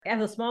As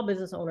a small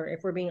business owner, if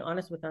we're being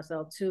honest with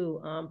ourselves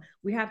too,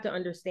 we have to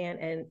understand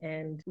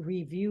and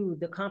review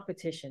the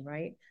competition,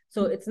 right?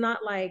 So it's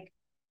not like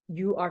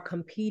you are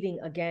competing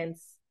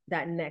against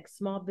that next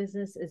small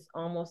business. It's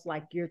almost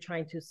like you're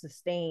trying to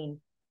sustain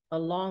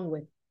along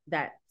with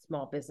that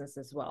small business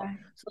as well. Right.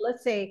 So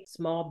let's say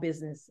small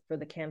business for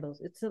the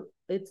candles.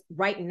 It's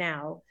right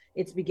now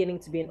it's beginning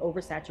to be an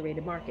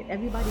oversaturated market.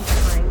 Everybody's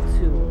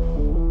trying to.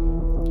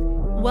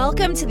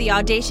 Welcome to the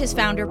Audacious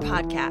Founder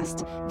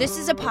Podcast. This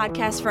is a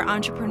podcast for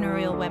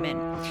entrepreneurial women.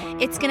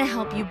 It's going to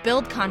help you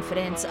build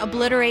confidence,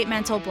 obliterate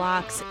mental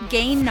blocks,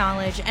 gain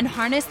knowledge, and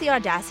harness the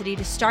audacity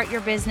to start your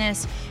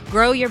business,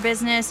 grow your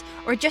business,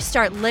 or just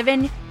start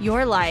living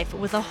your life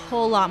with a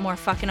whole lot more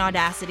fucking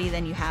audacity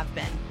than you have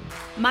been.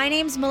 My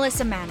name's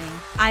Melissa Manning.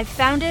 I've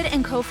founded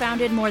and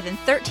co-founded more than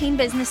 13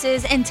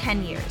 businesses in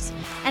 10 years.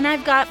 And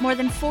I've got more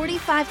than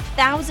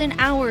 45,000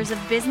 hours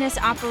of business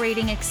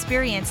operating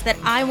experience that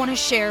I want to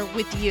share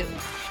with you.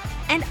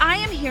 And I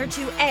am here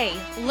to A,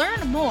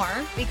 learn more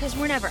because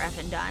we're never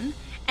effing done,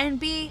 and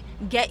B,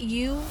 get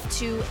you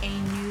to a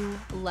new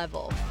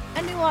level,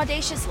 a new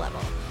audacious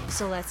level.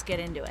 So let's get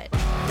into it.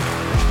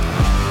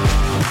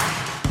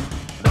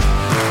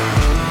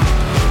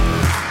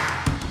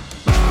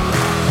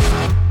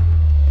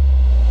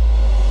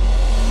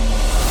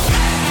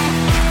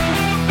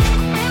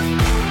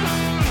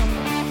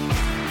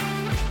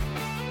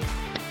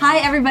 Hi,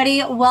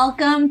 everybody.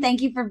 Welcome.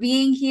 Thank you for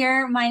being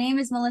here. My name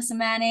is Melissa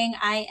Manning.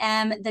 I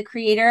am the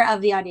creator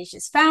of The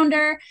Audacious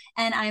Founder,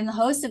 and I am the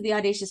host of the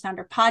Audacious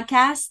Founder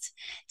podcast.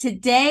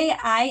 Today,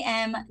 I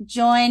am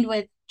joined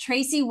with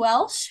Tracy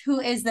Welsh, who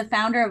is the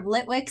founder of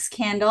Litwicks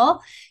Candle.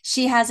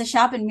 She has a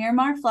shop in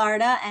Miramar,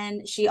 Florida,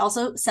 and she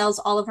also sells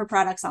all of her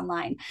products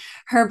online.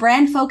 Her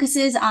brand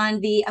focuses on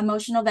the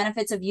emotional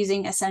benefits of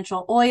using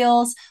essential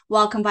oils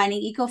while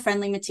combining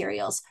eco-friendly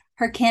materials.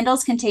 Her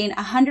candles contain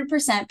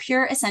 100%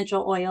 pure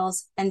essential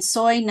oils and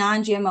soy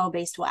non-GMO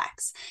based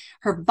wax.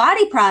 Her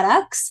body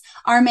products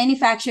are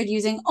manufactured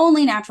using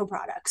only natural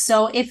products.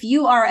 So if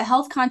you are a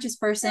health conscious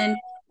person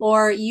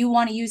or you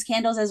want to use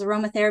candles as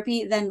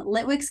aromatherapy, then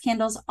Litwicks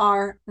candles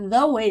are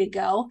the way to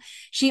go.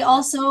 She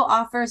also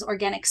offers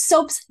organic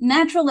soaps,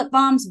 natural lip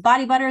balms,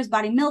 body butters,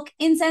 body milk,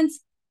 incense,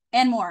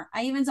 and more.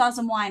 I even saw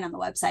some wine on the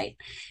website.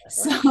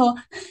 So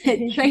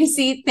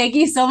Tracy, thank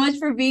you so much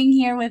for being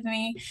here with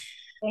me.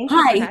 Thank you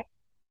for Hi. having.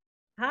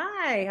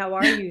 Hi, how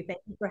are you? Thank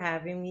you for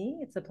having me.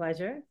 It's a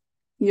pleasure.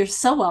 You're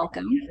so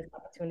welcome. This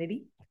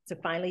opportunity to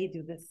finally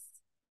do this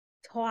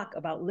talk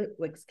about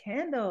Litwicks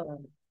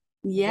Candle.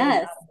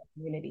 Yes.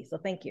 Community. So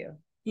thank you.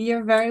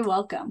 You're very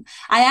welcome.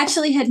 I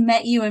actually had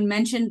met you and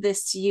mentioned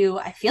this to you.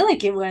 I feel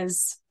like it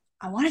was,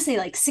 I want to say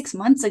like 6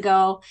 months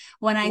ago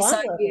when I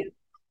saw you.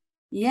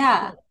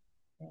 Yeah.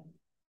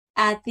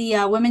 At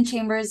the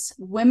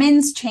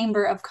Women's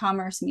Chamber of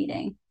Commerce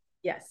meeting.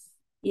 Yes.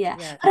 Yeah.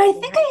 Yes. But I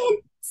think I had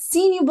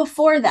seen you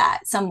before that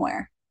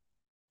somewhere.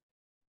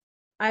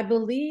 I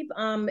believe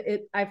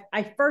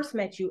I first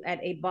met you at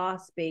a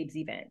Boss Babes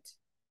event.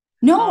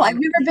 No, I've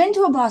never been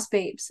to a Boss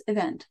Babes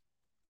event.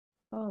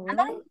 Oh,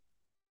 really?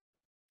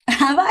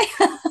 Have I?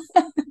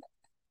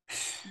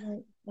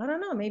 I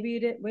don't know. Maybe you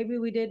did. Maybe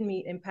we did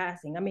meet in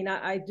passing. I mean,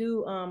 I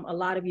do a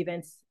lot of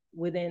events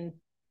within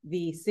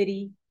the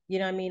city, you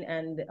know what I mean,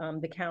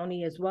 and the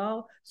county as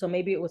well. So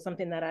maybe it was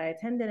something that I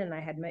attended and I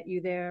had met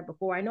you there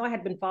before. I know I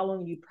had been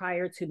following you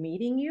prior to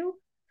meeting you.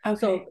 Okay.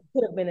 So it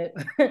could have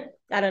been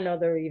at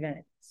another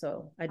event.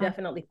 So I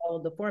definitely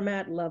followed the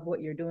format, love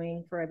what you're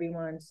doing for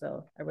everyone.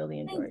 So I really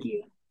enjoyed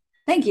it.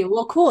 Thank you.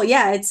 Well, cool.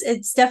 Yeah,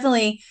 it's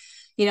definitely,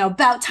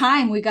 about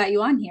time we got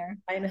you on here.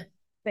 I know.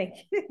 Thank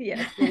you.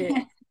 Yes,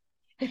 it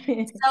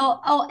is.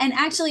 And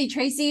actually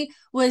Tracy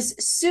was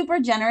super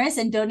generous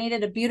and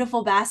donated a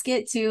beautiful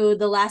basket to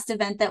the last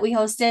event that we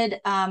hosted.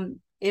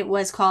 It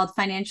was called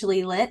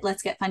Financially Lit.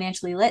 Let's Get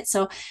Financially Lit.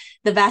 So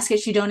the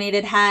basket she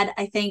donated had,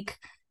 I think,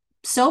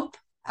 soap,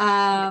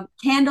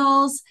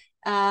 candles,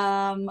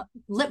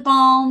 lip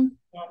balm,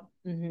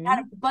 had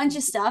a bunch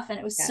of stuff, and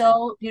it was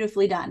so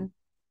beautifully done.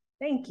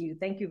 Thank you.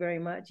 Thank you very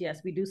much.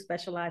 Yes, we do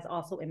specialize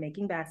also in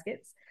making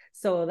baskets.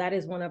 So that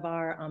is one of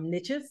our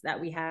niches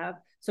that we have.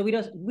 So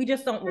we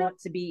just don't want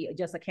to be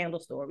just a candle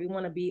store. We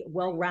want to be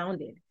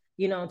well-rounded,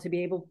 to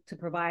be able to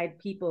provide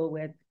people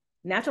with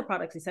natural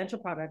products, essential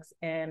products,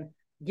 and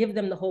give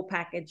them the whole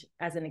package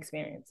as an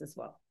experience as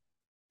well.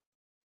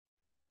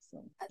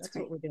 So that's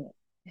what we're doing.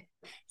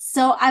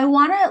 So I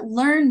want to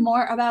learn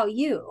more about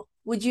you.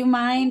 Would you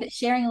mind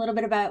sharing a little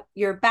bit about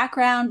your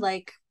background,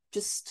 like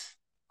just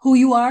who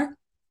you are?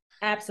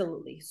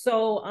 Absolutely.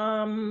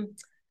 So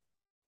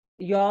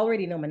you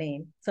already know my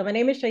name. So my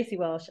name is Tracy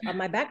Welsh.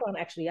 My background,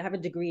 actually, I have a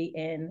degree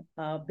in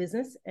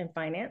business and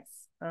finance,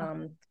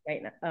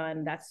 right now,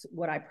 and that's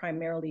what I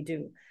primarily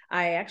do.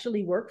 I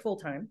actually work full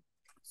time.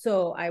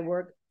 So I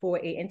work for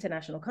an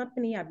international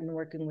company. I've been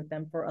working with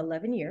them for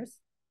 11 years.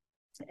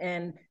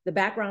 And the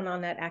background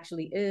on that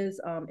actually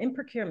is in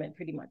procurement,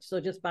 pretty much. So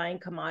just buying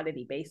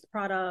commodity-based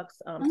products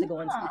to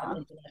go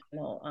into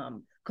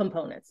international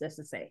components, let's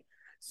just say.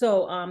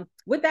 So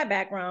with that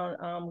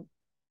background,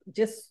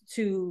 just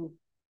to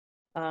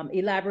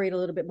elaborate a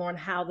little bit more on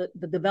how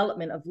the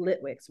development of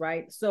Litwicks,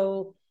 right?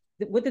 So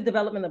with the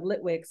development of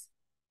Litwicks,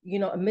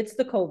 amidst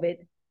the COVID,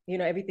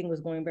 everything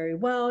was going very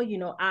well.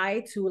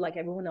 I too, like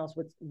everyone else,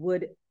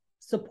 would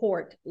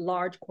support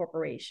large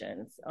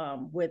corporations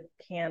with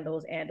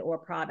candles and or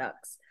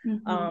products.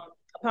 Mm-hmm.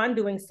 Upon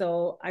doing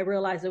so, I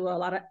realized there were a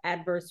lot of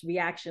adverse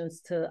reactions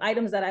to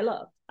items that I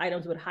loved,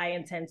 items with high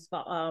intense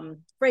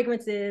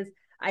fragrances,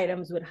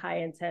 items with high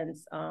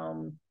intense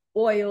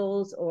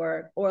oils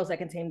or oils that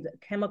contained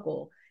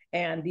chemical.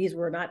 And these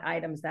were not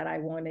items that I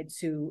wanted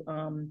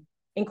to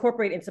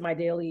incorporate into my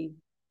daily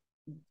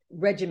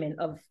regimen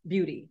of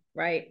beauty,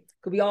 right?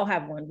 Because we all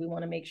have one. We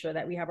want to make sure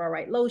that we have our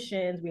right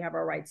lotions, we have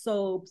our right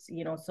soaps,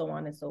 so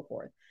on and so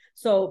forth.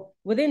 So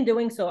within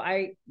doing so,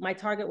 my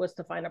target was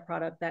to find a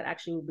product that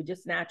actually would be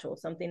just natural,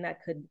 something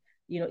that could,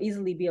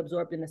 easily be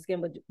absorbed in the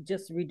skin, but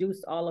just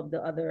reduce all of the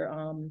other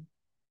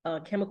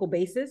chemical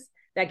bases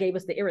that gave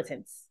us the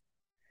irritants.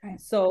 Right.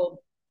 So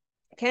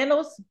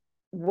candles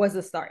was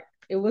a start.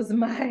 It was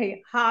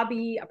my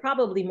hobby,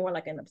 probably more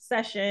like an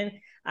obsession.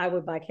 I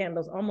would buy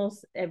candles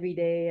almost every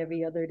day,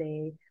 every other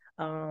day,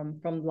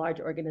 from large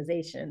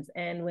organizations.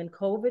 And when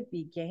COVID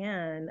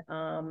began,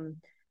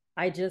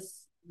 I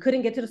just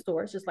couldn't get to the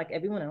stores, just like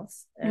everyone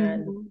else.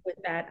 And with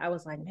that, I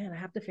was like, man, I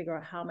have to figure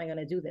out how am I going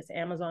to do this?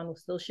 Amazon was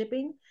still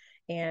shipping,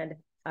 and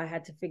I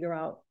had to figure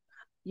out,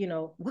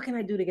 what can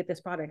I do to get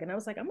this product? And I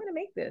was like, I'm going to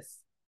make this.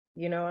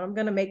 I'm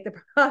going to make the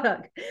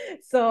product.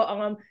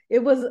 So it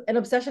was an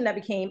obsession that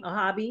became a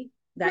hobby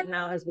that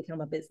now has become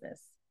a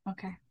business.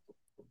 Okay.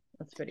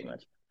 That's pretty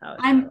much how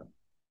it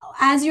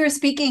as you were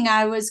speaking,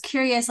 I was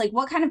curious, like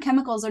what kind of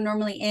chemicals are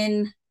normally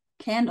in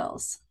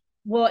candles?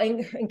 Well,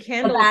 in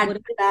candles,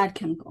 bad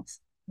chemicals.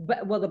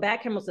 The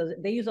bad chemicals,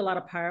 they use a lot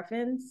of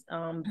paraffins.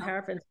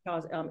 Paraffins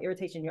cause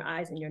irritation in your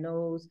eyes and your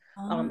nose.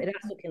 It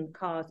also can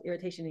cause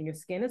irritation in your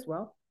skin as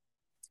well.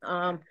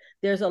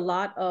 There's a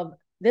lot of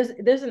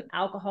there's an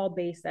alcohol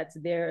base that's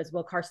there as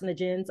well.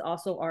 Carcinogens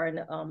also are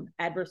an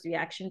adverse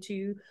reaction to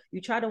you.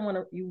 You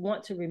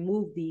want to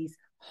remove these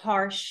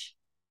harsh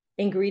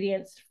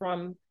ingredients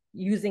from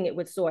using it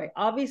with soy.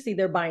 Obviously,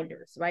 they're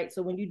binders, right?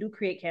 So when you do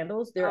create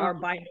candles, there are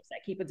binders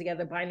that keep it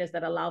together, binders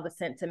that allow the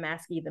scent to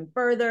mask even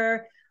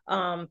further,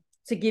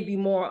 to give you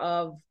more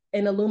of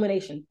an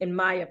illumination, in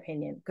my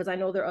opinion, because I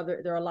know there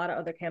are a lot of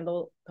other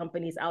candle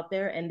companies out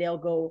there, and they'll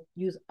go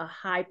use a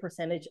high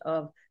percentage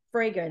of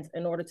fragrance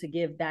in order to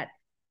give that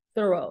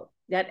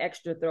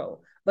extra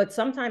throw. But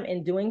sometime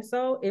in doing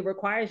so, it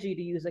requires you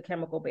to use a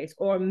chemical base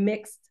or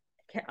mixed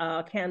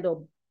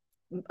candle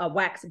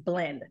wax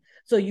blend.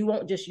 So you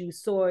won't just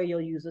use soy, you'll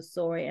use a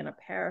soy and a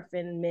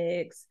paraffin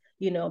mix,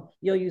 you'll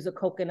use a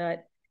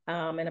coconut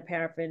and a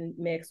paraffin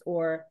mix,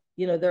 or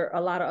there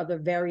are a lot of other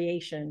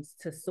variations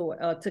to soy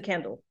to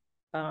candle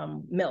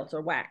melt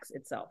or wax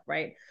itself,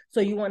 right?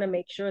 So you want to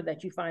make sure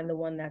that you find the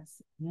one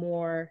that's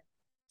more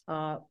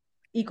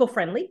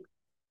eco-friendly,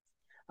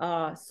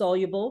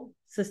 soluble,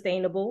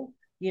 sustainable,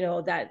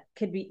 that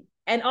could be,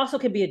 and also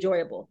could be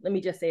enjoyable. Let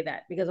me just say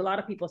that, because a lot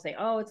of people say,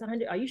 oh, it's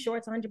 100, are you sure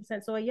it's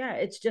 100% soy? Yeah,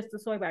 it's just the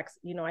soy wax.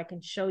 I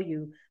can show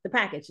you the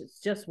package. It's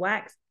just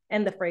wax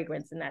and the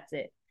fragrance, and that's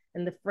it.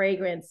 And the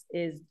fragrance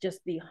is just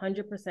the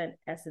 100%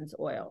 essence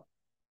oil,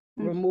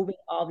 removing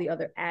all the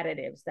other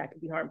additives that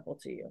could be harmful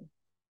to you.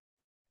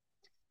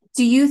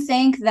 Do you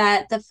think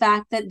that the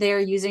fact that they're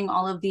using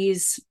all of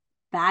these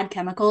bad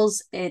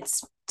chemicals,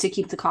 it's to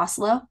keep the cost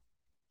low?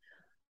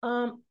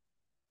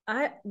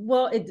 I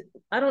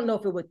don't know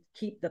if it would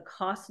keep the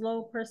cost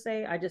low per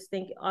se. I just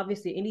think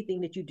obviously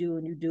anything that you do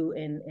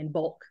in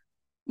bulk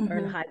or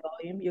in high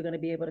volume, you're going to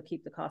be able to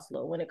keep the cost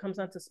low. When it comes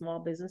down to small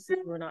businesses,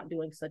 we're not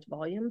doing such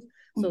volumes.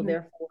 So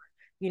therefore,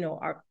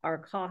 our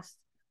costs,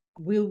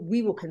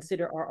 we will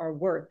consider our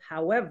worth.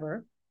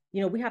 However,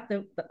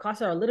 the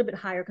costs are a little bit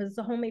higher because it's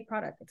a homemade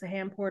product. It's a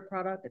hand poured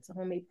product. It's a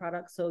homemade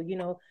product. So,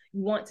 you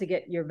want to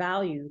get your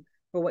value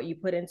for what you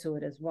put into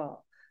it as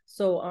well.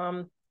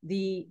 So,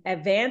 the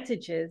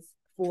advantages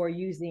for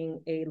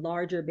using a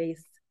larger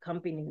based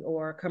company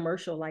or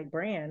commercial like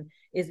brand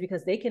is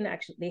because they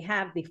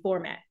have the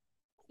format,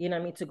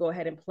 to go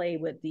ahead and play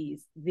with the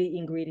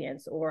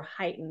ingredients or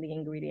heighten the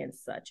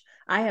ingredients such.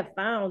 I have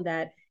found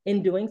that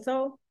in doing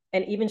so,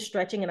 and even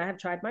stretching, and I have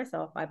tried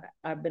myself,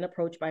 I've been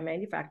approached by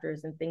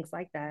manufacturers and things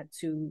like that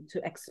to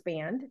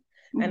expand.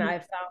 And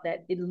I've found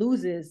that it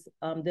loses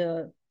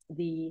the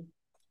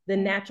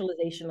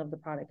naturalization of the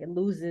product. It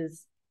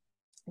loses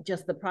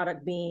just the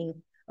product being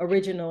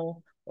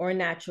original or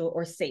natural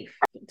or safe.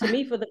 To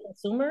me, for the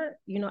consumer,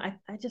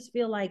 I just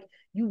feel like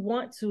you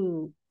want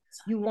to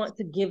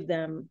give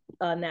them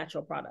a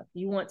natural product.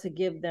 You want to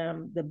give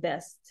them the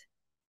best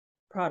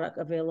product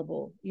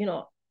available,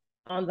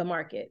 on the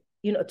market,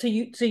 to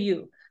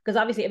you, because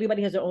obviously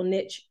everybody has their own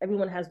niche.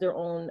 Everyone has their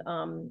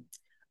own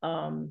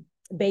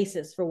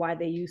basis for why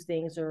they use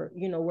things, or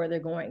where they're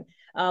going.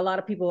 A lot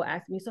of people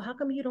ask me, so how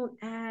come you don't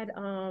add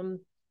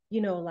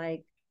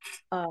like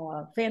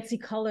fancy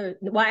color?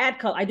 Well, I add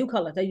color. I do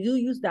colors. I do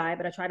use dye,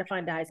 but I try to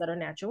find dyes that are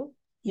natural,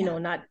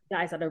 not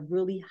dyes that are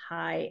really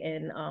high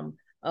in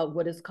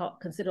what is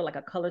considered like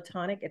a color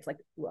tonic. It's like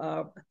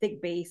a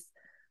thick base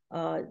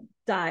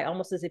dye,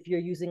 almost as if you're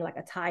using like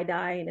a tie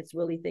dye, and it's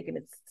really thick and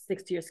it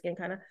sticks to your skin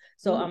kind of.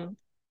 So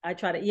I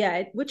try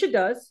to, which it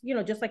does,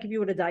 just like if you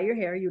were to dye your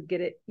hair, you'd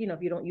get it,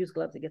 if you don't use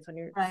gloves, it gets on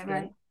your skin.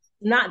 Right.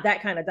 Not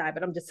that kind of dye,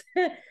 but I'm just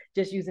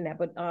just using that.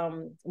 But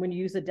when you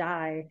use a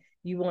dye,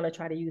 you want to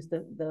try to use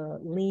the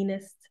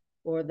leanest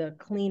or the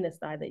cleanest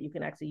dye that you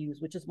can actually use,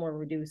 which is more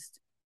reduced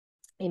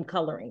in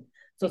coloring.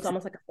 So it's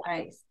almost like a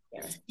flat base.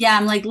 Yeah,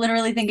 I'm like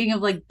literally thinking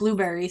of like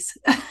blueberries.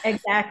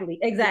 Exactly.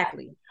 Yeah.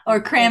 Or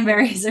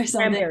cranberries or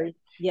something. Cranberries,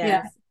 yes.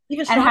 Yeah.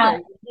 Even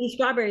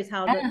strawberries.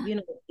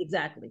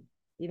 Exactly.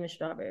 Even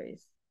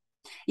strawberries.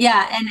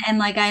 Yeah, and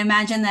like I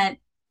imagine that,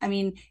 I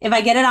mean, if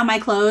I get it on my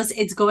clothes,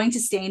 it's going to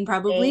stain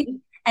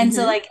probably. And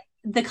so like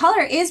the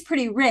color is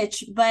pretty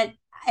rich, but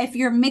if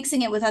you're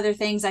mixing it with other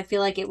things, I feel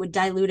like it would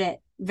dilute it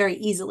very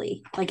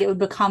easily. Like it would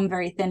become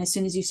very thin as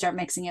soon as you start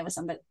mixing it with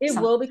somebody. It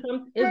will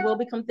become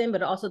thin,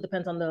 but it also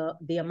depends on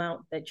the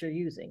amount that you're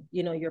using.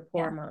 Your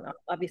pour amount.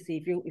 Obviously,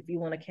 if you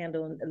want a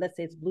candle, and let's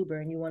say it's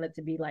blueberry, and you want it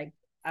to be like,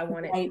 I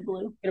want bright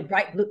blue.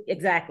 Bright blue,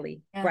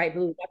 exactly. Yeah. Bright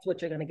blue. That's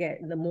what you're gonna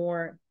get. And the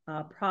more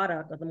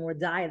product or the more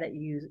dye that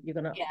you use, you're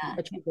gonna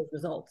achieve those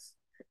results.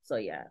 So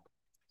yeah.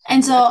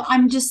 And so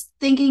I'm just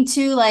thinking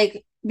too,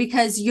 like,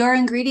 because your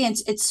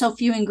ingredients, it's so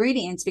few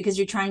ingredients because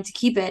you're trying to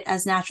keep it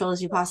as natural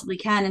as you possibly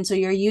can. And so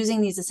you're using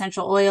these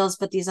essential oils,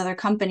 but these other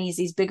companies,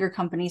 these bigger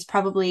companies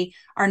probably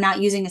are not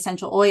using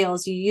essential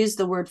oils. You use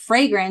the word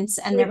fragrance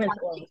and they're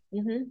probably,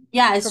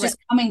 it's Correct. Just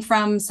coming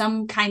from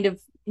some kind of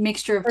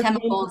mixture of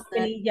chemicals.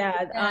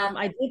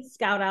 I did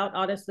scout out,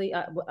 honestly,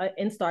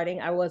 in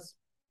starting, I was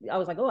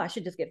like, oh, I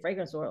should just get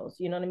fragrance oils,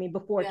 you know what I mean?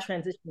 Before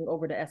transitioning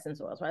over to essence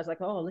oils. So I was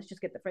like, oh, let's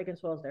just get the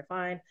fragrance oils. They're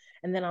fine.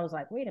 And then I was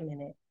like, wait a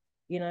minute.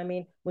 You know what I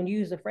mean? When you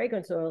use the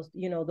fragrance oils,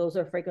 those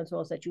are fragrance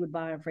oils that you would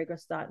buy on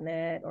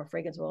fragrance.net or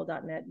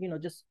fragranceoil.net,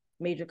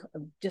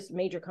 just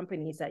major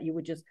companies that you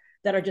would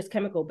that are just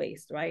chemical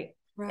based, right?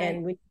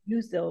 And when you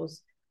use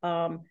those,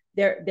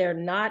 they're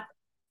not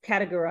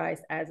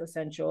categorized as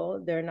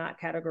essential. They're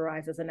not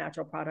categorized as a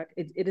natural product.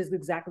 It is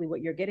exactly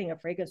what you're getting, a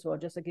fragrance oil.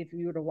 Just like if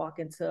you were to walk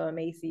into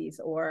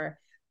Macy's or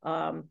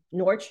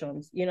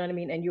Nordstrom's, you know what I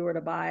mean? And you were to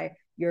buy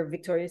your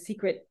Victoria's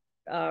Secret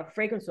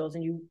fragrance oils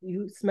and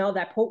you smell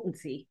that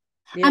potency.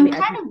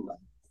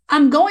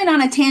 I'm going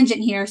on a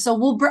tangent here,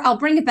 so I'll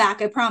bring it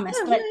back, I promise.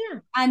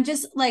 I'm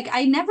just like,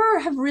 I never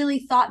have really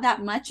thought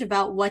that much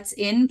about what's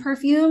in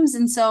perfumes,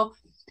 and so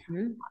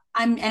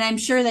I'm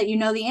sure that you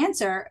know the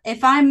answer.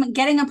 If I'm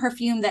getting a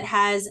perfume that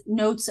has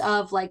notes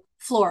of like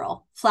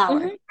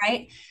flower,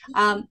 right?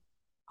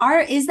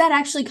 Is that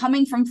actually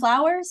coming from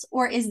flowers,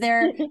 or is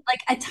there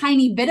like a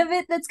tiny bit of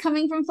it that's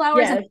coming from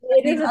flowers? Yeah,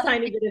 it is a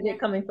tiny bit of it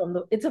coming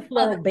from it's a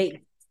floral base.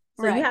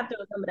 So you have to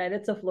remember that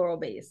it's a floral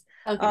base.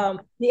 Okay.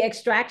 The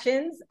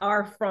extractions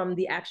are from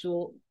the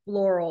actual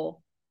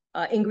floral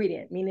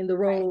ingredient, meaning the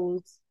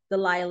rose, the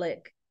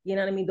lilac. You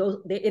know what I mean?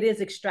 It is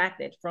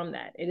extracted from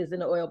that. It is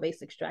an oil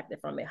base extracted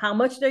from it. How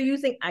much they're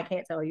using, I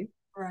can't tell you.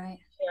 Right.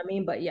 You know what I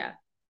mean? But yeah.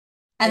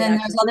 And then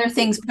there's other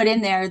things put in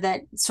there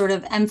that sort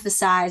of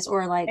emphasize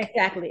or like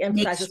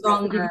emphasize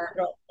stronger.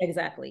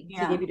 Exactly.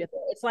 Yeah. To give you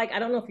it's like, I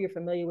don't know if you're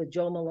familiar with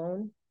Jo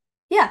Malone.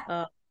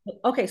 Yeah.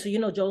 Okay, so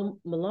Jo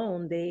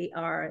Malone, they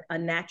are a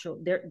natural.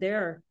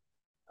 They're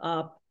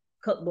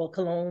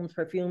colognes,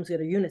 perfumes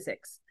that are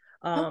unisex,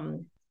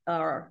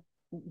 are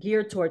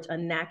geared towards a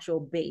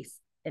natural base,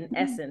 an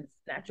essence,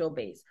 natural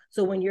base.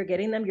 So when you're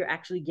getting them, you're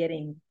actually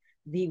getting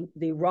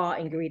the raw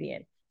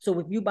ingredient. So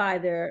if you buy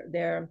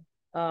their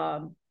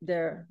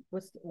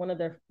what's one of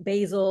their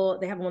basil,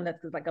 they have one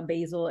that's like a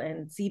basil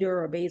and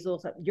cedar or basil.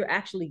 So you're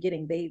actually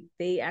getting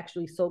they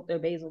actually soak their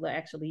basil. They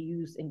actually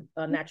use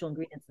natural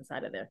ingredients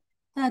inside of there.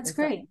 That's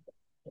great.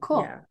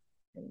 Cool. Yeah,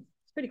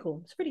 it's pretty cool.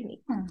 It's pretty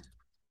neat.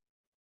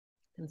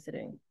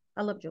 Considering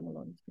I love Jo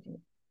Malone. It's pretty neat.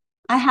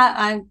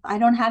 I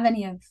don't have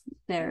any of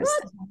theirs.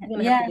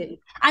 Yeah,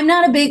 I'm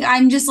not a big.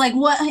 I'm just like,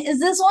 what is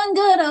this one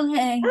good?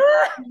 Okay.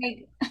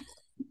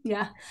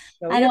 Yeah,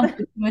 I don't have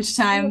much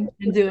time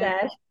to do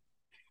it.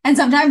 And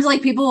sometimes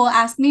like people will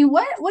ask me,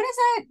 what is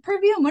that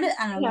perfume? I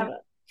don't know.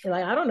 You're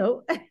like, I don't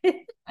know.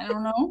 I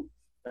don't know.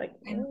 Like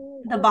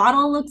the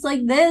bottle looks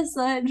like this.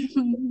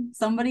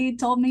 Somebody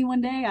told me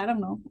one day. I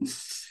don't know.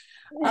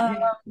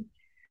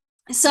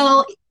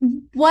 So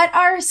what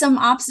are some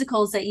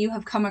obstacles that you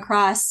have come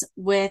across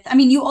with? I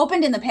mean, you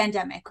opened in the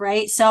pandemic,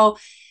 right? So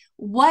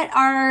what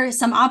are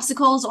some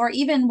obstacles, or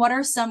even what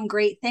are some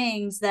great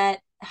things that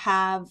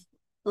have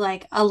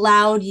like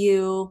allowed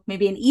you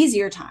maybe an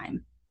easier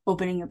time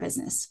opening your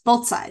business,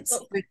 both sides?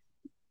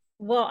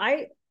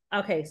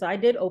 So I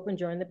did open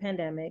during the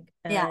pandemic,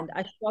 and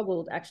I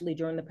struggled actually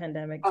during the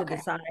pandemic to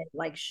decide,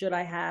 like, should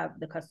I have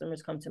the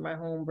customers come to my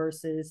home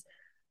versus,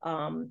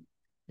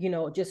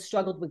 just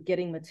struggled with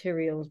getting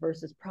materials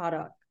versus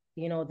product.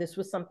 This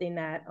was something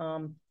that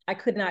I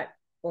could not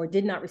or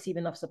did not receive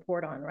enough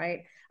support on,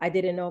 right? I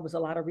didn't know it was a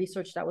lot of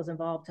research that was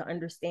involved to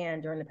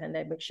understand during the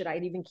pandemic. Should I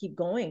even keep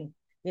going?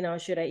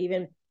 Should I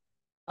even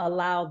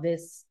allow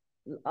this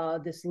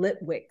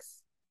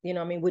Litwicks you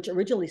know what I mean, which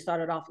originally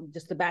started off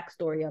just the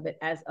backstory of it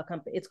as a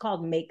company. It's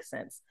called Make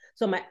Sense.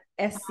 So my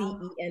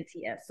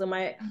SCENTS. So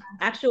my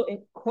actual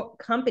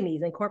company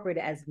is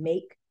incorporated as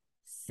Make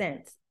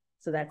Sense.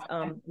 So that's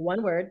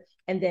one word.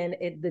 And then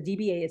the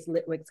DBA is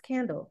Litwicks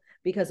Candle,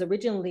 because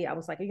originally I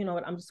was like, you know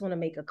what, I'm just want to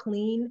make a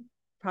clean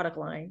product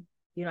line.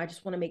 You know, I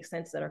just want to make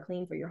scents that are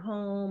clean for your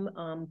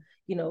home,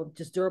 you know,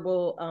 just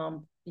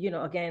durable, you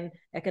know, again,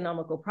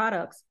 economical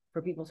products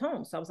for people's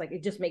homes. So I was like,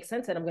 it just makes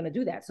sense that I'm going to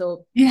do that.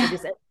 So it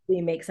just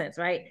makes sense,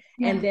 right?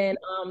 And then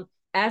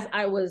as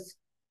I was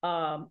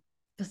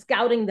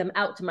scouting them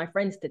out to my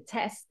friends to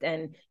test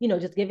and, you know,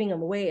 just giving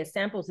them away as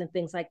samples and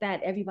things like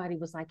that, everybody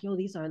was like, yo,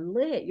 these are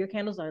lit. Your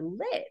candles are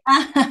lit.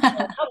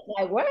 I was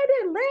like, where are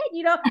they lit?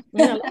 You know,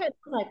 and I was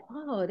like,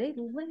 oh, they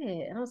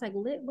lit. And I was like,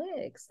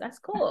 Litwicks, that's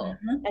cool.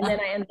 And then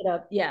I ended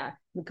up, you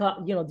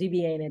know,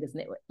 DBAing it as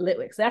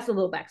Litwicks. So that's a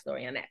little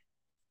backstory on that.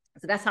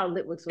 So that's how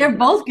Litwicks was. They're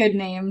both good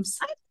names.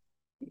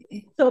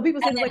 So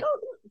people say, like,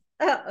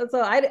 oh,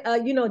 so I,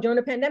 you know, during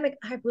the pandemic,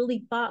 I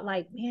really thought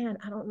like, man,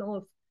 I don't know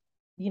if,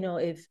 you know,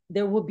 if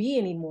there will be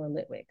any more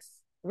Litwicks.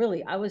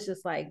 Really, I was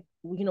just like,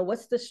 you know,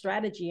 what's the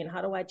strategy and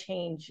how do I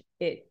change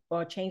it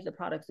or change the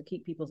products to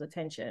keep people's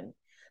attention?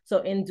 So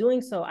in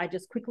doing so, I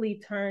just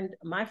quickly turned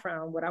my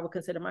frown, what I would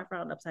consider my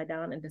frown, upside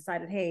down and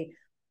decided, hey,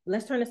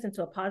 let's turn this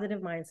into a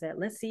positive mindset.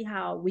 Let's see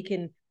how we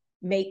can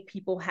make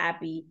people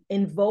happy,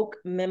 invoke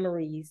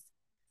memories,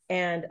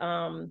 and,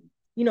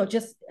 you know,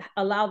 just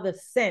allow the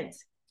scent,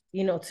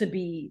 you know, to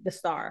be the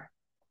star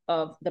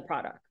of the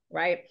product,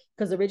 right?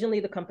 Because originally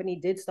the company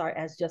did start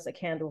as just a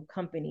candle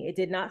company. It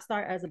did not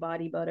start as a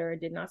body butter.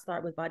 It did not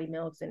start with body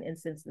milks and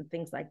incense and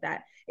things like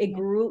that. It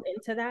grew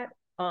into that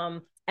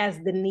as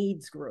the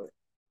needs grew.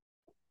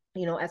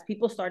 You know, as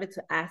people started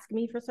to ask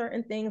me for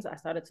certain things, I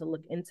started to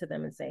look into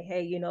them and say,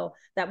 hey, you know,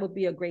 that would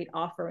be a great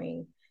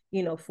offering,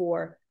 you know,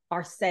 for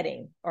our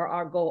setting or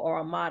our goal or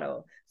our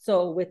motto.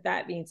 So with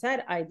that being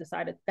said, I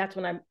decided that's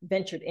when I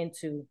ventured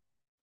into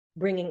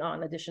bringing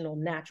on additional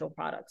natural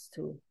products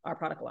to our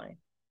product line.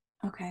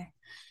 Okay.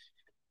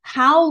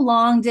 How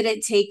long did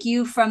it take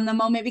you from the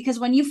moment? Because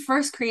when you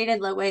first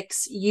created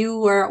Litwicks, you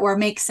were, or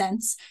Make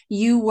Sense,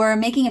 you were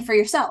making it for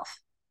yourself,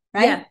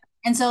 right? Yeah.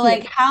 And so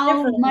like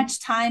how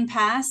much time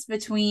passed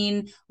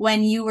between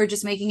when you were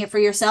just making it for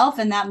yourself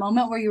and that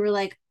moment where you were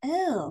like,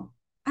 oh,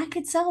 I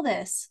could sell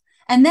this.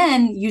 And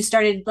then you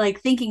started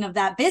like thinking of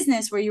that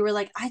business where you were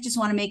like, I just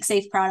want to make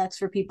safe products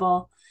for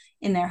people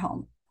in their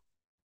home.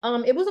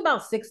 It was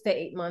about 6 to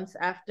 8 months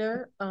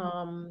after.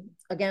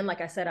 Again,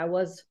 like I said, I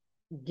was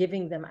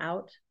giving them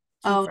out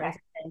to friends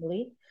and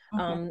family.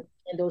 And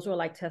those were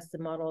like tested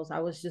models. I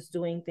was just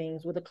doing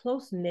things with a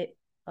close knit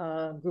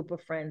group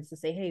of friends to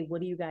say, hey, what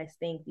do you guys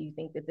think? Do you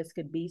think that this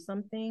could be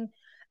something?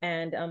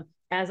 And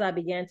as I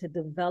began to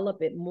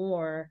develop it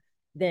more,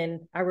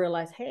 then I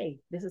realized, hey,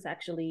 this is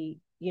actually,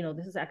 you know,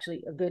 this is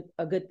actually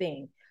a good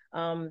thing.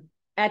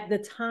 At the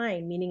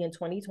time, meaning in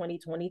 2020,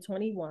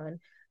 2021,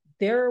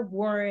 there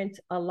weren't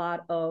a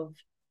lot of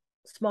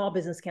small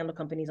business candle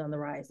companies on the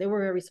rise. They were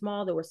very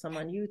small. There were some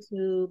on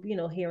YouTube, you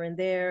know, here and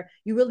there.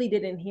 You really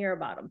didn't hear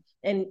about them.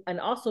 And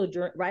also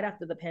right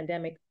after the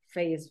pandemic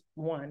phase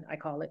 1, I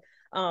call it,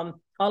 all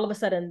of a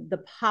sudden the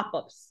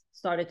pop-ups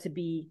started to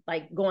be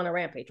like go on a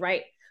rampage,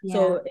 right? Yeah.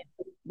 So,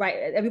 right,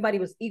 everybody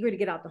was eager to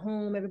get out the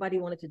home. Everybody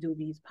wanted to do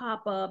these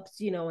pop-ups,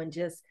 you know, and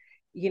just,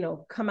 you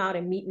know, come out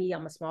and meet me.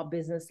 I'm a small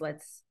business.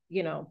 Let's,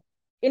 you know,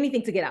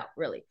 anything to get out,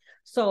 really.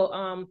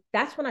 So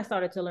that's when I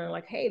started to learn,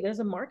 like, hey, there's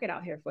a market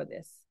out here for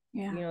this.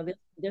 Yeah. You know,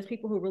 there's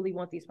people who really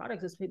want these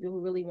products. There's people who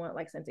really want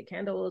like scented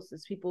candles.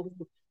 There's people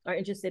who are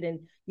interested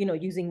in, you know,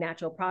 using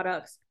natural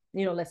products.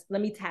 You know,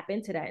 let me tap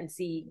into that and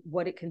see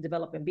what it can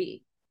develop and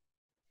be.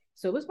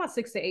 So it was about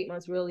 6 to 8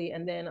 months, really.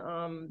 And then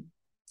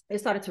it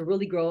started to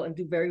really grow and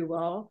do very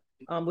well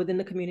within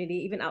the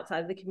community, even outside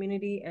of the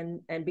community,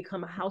 and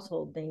become a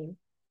household name.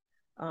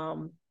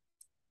 And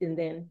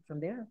then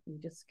from there, we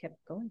just kept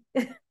going.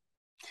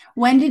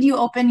 When did you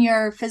open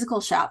your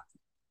physical shop?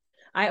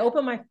 I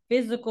opened my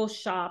physical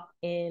shop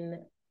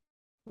in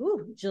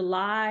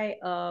July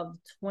of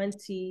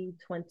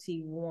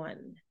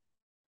 2021.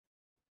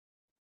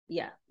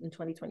 Yeah, in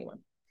 2021.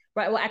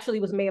 Right. Well, actually,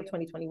 it was May of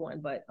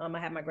 2021, but I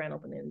had my grand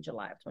opening in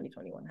July of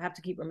 2021. I have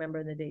to keep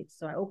remembering the dates.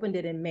 So I opened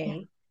it in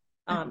May,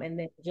 and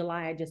then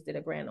July I just did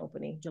a grand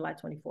opening, July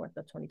 24th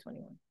of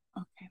 2021.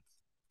 Okay.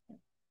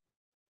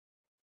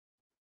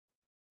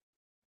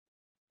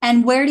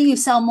 And where do you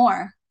sell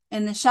more,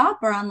 in the shop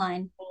or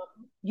online?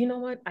 You know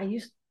what?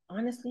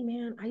 Honestly,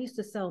 man, I used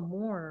to sell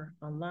more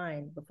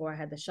online before I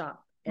had the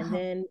shop. And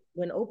then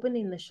when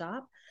opening the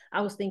shop,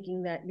 I was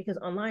thinking that because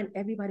online,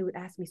 everybody would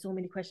ask me so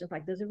many questions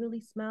like, does it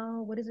really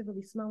smell? What does it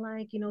really smell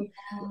like? You know,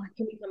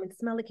 can we come and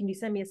smell it? Can you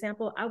send me a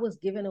sample? I was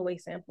giving away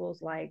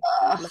samples like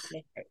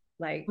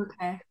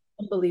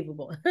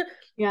unbelievable.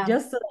 Yeah.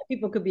 Just so that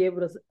people could be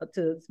able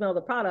to smell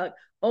the product,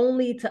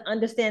 only to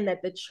understand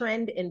that the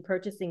trend in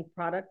purchasing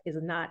product is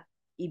not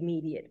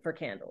immediate for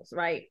candles,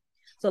 right?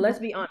 So let's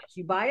be honest.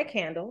 You buy a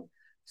candle.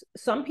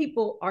 Some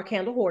people are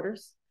candle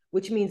hoarders.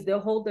 which means they'll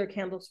hold their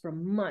candles for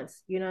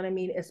months. You know what I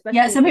mean? Yeah,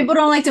 Especially some people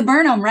don't like to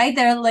burn them, right?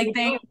 They're like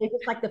they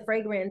just like the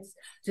fragrance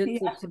to be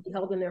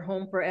held in their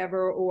home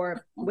forever,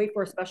 or wait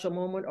for a special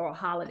moment or a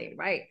holiday,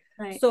 right?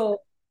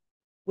 So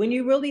when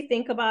you really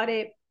think about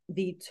it,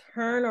 the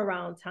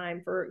turnaround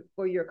time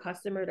for your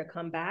customer to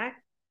come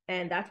back,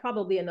 and that's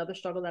probably another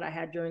struggle that I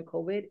had during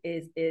COVID,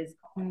 is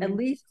at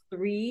least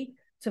 3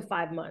 to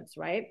 5 months,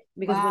 right?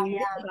 Because when you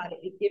think about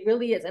it, it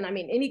really is. And I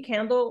mean, any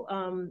candle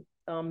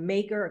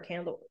maker or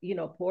candle,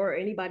 pourer,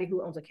 anybody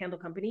who owns a candle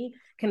company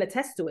can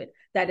attest to it,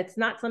 that it's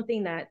not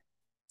something that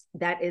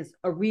is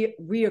a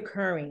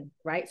reoccurring,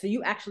 right? So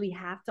you actually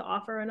have to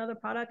offer another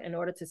product in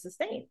order to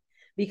sustain,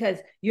 because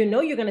you're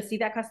going to see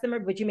that customer,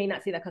 but you may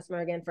not see that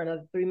customer again for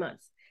another 3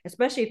 months,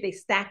 especially if they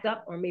stacked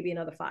up, or maybe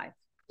another 5.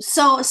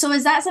 So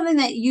is that something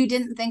that you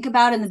didn't think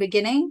about in the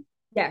beginning?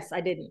 Yes, I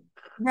didn't.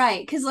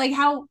 Right. Because like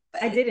how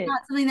I didn't.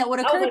 not something that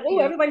would occur. I was like, oh,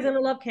 everybody's gonna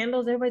love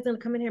candles. Everybody's gonna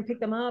come in here and pick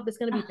them up. It's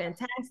gonna be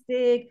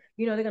fantastic.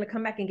 They're gonna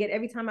come back and get,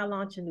 every time I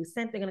launch a new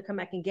scent, they're gonna come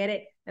back and get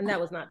it. And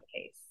that was not the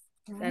case.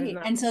 Right.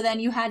 And so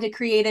then you had to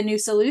create a new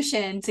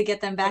solution to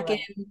get them back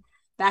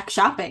back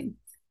shopping.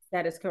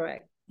 That is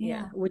correct.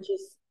 Yeah. Which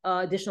is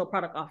additional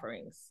product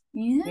offerings.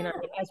 Yeah.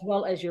 As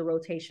well as your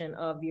rotation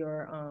of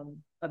your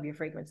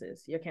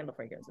fragrances, your candle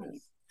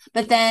fragrances.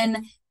 But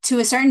then to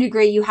a certain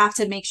degree, you have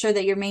to make sure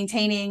that you're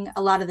maintaining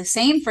a lot of the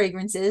same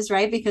fragrances,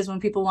 right? Because when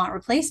people want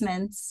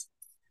replacements.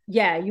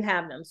 Yeah, you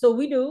have them. So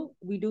we do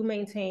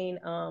maintain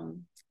a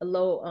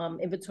low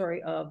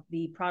inventory of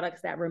the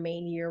products that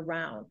remain year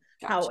round.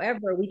 Gotcha.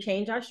 However, we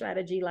changed our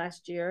strategy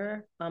last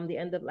year, the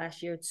end of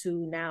last year,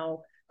 to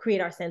now create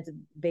our scents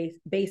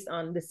based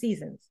on the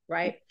seasons,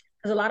 right?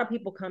 Because a lot of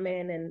people come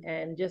in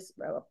and just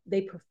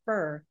they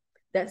prefer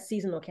that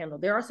seasonal candle.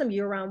 There are some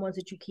year-round ones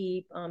that you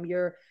keep,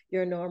 your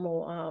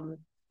normal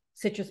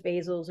citrus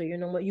basils, or your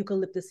normal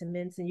eucalyptus and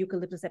mints and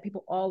eucalyptus that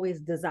people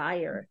always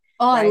desire.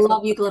 Oh, right? I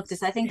love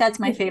eucalyptus. I think that's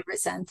my favorite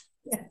scent.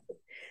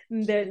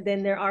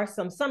 Then there are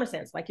some summer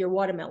scents, like your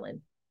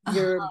watermelon,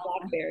 your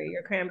blackberry,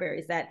 your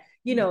cranberries, that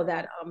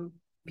that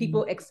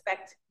people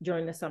expect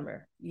during the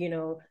summer.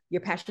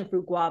 Your passion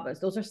fruit guavas,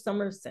 those are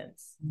summer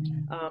scents.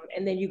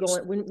 And then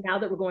now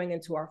that we're going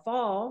into our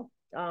fall,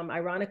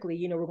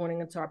 ironically, we're going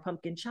into our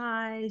pumpkin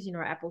chives,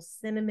 our apple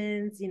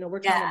cinnamons, we're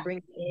trying to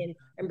bring in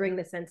and bring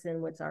the scents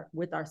in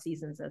with our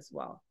seasons as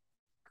well.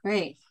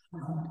 Great.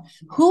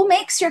 Who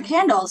makes your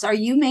candles? Are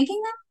you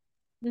making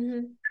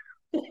them?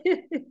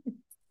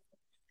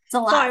 It's a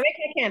lot. So I make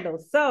my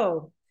candles.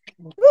 So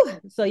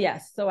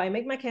yes. So I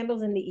make my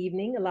candles in the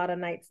evening, a lot of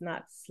nights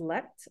not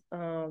slept.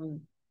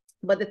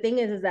 But the thing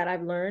is that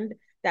I've learned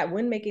that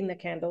when making the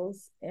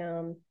candles,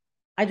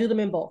 I do them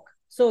in bulk.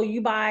 So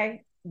you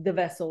buy the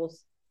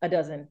vessels, a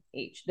dozen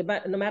each.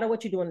 No matter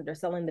what you're doing, they're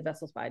selling the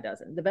vessels by a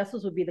dozen. The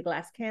vessels would be the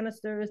glass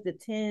canisters, the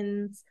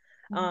tins,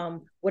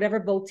 whatever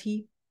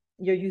boutique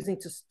you're using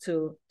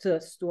to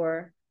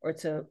store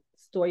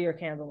your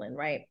candle in,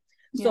 right?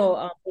 Yeah.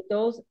 So with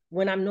those,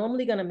 when I'm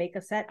normally going to make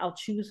a set, I'll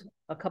choose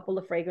a couple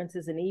of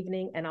fragrances in the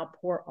evening and I'll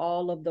pour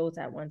all of those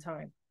at one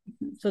time.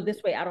 So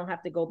this way I don't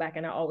have to go back,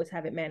 and I always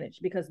have it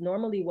managed, because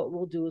normally what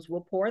we'll do is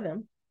we'll pour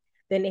them,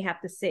 then they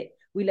have to sit.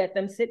 We let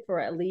them sit for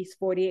at least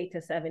 48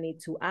 to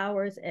 72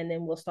 hours, and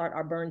then we'll start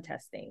our burn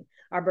testing.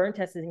 Our burn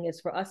testing is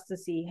for us to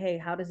see, hey,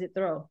 how does it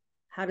throw?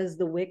 How does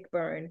the wick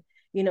burn?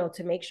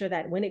 To make sure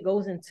that when it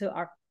goes into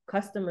our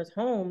customer's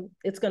home,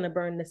 it's going to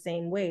burn the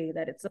same way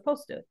that it's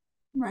supposed to.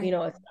 Right. It's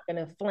not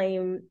going to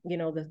flame,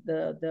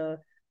 the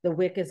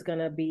wick is going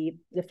to be,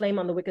 the flame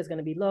on the wick is going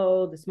to be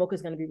low, the smoke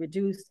is going to be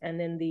reduced, and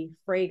then the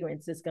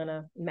fragrance is going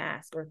to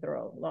mask or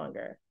throw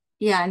longer.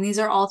 Yeah, and these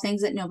are all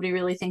things that nobody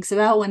really thinks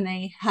about when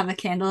they have a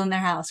candle in their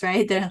house,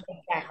 right?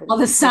 All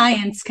the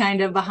science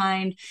kind of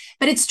behind.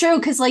 But it's true,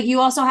 because like you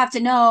also have to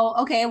know,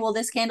 okay, well,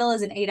 this candle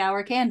is an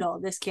 8-hour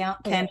candle. This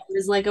candle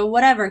is like a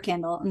whatever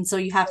candle. And so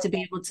you have to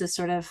be able to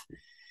sort of,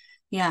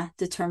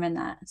 determine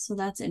that. So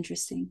that's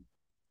interesting.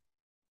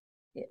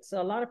 Yeah,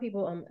 so a lot of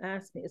people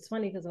ask me. It's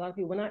funny because a lot of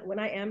people, when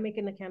I am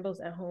making the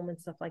candles at home and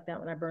stuff like that,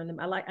 when I burn them,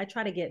 I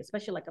try to get,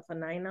 especially like for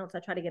 9 ounce, I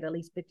try to get at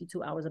least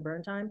 52 hours of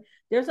burn time.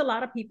 There's a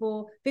lot of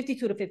people,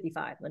 52 to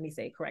 55, let me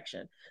say,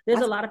 correction. There's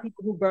a lot of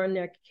people who burn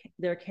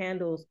their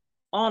candles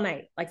all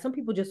night. Like some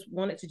people just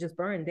want it to just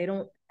burn. They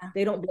don't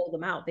blow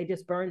them out. They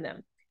just burn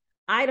them.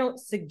 I don't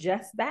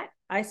suggest that.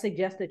 I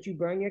suggest that you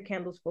burn your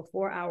candles for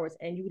 4 hours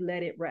and you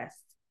let it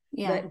rest.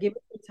 Yeah. Give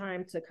it some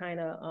time to kind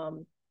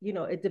of,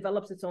 it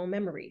develops its own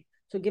memory.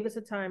 So give us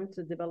a time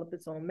to develop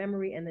its own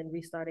memory and then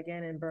restart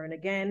again and burn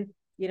again.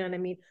 You know what I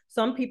mean?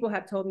 Some people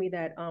have told me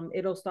that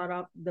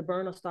the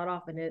burn will start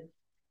off and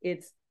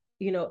it's,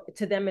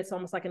 to them, it's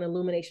almost like an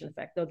illumination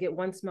effect. They'll get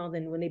one smell,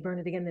 then when they burn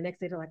it again the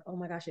next day, they're like, oh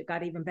my gosh, it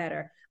got even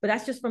better. But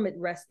that's just from it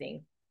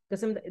resting.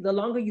 Because the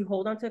longer you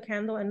hold onto a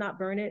candle and not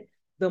burn it,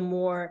 the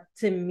more,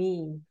 to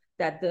me,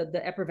 that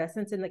the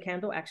effervescence in the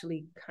candle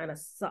actually kind of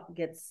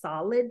gets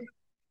solid.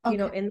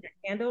 Okay. In the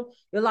candle.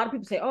 A lot of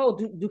people say, oh,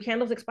 do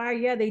candles expire?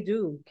 Yeah, they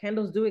do.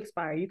 Candles do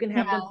expire. You can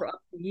have them for up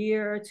to a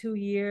year or 2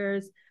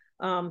 years,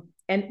 and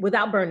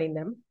without burning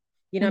them.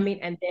 You know what I mean?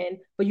 And then,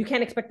 but you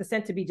can't expect the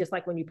scent to be just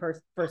like when you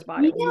first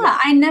bought it. Yeah,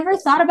 I never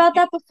thought about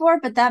that before,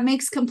 but that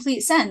makes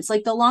complete sense.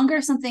 Like the longer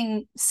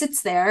something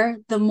sits there,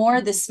 the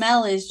more the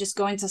smell is just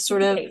going to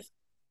sort of,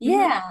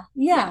 yeah,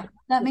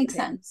 that makes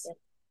sense.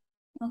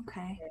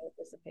 Okay.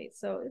 Dissipate.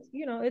 So it's,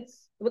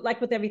 it's like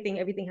with everything,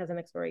 everything has an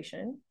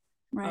expiration.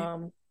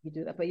 Right. You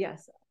do that. But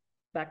yes,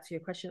 back to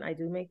your question, I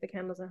do make the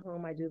candles at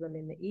home. I do them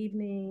in the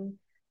evening.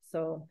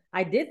 So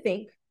I did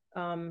think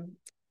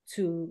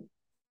to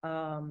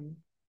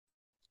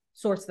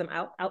outsource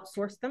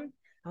them.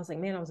 I was like,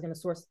 man, I was going to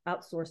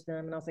outsource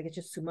them. And I was like, it's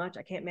just too much.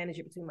 I can't manage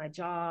it between my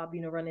job,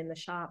 running the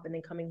shop and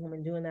then coming home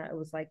and doing that. It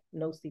was like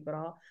no sleep at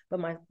all. But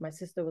my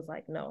sister was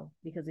like, no,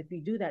 because if you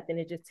do that, then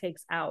it just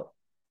takes out,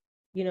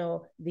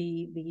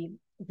 the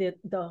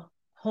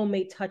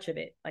homemade touch of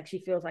it. Like she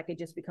feels like it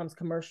just becomes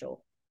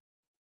commercial,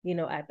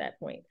 at that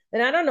point.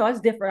 And I don't know,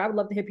 it's different. I would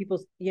love to hear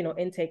people's,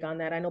 intake on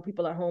that. I know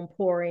people are home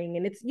pouring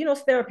and it's,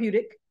 it's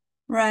therapeutic.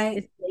 Right.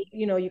 It's,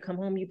 you come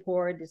home, you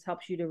pour, it just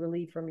helps you to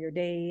relieve from your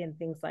day and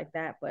things like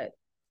that. But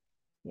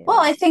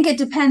well, I think it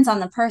depends on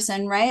the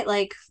person, right?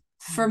 Like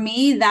for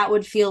me, that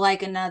would feel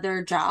like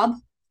another job,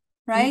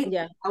 right?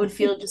 Yeah. I would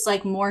feel just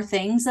like more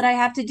things that I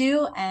have to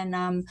do.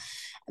 And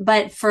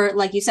but for,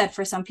 like you said,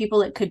 for some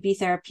people it could be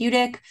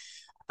therapeutic.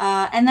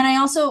 And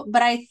then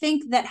but I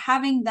think that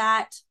having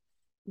that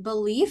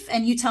belief,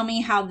 and you tell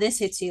me how this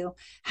hits you,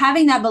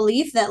 having that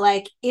belief that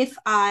like if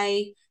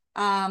I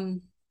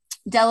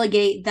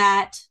delegate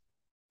that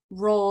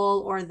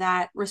role or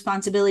that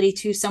responsibility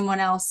to someone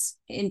else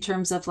in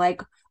terms of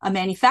like a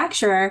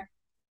manufacturer,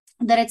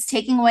 that it's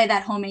taking away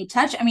that homemade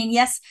touch. I mean,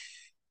 yes,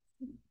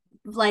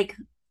 like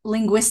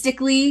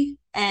linguistically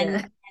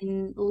and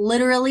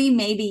literally,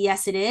 maybe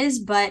yes, it is,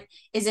 but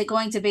is it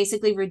going to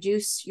basically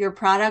reduce your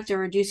product or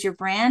reduce your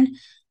brand?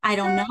 I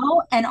don't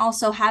know. And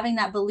also having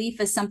that belief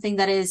as something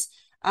that is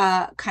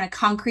kind of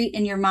concrete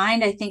in your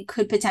mind, I think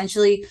could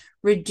potentially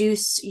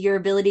reduce your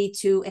ability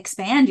to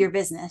expand your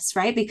business,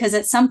 right? Because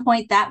at some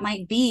point that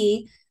might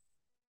be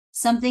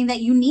something that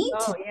you need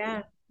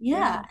to.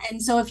 Yeah.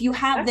 And so if you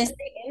have this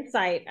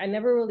insight, I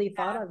never really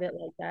thought of it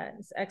like that.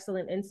 It's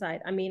excellent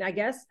insight. I mean, I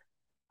guess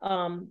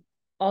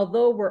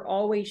although we're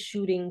always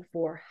shooting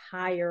for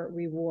higher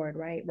reward,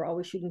 right? We're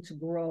always shooting to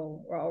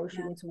grow. We're always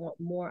shooting to want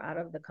more out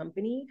of the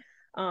company.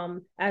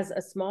 As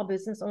a small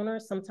business owner,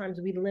 sometimes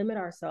we limit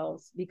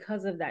ourselves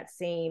because of that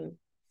same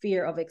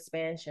fear of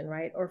expansion,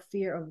 right? Or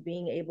fear of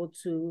being able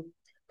to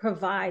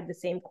provide the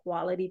same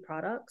quality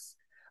products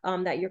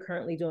that you're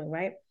currently doing,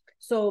 right?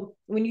 So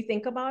when you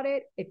think about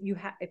it,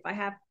 if I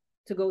have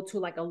to go to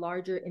like a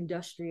larger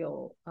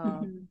industrial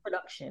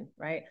production,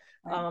 right?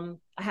 I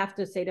have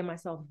to say to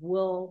myself,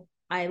 will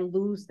I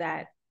lose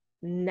that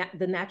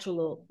the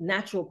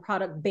natural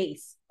product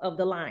base of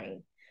the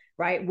line,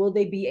 right? Will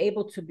they be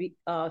able to be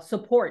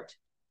support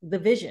the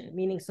vision,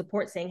 meaning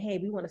support saying, hey,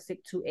 we want to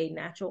stick to a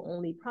natural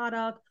only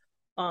product,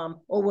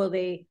 or will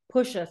they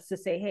push us to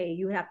say, hey,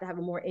 you have to have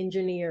a more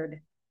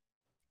engineered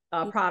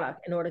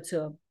product in order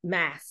to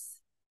mass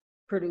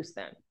produce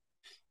them?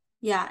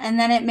 Yeah. And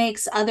then it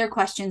makes other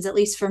questions, at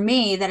least for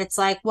me, that it's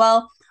like,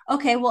 well,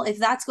 okay, well, if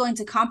that's going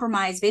to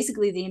compromise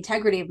basically the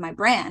integrity of my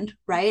brand,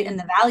 right? And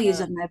the values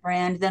of my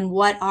brand, then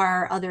what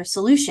are other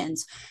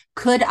solutions?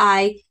 Could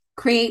I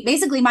create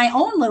basically my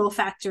own little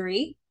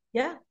factory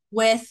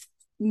with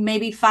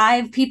maybe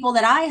 5 people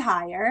that I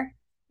hire?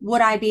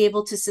 Would I be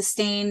able to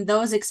sustain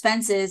those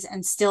expenses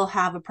and still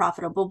have a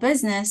profitable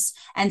business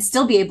and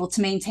still be able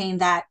to maintain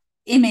that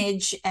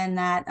image and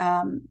that,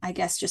 I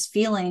guess, just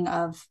feeling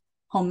of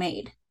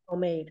homemade,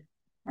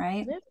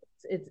 right?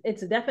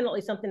 It's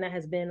definitely something that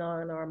has been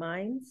on our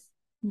minds.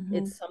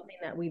 It's something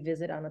that we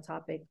visit on a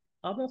topic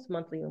almost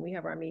monthly when we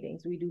have our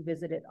meetings. We do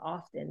visit it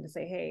often to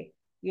say, hey,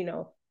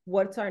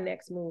 what's our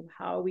next move?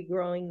 How are we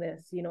growing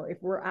this? If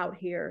we're out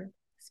here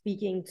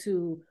speaking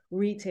to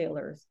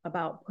retailers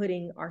about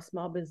putting our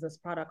small business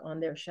product on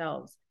their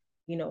shelves,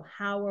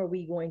 how are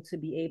we going to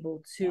be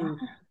able to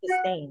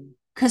sustain?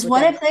 Because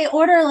what if they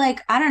order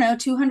like, I don't know,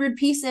 200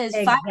 pieces,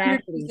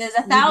 500 pieces,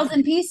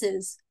 1,000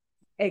 pieces?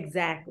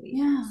 Exactly.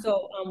 Yeah.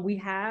 So we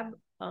have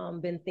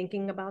been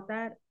thinking about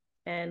that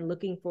and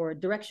looking for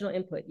directional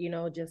input,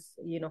 just,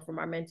 from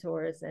our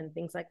mentors and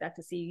things like that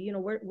to see,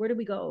 where do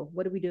we go?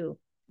 What do we do?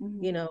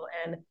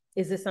 And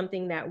is this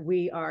something that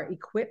we are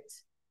equipped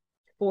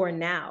for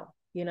now?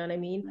 You know what I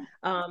mean?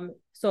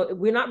 So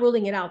we're not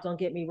ruling it out. Don't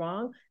get me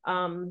wrong.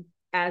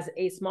 As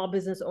a small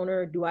business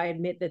owner, do I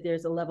admit that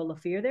there's a level of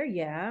fear there?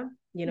 Yeah.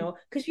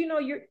 Because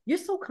you're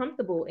so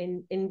comfortable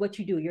in what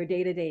you do, your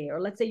day to day,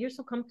 or let's say you're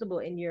so comfortable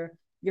in your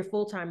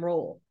full-time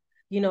role,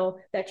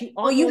 that you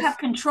almost, you have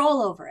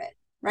control over it,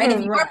 right?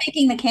 If you are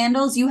making the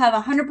candles, you have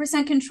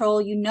 100%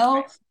 control.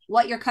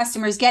 What your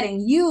customer is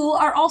getting. You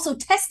are also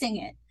testing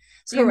it.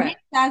 So you're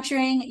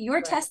manufacturing,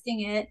 you're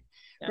testing it,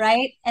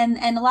 right? And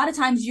a lot of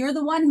times you're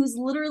the one who's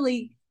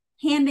literally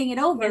handing it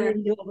over.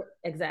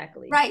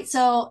 Exactly. Right.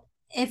 So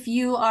if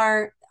you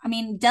are, I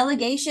mean,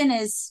 delegation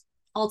is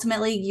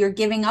ultimately you're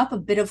giving up a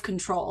bit of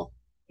control.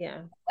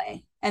 Yeah.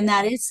 And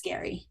that is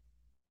scary.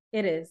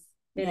 It is.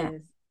 It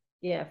is.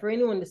 Yeah, for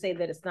anyone to say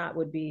that it's not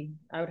would be,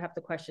 I would have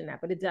to question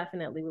that, but it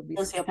definitely would be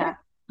Sociopath.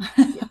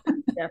 yeah,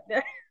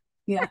 definitely.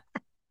 Yeah.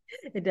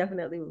 It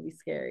definitely would be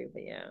scary,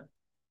 but yeah.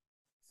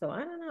 So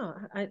I don't know.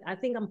 I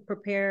think I'm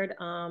prepared.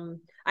 I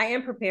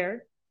am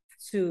prepared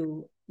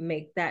to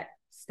make that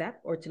step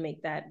or to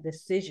make that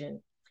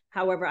decision.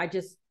 However, I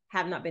just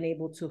have not been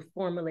able to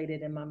formulate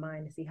it in my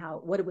mind to see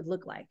what it would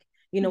look like.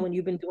 When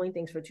you've been doing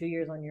things for 2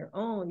 years on your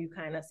own, you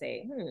kind of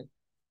say,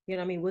 what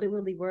I mean, would it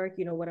really work?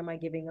 What am I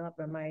giving up?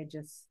 Am I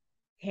just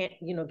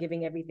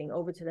giving everything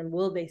over to them?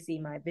 Will they see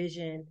my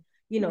vision?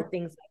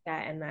 Things like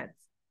that. And that's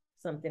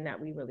something that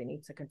we really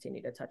need to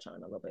continue to touch on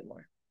a little bit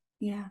more.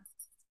 Yeah.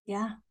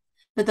 Yeah.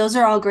 But those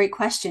are all great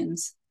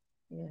questions.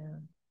 Yeah,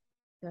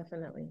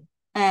 definitely.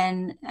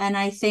 And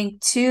I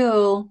think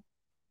too,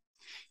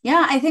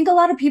 yeah, I think a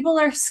lot of people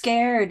are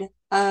scared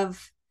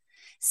of,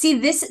 see,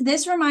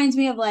 this reminds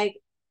me of like,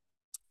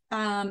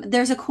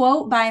 there's a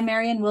quote by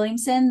Marianne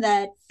Williamson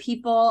that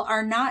people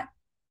are not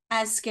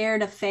as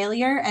scared of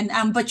failure, and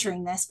I'm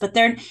butchering this, but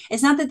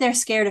it's not that they're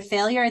scared of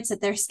failure, it's that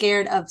they're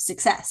scared of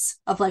success,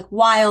 of like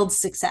wild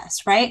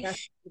success, right?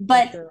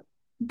 But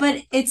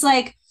it's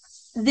like,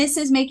 this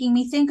is making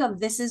me think of,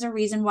 this is a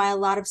reason why a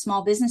lot of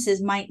small businesses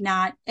might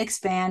not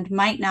expand,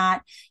 might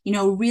not,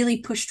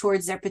 really push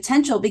towards their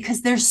potential,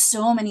 because there's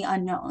so many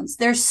unknowns.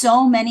 There's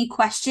so many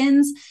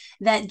questions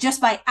that just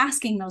by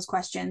asking those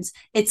questions,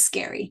 it's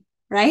scary,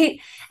 right?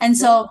 And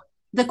so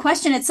the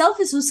question itself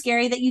is so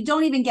scary that you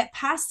don't even get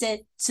past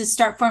it to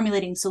start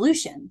formulating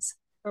solutions.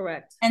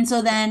 Correct. And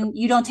so then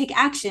you don't take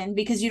action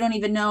because you don't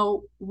even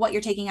know what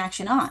you're taking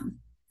action on.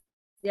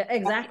 Yeah,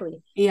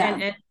 exactly. Yeah.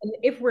 And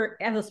if we're,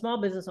 as a small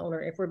business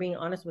owner, if we're being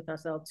honest with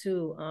ourselves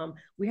too,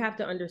 we have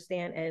to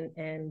understand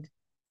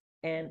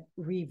and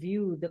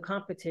review the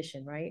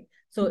competition, right?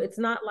 So it's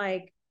not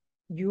like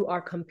you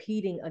are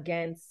competing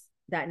against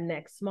that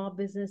next small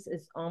business.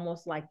 It's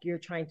almost like you're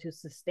trying to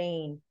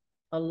sustain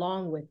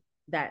along with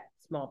that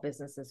small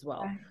business as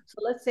well. Right.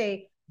 So let's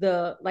say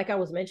like I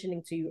was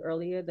mentioning to you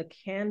earlier, the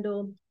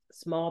candle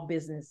small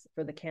business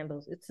for the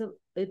candles,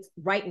 it's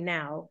right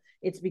now,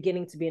 it's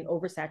beginning to be an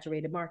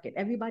oversaturated market.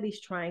 Everybody's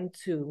trying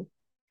to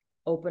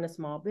open a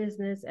small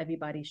business.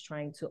 Everybody's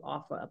trying to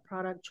offer a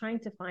product, trying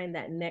to find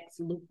that next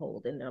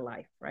loophole in their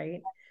life,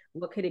 right?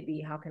 What could it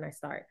be? How can I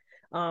start?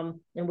 And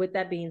with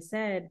that being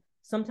said,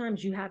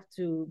 sometimes you have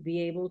to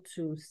be able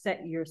to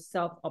set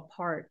yourself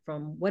apart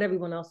from what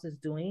everyone else is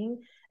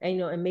doing,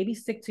 and and maybe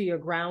stick to your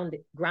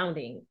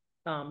grounding,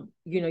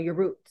 your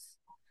roots,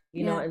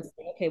 and say,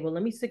 okay, well,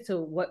 let me stick to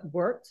what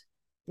worked,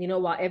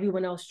 while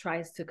everyone else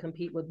tries to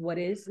compete with what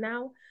is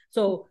now.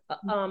 So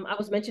I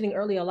was mentioning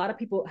earlier, a lot of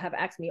people have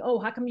asked me, oh,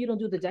 how come you don't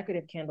do the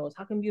decorative candles?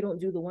 How come you don't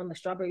do the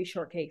strawberry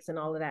shortcakes and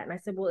all of that? And I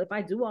said, well, if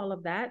I do all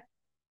of that,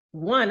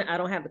 one, I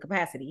don't have the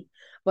capacity,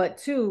 but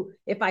two,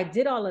 if I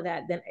did all of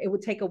that, then it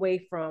would take away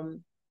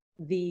from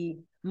the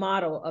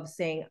model of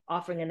saying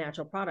offering a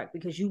natural product,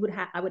 because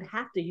I would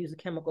have to use a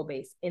chemical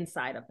base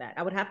inside of that.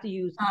 I would have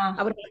to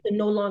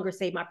no longer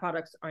say my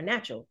products are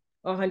natural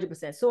or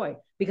 100% soy,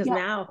 because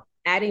now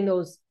adding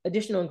those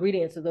additional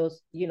ingredients of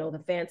those,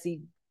 the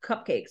fancy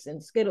cupcakes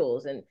and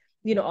Skittles and,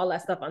 all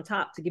that stuff on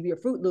top to give you a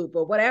Fruit Loop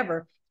or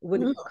whatever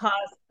would cause,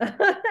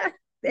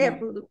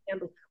 Fruit Loop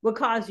candles would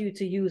cause you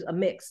to use a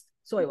mixed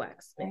soy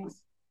wax mix. Right.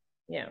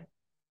 Yeah.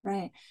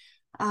 Right.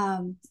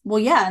 Well,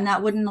 yeah, and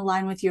that wouldn't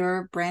align with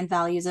your brand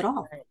values at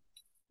all.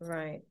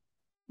 Right.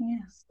 Yeah.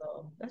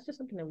 So that's just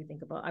something that we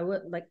think about.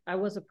 I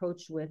was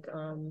approached with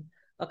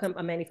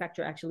a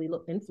manufacturer actually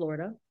in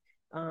Florida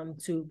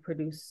to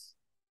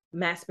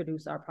mass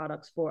produce our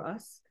products for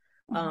us.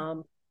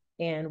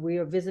 And we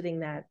are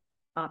visiting that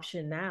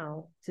option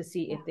now to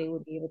see if they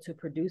would be able to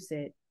produce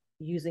it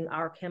using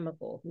our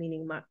chemical,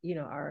 meaning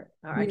our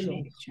actual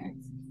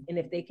ingredients. And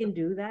if they can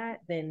do that,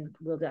 then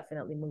we'll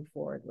definitely move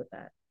forward with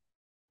that.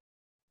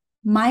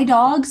 My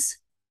dogs.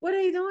 What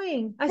are you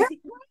doing? They're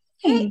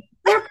playing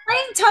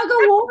tug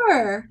of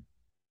war.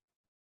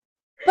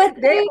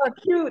 But they are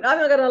cute. I'm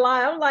not gonna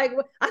lie. I'm like,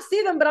 I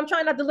see them, but I'm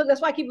trying not to look.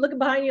 That's why I keep looking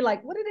behind you,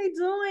 like, what are they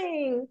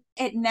doing?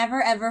 It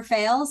never ever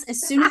fails.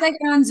 As soon as I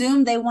get on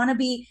Zoom, they want to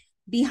be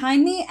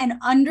behind me and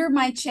under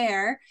my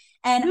chair.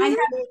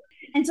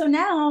 And so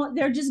now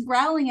they're just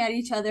growling at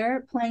each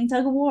other, playing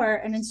tug of war,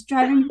 and it's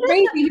driving me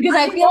crazy because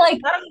I feel like,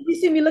 I don't know if you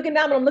see me looking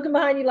down, but I'm looking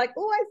behind you like,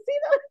 oh, I see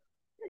them.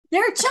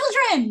 They're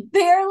children.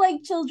 They're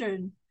like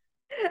children.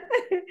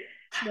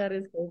 That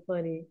is so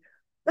funny.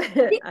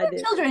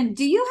 Children.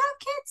 Do you have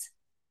kids?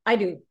 I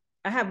do.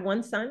 I have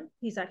one son.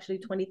 He's actually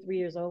 23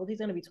 years old. He's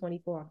going to be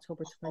 24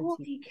 October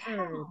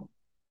 23rd.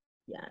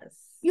 Yes.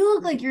 You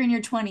look like you're in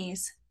your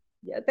 20s.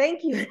 Yeah,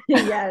 thank you.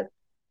 Yes.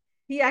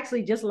 He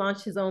actually just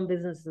launched his own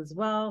business as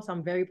well, so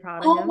I'm very proud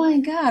of him. Oh my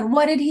God.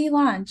 What did he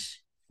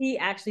launch? He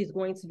actually is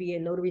going to be a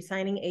notary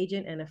signing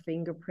agent and a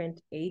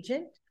fingerprint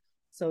agent.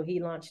 So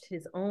he launched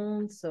his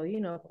own. So,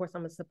 of course,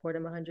 I'm going to support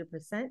him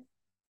 100%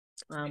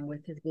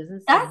 with his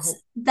business.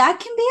 That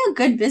can be a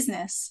good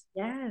business.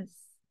 Yes.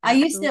 Absolutely. I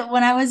used to,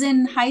 when I was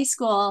in high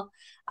school,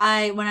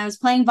 when I was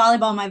playing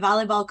volleyball, my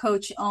volleyball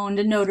coach owned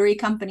a notary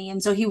company,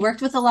 and so he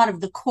worked with a lot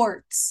of the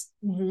courts.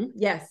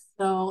 Yes.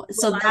 So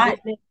A lot of that,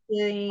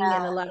 witnessing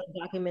and a lot of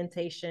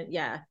documentation.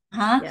 Yeah.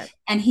 Yeah.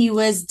 and he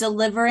was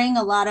delivering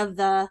a lot of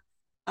the,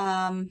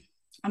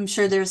 I'm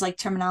sure there's like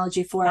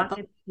terminology for it, but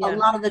a Yeah.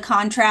 lot of the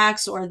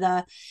contracts or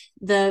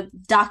the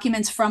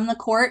documents from the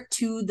court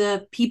to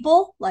the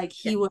people, like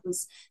he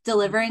was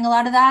delivering a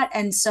lot of that.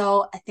 And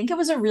so I think it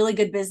was a really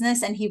good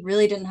business, and he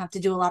really didn't have to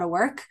do a lot of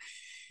work.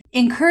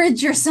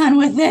 Encourage your son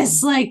with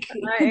this. Like,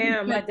 I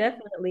am. I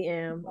definitely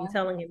am. I'm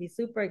telling him, he's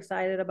super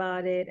excited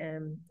about it.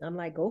 And I'm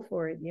like, go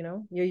for it.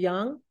 You're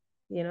young,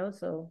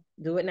 so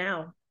do it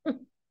now.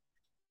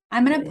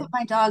 I'm going to put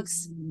my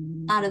dogs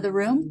out of the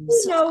room.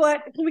 You know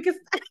what?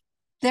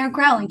 They're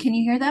growling. Can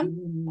you hear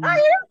them? I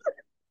hear,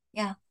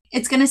 Yeah.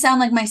 It's going to sound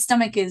like my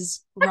stomach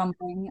is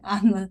rumbling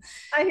on the.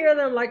 I hear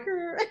them like,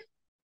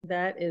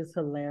 that is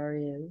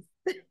hilarious.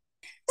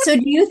 So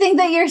do you think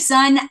that your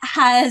son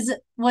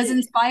was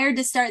inspired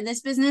to start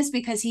this business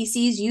because he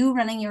sees you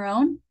running your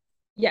own?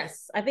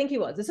 Yes, I think he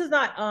was. This is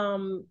not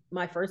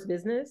my first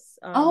business.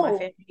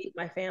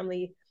 My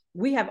family,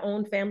 we have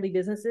owned family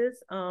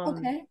businesses.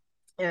 Okay.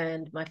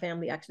 And my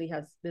family actually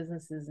has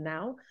businesses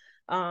now.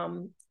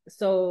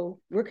 So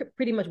we're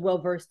pretty much well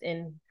versed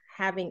in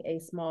having a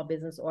small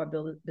business or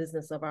a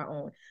business of our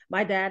own.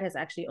 My dad has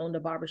actually owned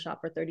a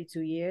barbershop for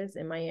 32 years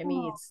in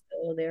Miami. It's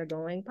still there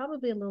going,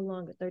 probably a little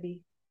longer,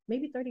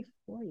 maybe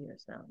 34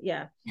 years now.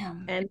 Yeah.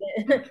 And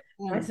then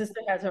my sister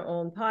has her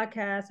own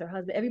podcast, her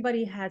husband,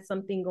 everybody has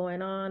something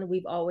going on.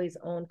 We've always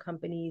owned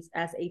companies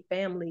as a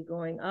family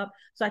growing up.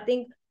 So I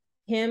think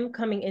him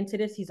coming into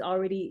this, he's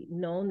already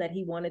known that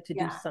he wanted to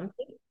do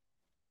something,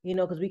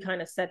 because we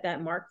kind of set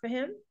that mark for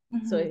him.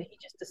 So he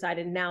just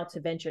decided now to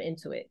venture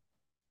into it.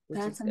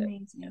 That's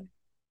amazing. Yeah.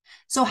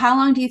 So how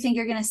long do you think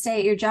you're going to stay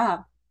at your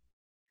job?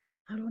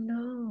 I don't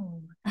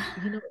know.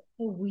 It's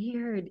so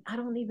weird. I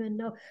don't even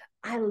know.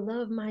 I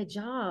love my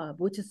job,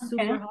 which is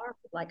super hard.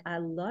 Like, I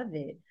love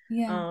it.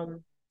 Yeah.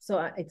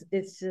 So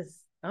it's just,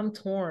 I'm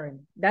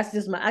torn. That's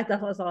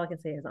all I can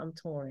say is I'm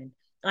torn.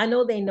 I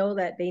know they know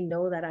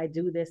that I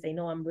do this. They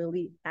know I'm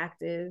really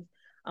active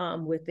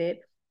with it.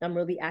 I'm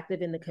really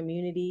active in the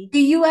community. Do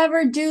you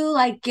ever do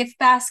like gift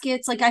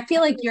baskets? Like, I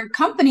feel like your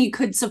company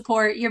could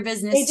support your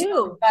business. They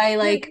do. By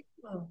like,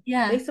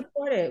 they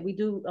support it. We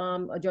do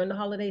during the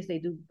holidays, they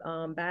do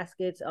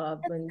baskets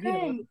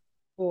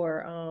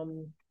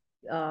for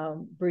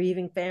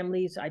bereaving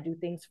families. I do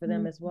things for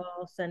them as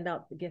well, send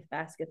out the gift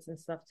baskets and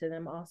stuff to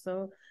them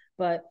also.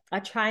 But I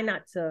try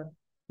not to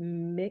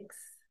mix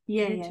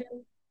the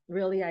two.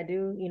 Really, I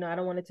do. I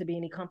don't want it to be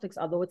any conflicts,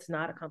 although it's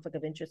not a conflict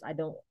of interest. I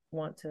don't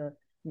want to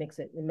mix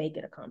it and make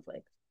it a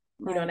conflict.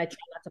 And I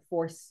try not to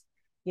force,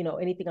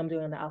 anything I'm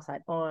doing on the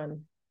outside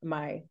on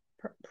my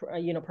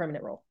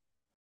permanent role.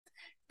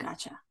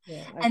 Gotcha.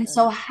 Yeah, and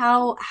so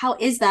how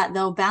is that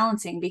though,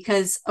 balancing?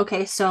 Because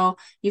so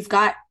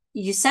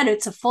you said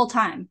it's a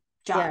full-time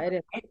job. Yeah, it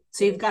is. Right?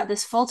 So you've got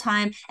this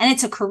full-time, and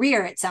it's a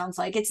career, it sounds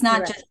like. It's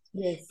not just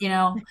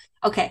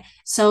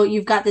so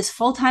you've got this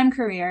full-time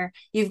career,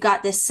 you've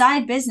got this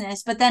side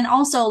business, but then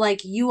also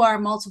like you are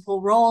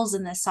multiple roles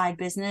in this side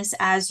business,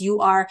 as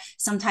you are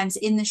sometimes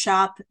in the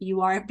shop,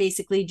 you are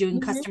basically doing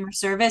customer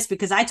service,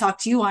 because I talk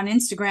to you on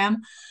Instagram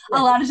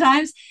a lot of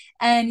times,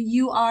 and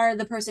you are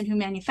the person who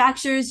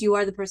manufactures, you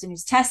are the person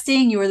who's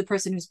testing, you are the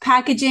person who's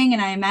packaging,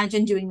 and I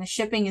imagine doing the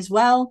shipping as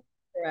well.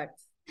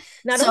 Correct.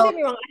 Now, don't get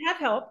me wrong, I have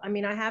help. I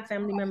mean, I have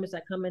family members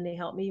that come and they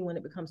help me when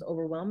it becomes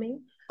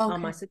overwhelming.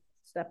 My sister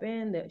step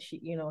in, that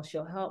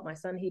she'll help. My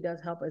son, he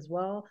does help as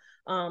well.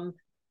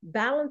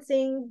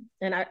 Balancing,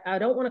 and I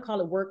don't want to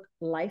call it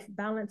work-life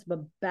balance, but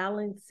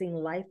balancing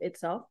life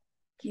itself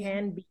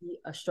can be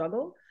a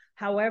struggle.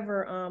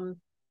 However,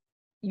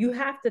 you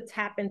have to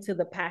tap into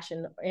the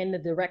passion and the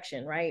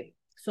direction, right?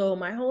 So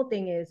my whole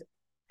thing is,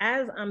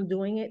 as I'm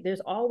doing it,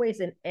 there's always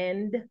an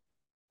end,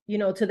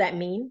 to that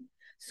mean.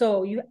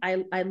 So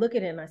I look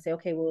at it and I say,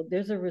 okay, well,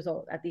 there's a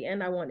result. At the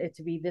end, I want it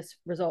to be this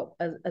result,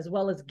 as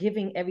well as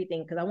giving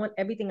everything, because I want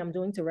everything I'm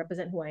doing to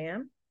represent who I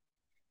am,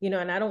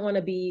 and I don't want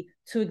to be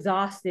too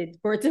exhausted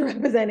for it to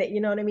represent it,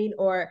 you know what I mean?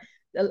 Or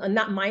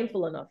not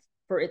mindful enough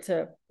for it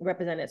to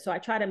represent it. So I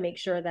try to make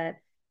sure that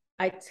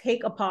I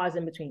take a pause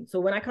in between. So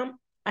when I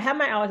have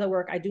my hours at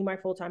work, I do my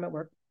full-time at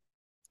work.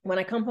 When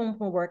I come home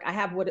from work, I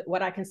have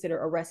what I consider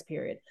a rest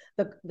period.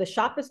 The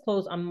shop is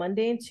closed on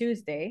Monday and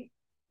Tuesday,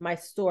 my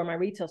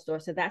retail store.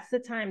 So that's the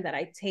time that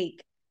I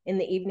take in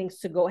the evenings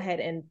to go ahead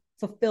and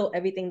fulfill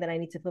everything that I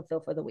need to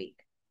fulfill for the week.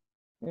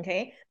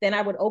 Okay. Then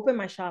I would open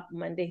my shop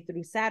Monday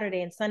through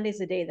Saturday, and Sunday's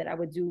the day that I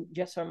would do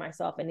just for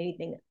myself and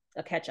anything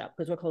a catch up,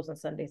 because we're closed on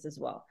Sundays as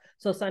well.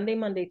 So Sunday,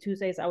 Monday,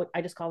 Tuesdays,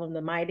 I just call them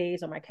the my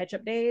days or my catch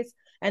up days.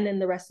 And then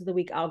the rest of the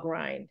week I'll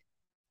grind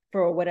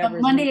for whatever.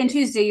 Monday and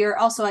Tuesday, you're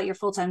also at your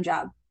full-time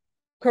job.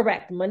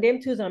 Correct. Monday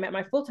and Tuesday, I'm at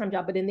my full-time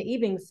job, but in the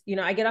evenings,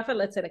 I get off at,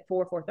 let's say, like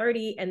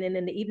 4:30. And then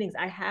in the evenings,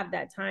 I have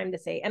that time to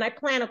say, and I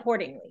plan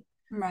accordingly.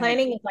 Right.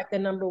 Planning is like the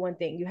number one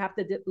thing. You have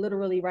to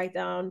literally write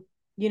down,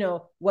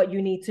 what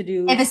you need to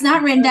do. If it's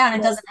not written down,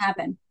 it doesn't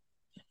happen.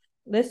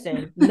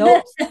 Listen,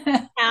 notes,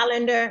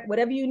 calendar,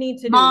 whatever you need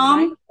to do,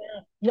 right?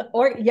 Mom.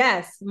 Or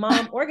yes,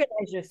 mom,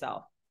 organize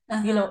yourself.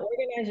 Uh-huh.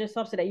 Organize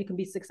yourself so that you can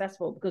be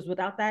successful, because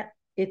without that,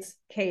 it's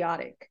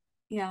chaotic.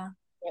 Yeah.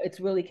 It's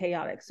really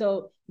chaotic.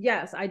 So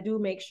yes, I do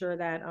make sure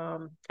that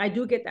I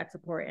do get that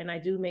support, and I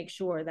do make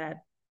sure that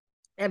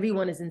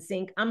everyone is in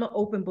sync. I'm an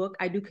open book.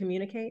 I do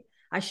communicate.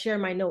 I share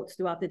my notes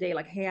throughout the day,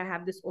 like, hey, I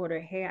have this order.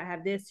 Hey, I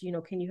have this,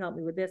 can you help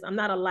me with this? I'm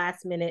not a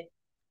last minute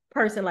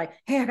person like,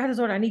 hey, I got this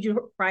order, I need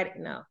you Friday.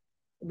 No.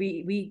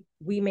 We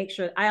make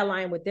sure I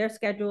align with their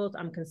schedules.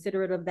 I'm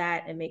considerate of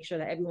that, and make sure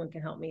that everyone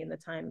can help me in the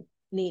time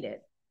needed,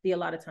 the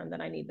allotted time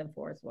that I need them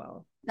for as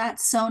well.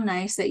 That's so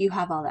nice that you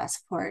have all that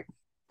support.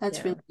 That's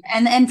Yeah.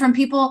 really, and from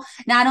people,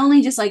 not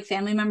only just like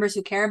family members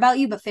who care about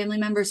you, but family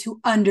members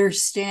who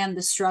understand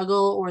the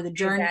struggle or the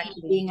journey of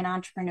Exactly. being an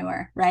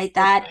entrepreneur, right?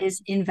 That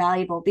is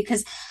invaluable,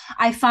 because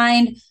I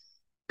find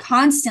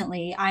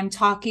constantly I'm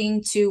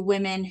talking to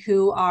women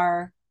who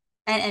are,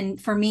 and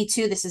for me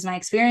too, this is my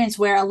experience,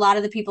 where a lot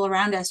of the people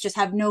around us just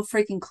have no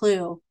freaking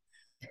clue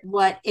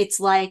what it's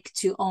like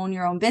to own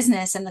your own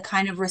business, and the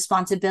kind of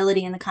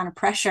responsibility and the kind of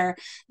pressure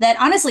that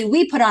honestly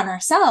we put on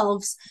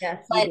ourselves.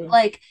 Yes, we But do.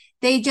 like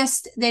they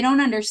don't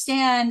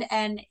understand.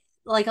 And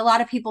like a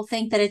lot of people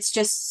think that it's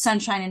just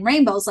sunshine and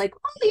rainbows, like,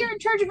 oh, you're in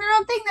charge of your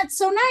own thing, that's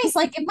so nice,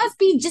 like it must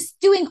be just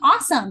doing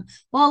awesome.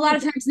 Well, a lot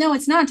of times, no,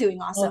 it's not doing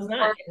No, awesome. it's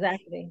not. Or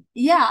Exactly.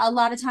 yeah, a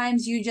lot of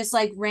times you just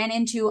like ran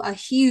into a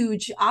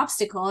huge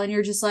obstacle and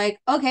you're just like,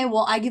 okay,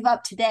 well, I give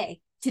up today.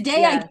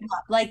 Today I Yeah. give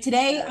up. Like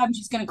today Yeah. I'm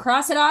just going to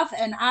cross it off,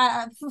 and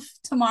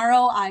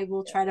tomorrow I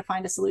will try to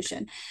find a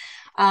solution.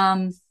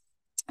 Um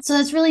so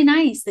it's really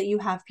nice that you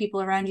have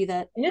people around you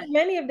that. And there's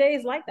many of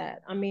days like that.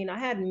 I mean, I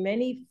had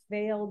many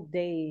failed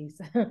days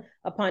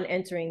upon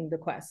entering the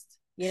quest.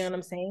 You know what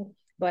I'm saying?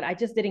 But I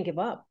just didn't give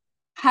up.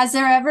 Has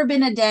there ever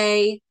been a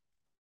day,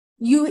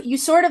 you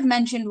sort of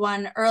mentioned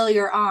one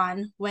earlier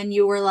on when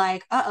you were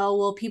like, uh-oh,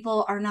 well,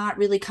 people are not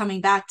really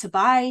coming back to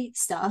buy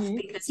stuff Mm-hmm.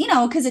 because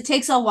because it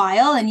takes a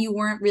while, and you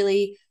weren't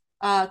really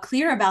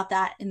clear about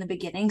that in the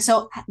beginning.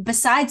 So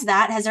besides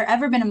that, has there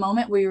ever been a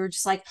moment where you were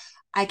just like,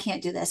 I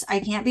can't do this, I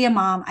can't be a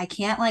mom, I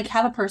can't like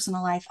have a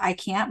personal life, I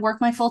can't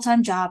work my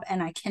full-time job,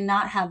 and I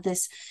cannot have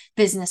this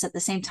business at the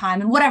same time,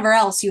 and whatever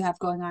else you have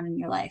going on in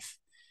your life?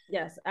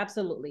 Yes,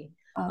 absolutely.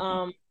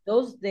 Okay.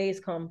 Those days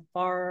come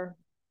far.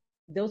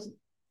 Those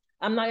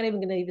I'm not even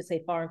going to even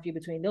say far and few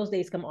between. Those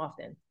days come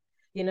often.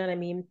 You know what I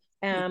mean?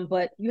 Yeah.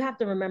 But you have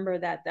to remember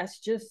that that's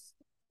just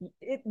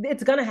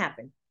it's gonna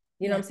happen.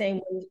 You know what Yeah.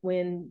 I'm saying?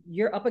 When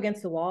you're up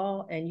against the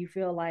wall and you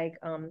feel like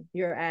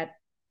you're at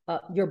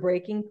your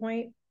breaking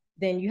point,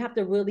 then you have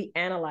to really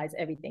analyze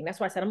everything. That's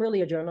why I said I'm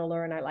really a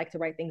journaler, and I like to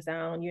write things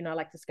down. I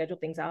like to schedule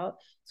things out.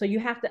 So you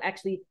have to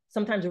actually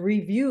sometimes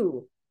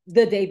review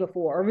the day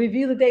before, or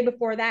review the day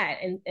before that,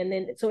 and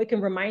then so it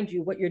can remind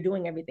you what you're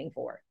doing everything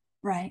for.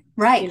 Right.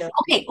 Right. You know,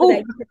 Okay. so Oh,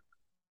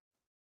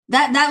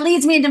 that you that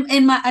leads me into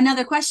in my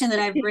another question that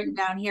I've written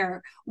down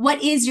here.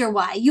 What is your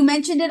why? You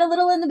mentioned it a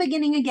little in the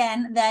beginning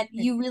again, that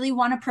you really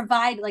want to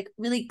provide like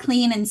really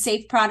clean and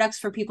safe products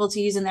for people to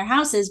use in their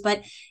houses,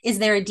 but is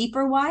there a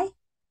deeper why?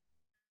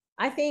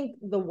 I think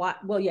the why,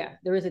 well, yeah,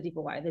 there is a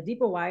deeper why. The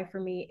deeper why for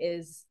me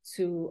is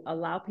to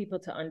allow people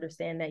to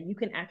understand that you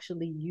can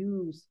actually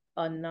use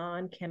a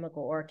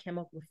non-chemical or a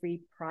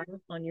chemical-free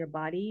product on your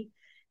body,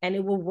 and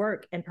it will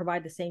work and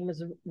provide the same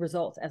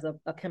results as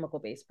a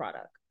chemical-based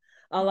product.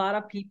 A lot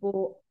of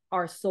people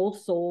are so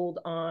sold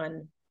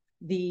on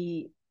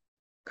the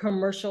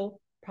commercial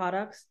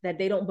products that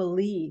they don't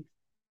believe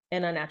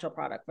in a natural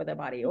product for their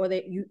body, or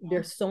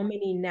there's so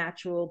many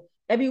natural,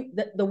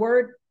 the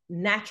word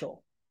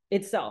natural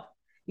itself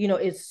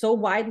is so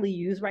widely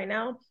used right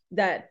now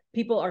that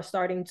people are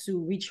starting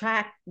to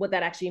retract what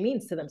that actually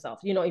means to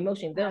themselves.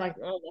 Emotion, they're like,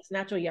 oh, that's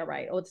natural, yeah,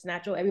 right, oh, it's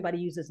natural, everybody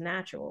uses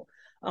natural.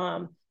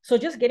 So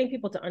just getting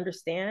people to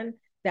understand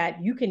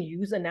that you can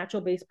use a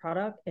natural based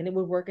product and it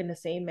would work in the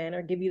same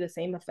manner, give you the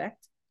same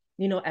effect,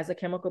 as a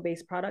chemical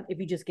based product, if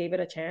you just gave it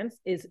a chance,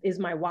 is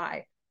my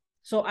why.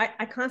 So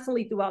I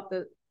constantly throughout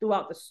the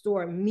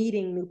store,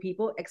 meeting new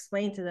people,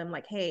 explain to them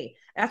like, hey,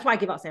 that's why I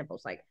give out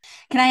samples. Like,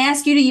 Can I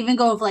ask you to even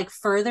go like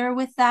further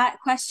with that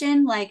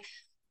question? Like,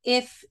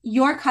 if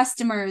your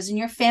customers and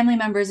your family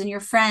members and your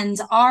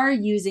friends are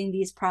using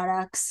these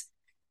products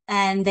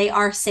and they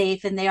are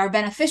safe and they are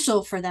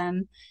beneficial for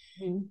them,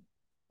 mm-hmm.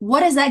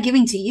 what is that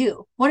giving to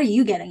you? What are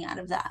you getting out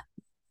of that?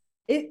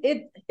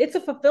 It's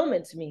a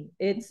fulfillment to me.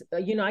 It's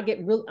I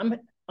get real.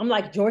 I'm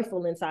like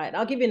joyful inside.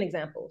 I'll give you an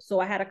example. So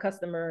I had a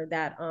customer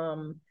that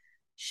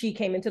she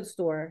came into the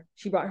store.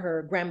 She brought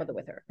her grandmother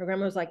with her. Her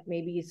grandmother was like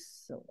maybe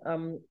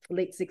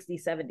late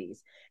 60s, 70s,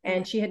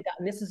 and she had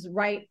gotten, this is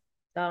right,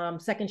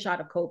 second shot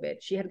of COVID.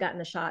 She had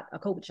gotten a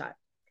COVID shot,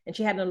 and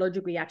she had an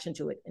allergic reaction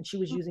to it, and she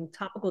was using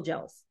topical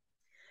gels.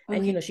 And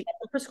Okay. she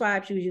had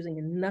prescribed, she was using,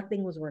 and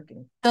nothing was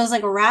working. So it was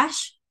like a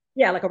rash?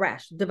 Yeah, like a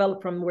rash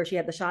developed from where she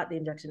had the shot, the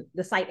injection,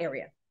 the site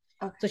area.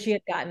 Okay. So she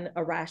had gotten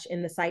a rash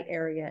in the site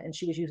area and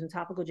she was using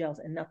topical gels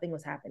and nothing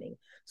was happening.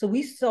 So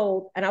we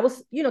sold, and I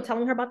was,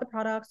 telling her about the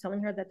products,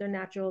 telling her that they're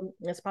natural.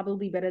 It's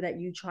probably better that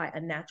you try a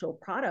natural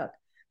product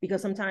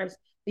because sometimes,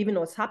 even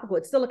though it's topical,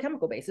 it's still a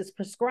chemical base. It's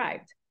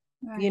prescribed,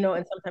 Right.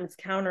 and sometimes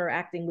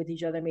counteracting with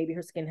each other. Maybe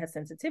her skin has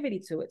sensitivity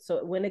to it.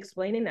 So when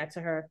explaining that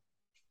to her,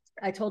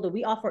 I told her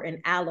we offer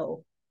an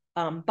aloe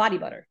body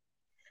butter.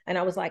 And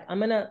I was like, I'm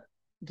going to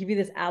give you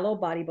this aloe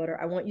body butter.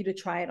 I want you to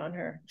try it on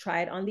her,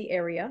 try it on the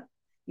area,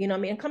 what I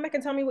mean? And come back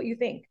and tell me what you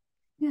think.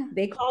 Yeah.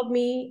 They called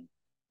me,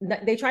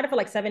 they tried it for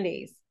like 7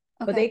 days,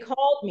 but Okay. they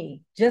called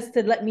me just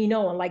to let me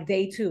know on like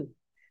day 2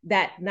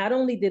 that not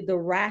only did the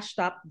rash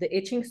stop, the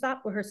itching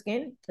stop with her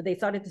skin, they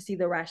started to see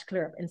the rash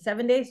clear up. In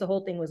 7 days, the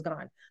whole thing was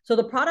gone. So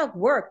the product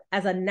worked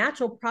as a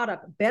natural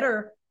product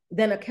better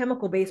than a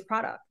chemical-based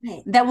product.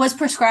 That was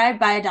prescribed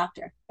by a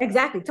doctor.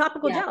 Exactly.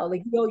 Topical gel.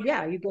 Like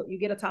you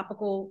get a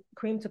topical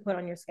cream to put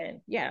on your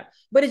skin. Yeah.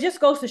 But it just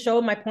goes to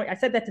show my point. I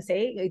said that to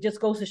say it just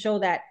goes to show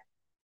that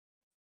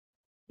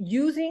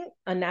using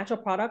a natural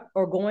product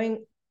or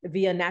going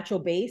via natural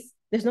base,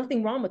 there's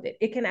nothing wrong with it.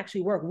 It can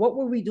actually work. What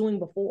were we doing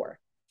before?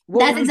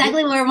 That's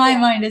exactly where my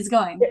mind is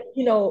going.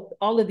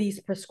 All of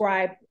these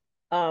prescribed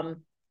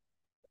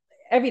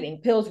everything,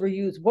 pills were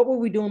used. What were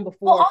we doing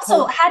before? Well,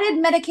 also, how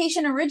did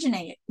medication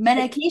originate?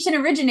 Medication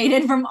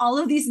originated from all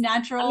of these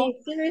natural. I mean,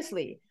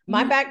 seriously,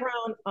 my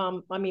background.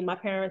 My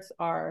parents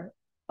are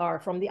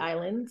from the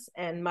islands,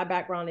 and my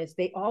background is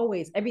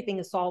everything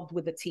is solved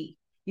with a tea,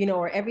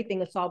 or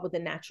everything is solved with a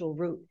natural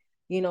root,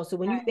 So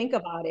when you think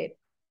about it,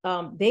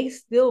 they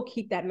still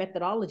keep that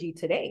methodology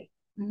today,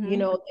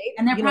 and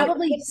they're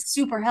probably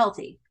super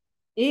healthy.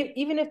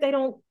 Even if they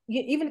don't,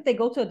 even if they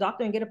go to a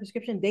doctor and get a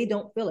prescription, they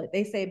don't feel it.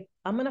 They say,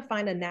 I'm going to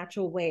find a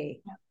natural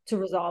way to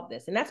resolve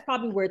this. And that's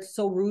probably where it's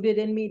so rooted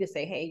in me to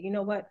say, hey, you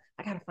know what?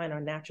 I got to find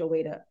our natural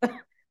way to,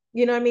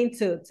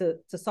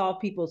 to solve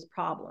people's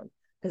problems,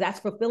 because that's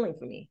fulfilling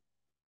for me.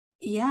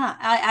 Yeah.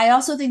 I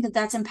also think that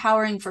that's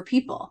empowering for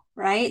people,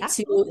 right?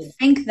 Absolutely. To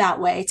think that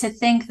way, to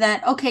think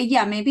that, okay,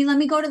 yeah, maybe let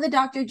me go to the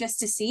doctor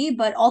just to see,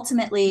 but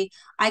ultimately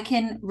I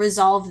can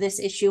resolve this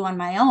issue on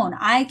my own.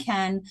 I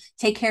can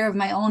take care of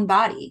my own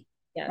body,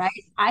 right?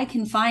 I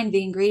can find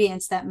the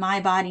ingredients that my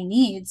body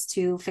needs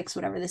to fix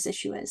whatever this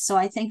issue is. So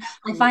I think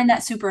I find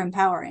that super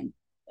empowering.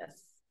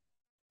 Yes.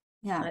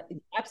 Yeah,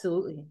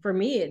 absolutely. For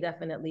me, it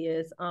definitely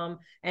is. And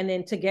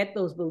then to get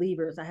those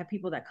believers, I have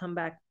people that come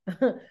back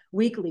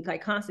weekly,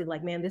 like constantly,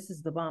 like, man, this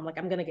is the bomb. Like,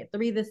 I'm going to get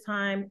 3 this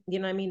time. You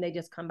know what I mean? They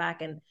just come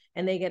back and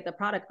they get the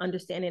product,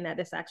 understanding that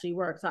this actually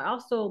works. I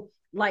also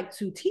like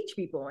to teach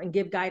people and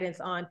give guidance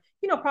on,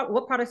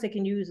 what products they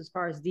can use as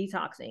far as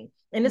detoxing.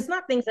 And it's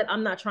not things that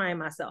I'm not trying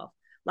myself.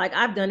 Like,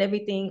 I've done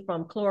everything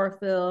from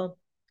chlorophyll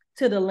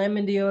to the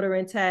lemon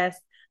deodorant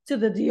test to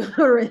the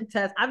deodorant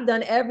test. I've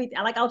done everything.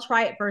 Like, I'll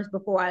try it first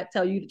before I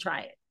tell you to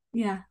try it.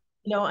 Yeah.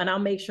 And I'll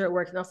make sure it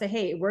works. And I'll say,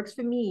 hey, it works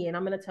for me. And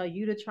I'm going to tell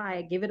you to try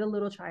it. Give it a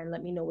little try and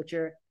let me know what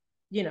your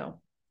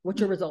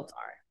results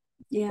are.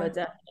 Yeah. But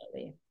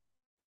definitely.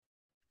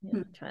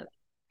 Try that.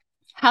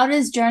 How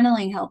does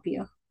journaling help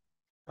you?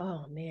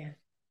 Oh, man.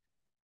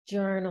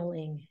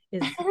 Journaling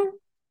is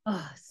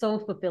so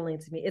fulfilling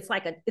to me. It's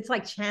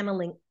like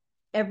channeling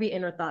every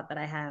inner thought that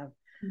I have.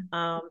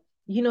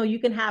 You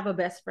can have a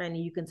best friend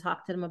and you can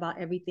talk to them about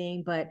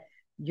everything, but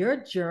your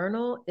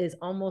journal is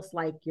almost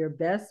like your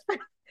best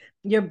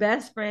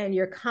friend,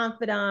 your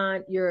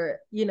confidant, your,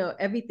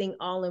 everything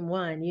all in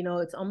one.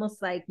 It's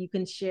almost like you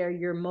can share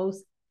your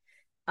most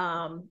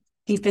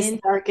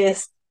deepest,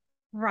 darkest,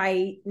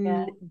 right?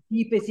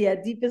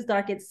 Deepest,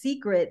 darkest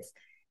secrets,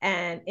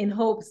 and in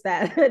hopes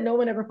that no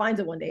one ever finds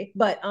it one day.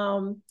 But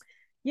and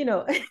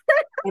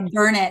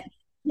burn it.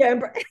 Yeah.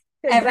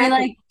 Exactly. Every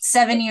like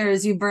 7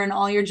 years, you burn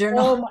all your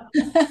journal.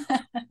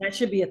 That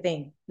should be a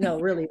thing. No,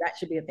 really, that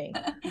should be a thing.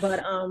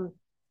 But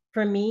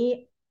for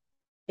me,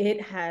 it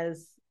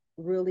has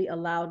really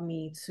allowed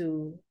me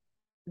to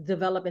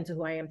develop into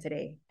who I am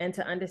today and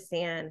to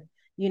understand,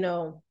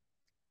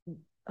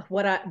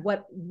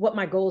 what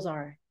my goals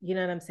are, you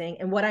know what I'm saying,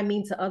 and what I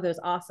mean to others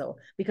also.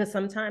 Because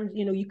sometimes,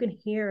 you can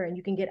hear and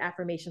you can get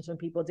affirmations from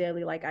people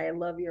daily, like, I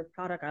love your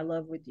product, I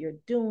love what you're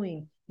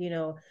doing,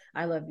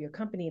 I love your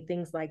company,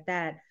 things like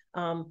that.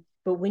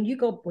 But when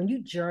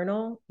you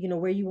journal,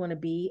 where you want to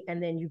be,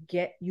 and then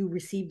you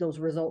receive those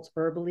results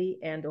verbally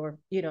and or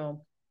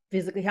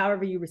physically,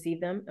 however you receive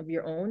them of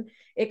your own,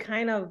 it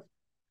kind of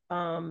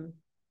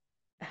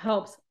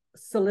helps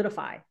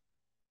solidify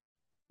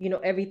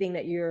everything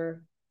that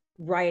you're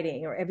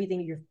writing or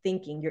everything you're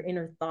thinking, your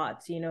inner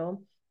thoughts,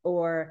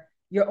 or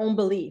your own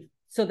belief,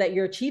 so that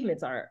your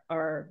achievements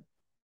are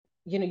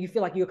you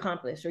feel like you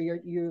accomplished, or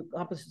you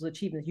accomplish those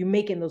achievements, you're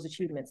making those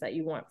achievements that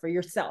you want for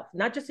yourself,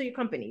 not just for your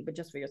company, but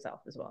just for yourself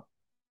as well.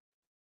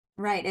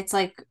 Right. It's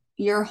like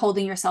you're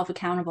holding yourself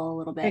accountable a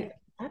little bit.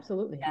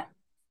 Absolutely. Yeah.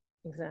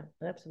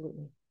 Exactly.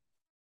 Absolutely.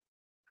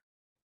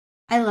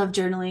 I love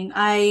journaling.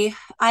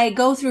 I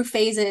go through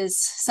phases.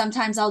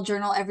 Sometimes I'll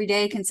journal every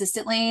day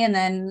consistently, and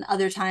then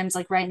other times,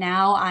 like right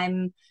now,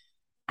 I'm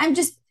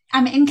just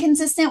I'm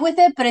inconsistent with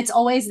it, but it's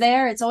always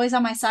there. It's always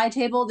on my side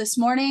table. This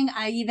morning,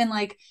 I even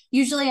like,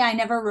 usually I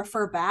never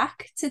refer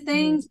back to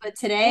things, but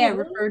today Oh, I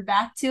really? referred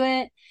back to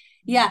it.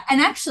 Yeah. And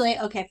actually,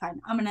 okay,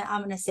 fine. I'm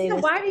gonna say Yeah,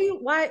 this.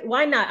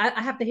 why not?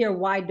 I have to hear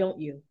why don't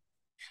you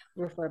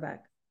refer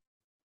back?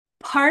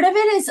 Part of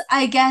it is,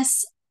 I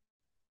guess,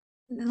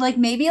 like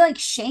maybe like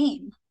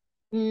shame.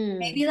 Mm.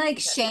 Maybe like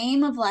Okay.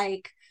 shame of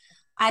like,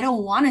 I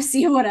don't want to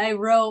see what I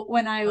wrote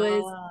when I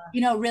was,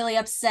 Uh, really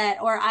upset,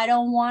 or I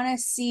don't want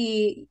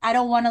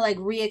to like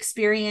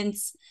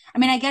re-experience. I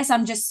mean, I guess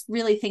I'm just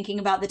really thinking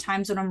about the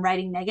times when I'm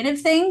writing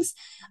negative things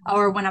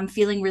or when I'm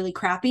feeling really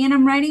crappy and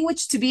I'm writing,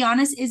 which to be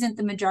honest isn't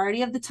the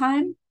majority of the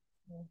time.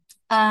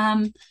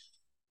 Um,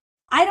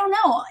 I don't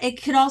know.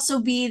 It could also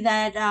be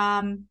that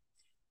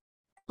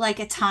like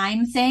a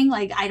time thing.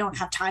 Like I don't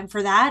have time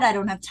for that. I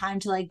don't have time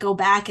to like go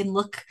back and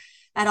look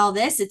at all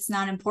this. It's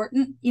not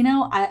important,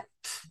 I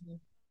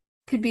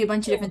could be a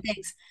bunch of different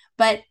things.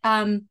 But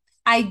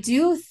I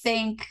do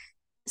think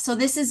so.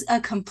 This is a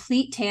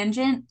complete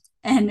tangent,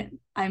 and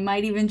I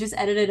might even just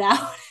edit it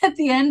out at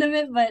the end of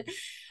it. But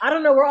I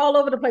don't know. We're all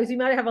over the place. You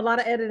might have a lot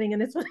of editing in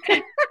this one.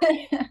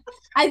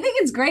 I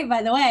think it's great,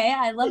 by the way.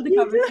 I love the You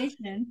do?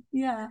 conversation.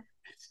 Yeah.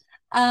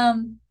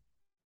 Um,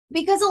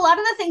 because a lot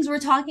of the things we're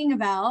talking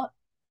about,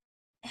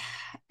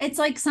 it's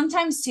like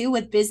sometimes too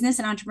with business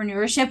and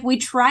entrepreneurship, we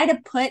try to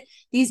put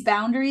these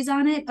boundaries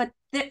on it, but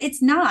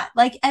it's not.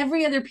 Like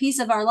every other piece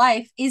of our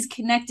life is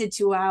connected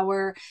to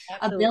our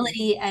Absolutely.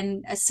 ability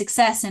and a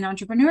success in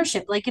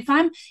entrepreneurship. Like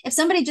if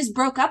somebody just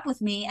broke up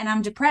with me and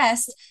I'm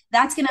depressed,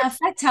 that's going to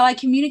affect how I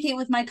communicate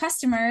with my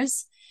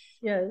customers.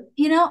 Yes.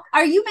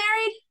 Are you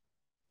married?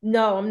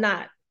 No, I'm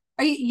not.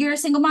 You're a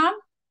single mom?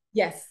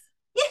 Yes.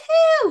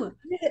 Yahoo!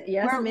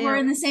 Yes, We're ma'am.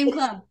 in the same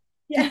club.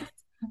 Yes.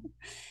 Yes,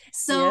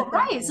 So, I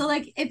right. So am.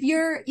 like if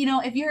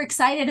you're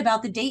excited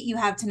about the date you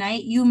have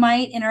tonight, you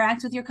might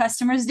interact with your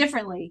customers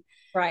differently.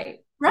 Right.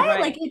 Right?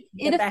 Like Right. it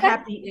Get that affects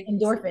happy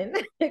things.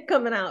 endorphin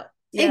coming out.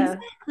 Yeah.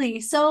 Exactly.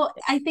 So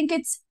I think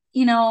it's,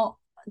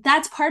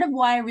 that's part of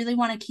why I really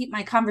want to keep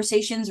my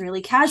conversations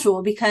really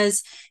casual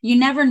because you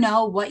never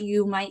know what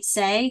you might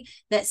say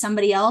that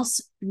somebody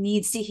else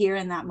needs to hear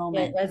in that Yeah, it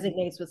moment.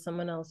 resonates with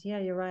someone else. Yeah,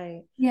 you're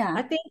right. Yeah.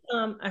 I think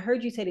I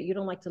heard you say that you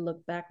don't like to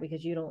look back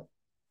because you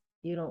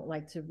don't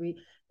like to read,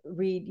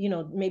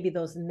 maybe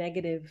those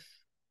negative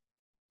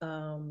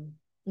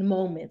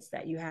moments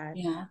that you had.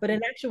 Yeah. But in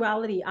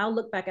actuality, I'll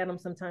look back at them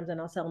sometimes and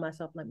I'll tell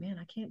myself, like, man,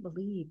 I can't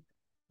believe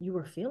you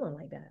were feeling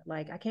like that.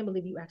 Like, I can't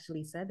believe you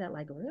actually said that.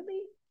 Like,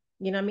 really?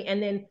 You know what I mean?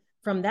 And then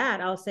from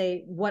that, I'll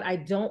say what I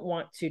don't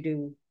want to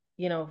do,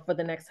 for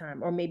the next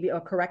time, or maybe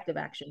a corrective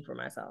action for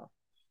myself.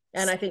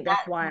 And I See think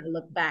that's why I that.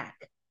 look back,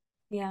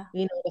 Yeah.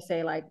 to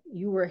say like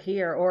you were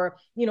here, or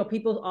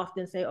people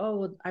often say, oh,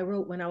 well, I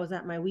wrote when I was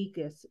at my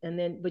weakest, and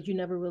then but you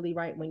never really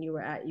write when you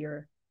were at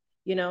your,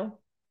 you know,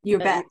 Your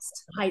at your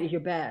best. height of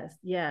your best.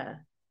 Yeah.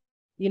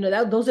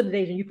 That those are the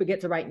days when you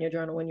forget to write in your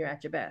journal when you're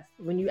at your best,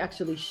 when you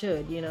actually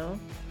should.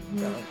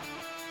 So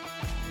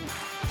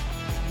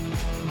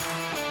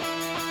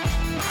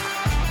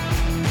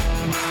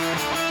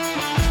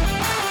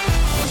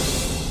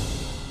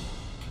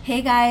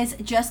Hey guys,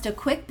 just a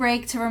quick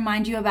break to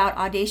remind you about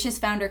Audacious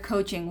Founder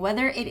Coaching.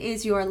 Whether it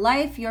is your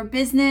life, your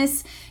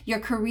business, your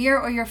career,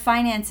 or your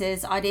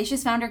finances,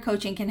 Audacious Founder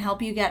Coaching can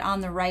help you get on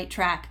the right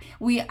track.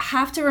 We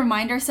have to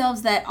remind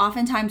ourselves that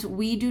oftentimes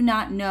we do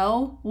not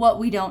know what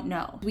we don't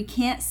know. We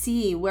can't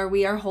see where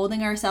we are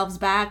holding ourselves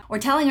back or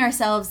telling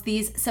ourselves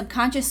these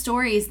subconscious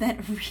stories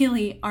that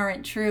really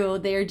aren't true.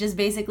 They are just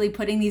basically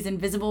putting these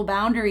invisible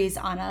boundaries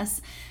on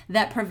us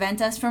that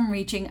prevent us from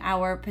reaching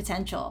our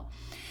potential.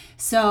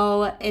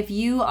 So if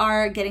you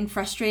are getting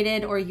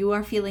frustrated or you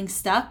are feeling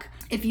stuck,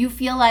 if you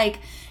feel like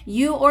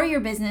you or your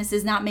business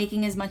is not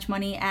making as much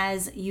money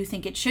as you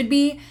think it should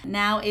be,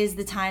 now is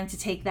the time to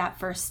take that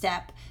first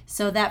step.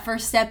 So that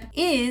first step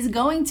is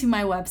going to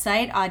my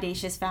website,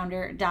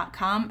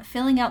 audaciousfounder.com,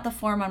 filling out the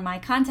form on my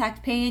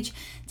contact page,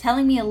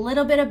 telling me a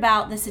little bit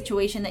about the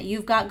situation that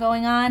you've got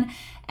going on,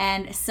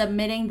 and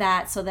submitting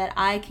that so that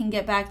I can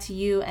get back to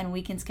you and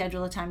we can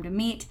schedule a time to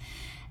meet.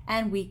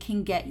 And we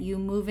can get you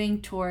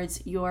moving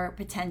towards your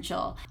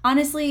potential.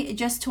 Honestly,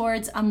 just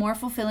towards a more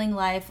fulfilling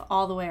life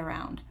all the way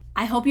around.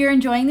 I hope you're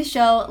enjoying the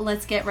show.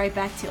 Let's get right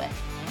back to it.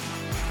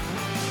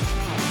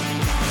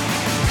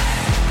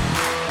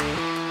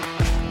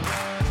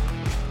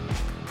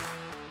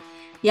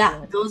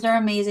 Yeah, those are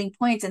amazing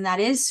points. And that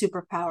is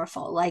super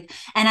powerful.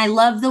 And I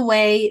love the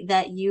way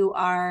that you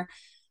are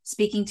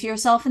speaking to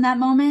yourself in that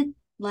moment.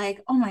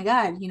 Like, oh my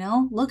God,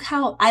 look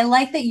how I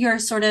like that you're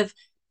sort of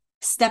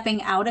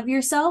stepping out of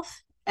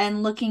yourself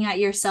and looking at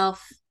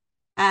yourself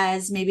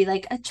as maybe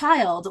like a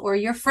child or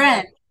your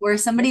friend or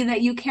somebody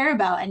that you care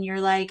about. And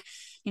you're like,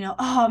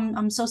 oh,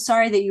 I'm so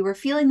sorry that you were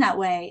feeling that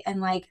way. And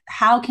like,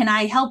 how can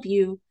I help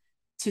you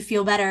to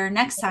feel better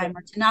next time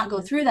or to not go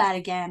through that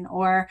again?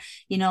 Or,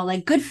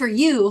 like, good for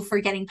you for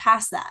getting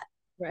past that.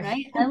 Right.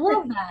 Right. I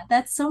love that.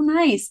 That's so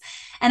nice.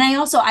 And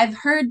I've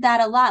heard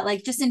that a lot,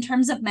 like just in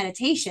terms of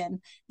meditation,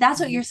 that's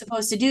what you're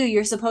supposed to do.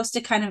 You're supposed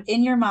to kind of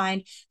in your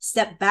mind,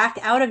 step back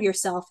out of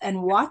yourself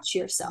and watch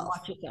yourself.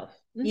 Watch yourself.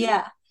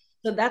 Yeah.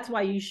 So that's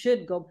why you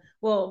should go.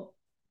 Well,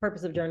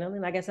 purpose of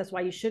journaling, I guess that's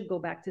why you should go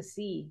back to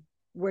see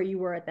where you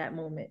were at that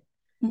moment.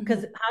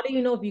 Because Mhm. how do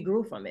you know if you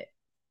grew from it?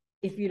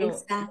 If you don't,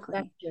 that's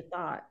Exactly. your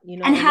thought,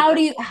 And and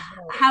look at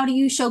how do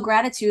you show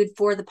gratitude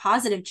for the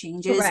positive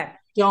changes? correct.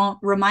 Don't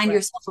remind Correct.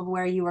 yourself of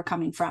where you were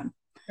coming from.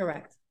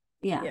 Correct.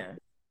 Yeah. Yeah.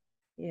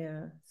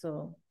 Yeah.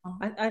 So Oh,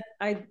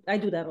 I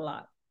do that a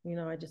lot.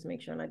 I just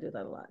make sure and I do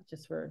that a lot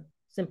just for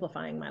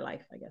simplifying my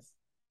life, I guess.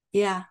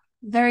 yeah.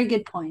 Very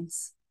good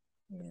points.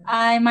 Yeah.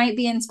 I might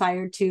be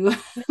inspired to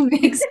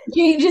make some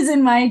changes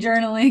in my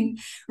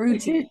journaling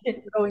routine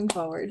going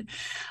forward.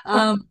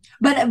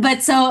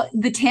 But so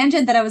the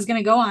tangent that I was going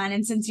to go on,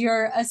 and since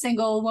you're a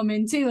single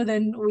woman too,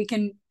 then we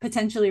can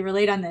potentially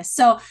relate on this.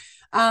 So,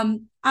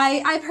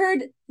 I've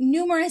heard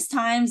numerous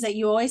times that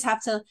you always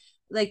have to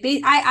like.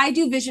 I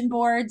do vision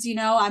boards.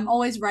 I'm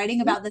always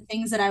writing about the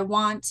things that I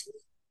want.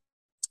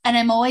 And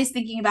I'm always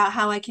thinking about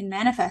how I can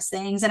manifest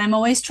things. And I'm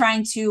always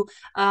trying to,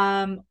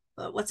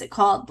 what's it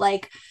called?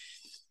 Like,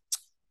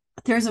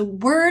 there's a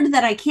word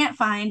that I can't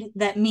find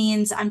that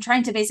means I'm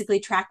trying to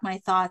basically track my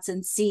thoughts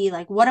and see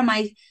like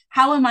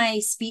how am I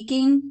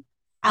speaking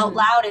out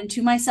loud and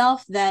to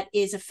myself that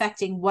is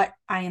affecting what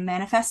I am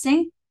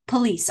manifesting.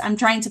 I'm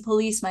trying to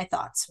police my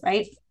thoughts,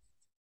 right?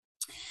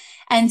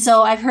 And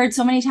so I've heard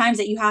so many times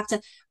that you have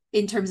to,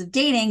 in terms of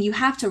dating, you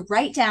have to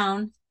write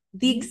down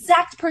the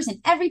exact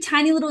person, every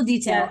tiny little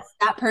detail, Yes.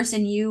 that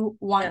person you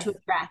want Yes. to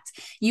attract.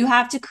 You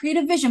have to create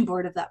a vision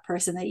board of that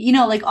person that,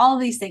 like all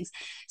of these things.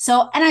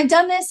 So, and I've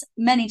done this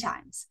many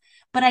times,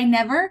 but I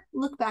never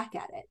look back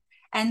at it.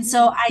 And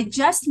so I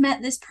just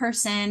met this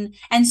person,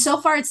 and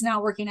so far it's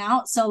not working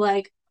out. So,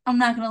 like, I'm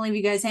not going to leave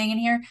you guys hanging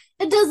here.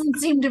 It doesn't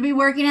seem to be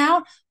working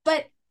out,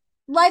 but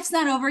life's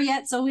not over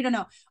yet. So we don't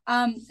know.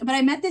 But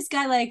I met this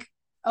guy like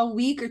a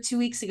week or 2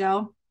 weeks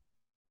ago,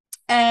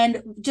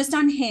 and just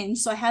on Hinge.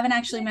 So I haven't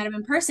actually met him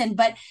in person,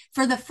 but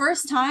for the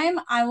first time,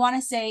 I want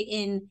to say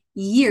in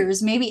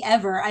years, maybe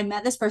ever, I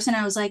met this person.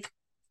 I was like,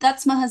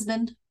 that's my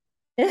husband.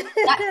 That's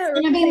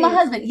gonna be my Right.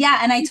 husband. Yeah.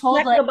 And I told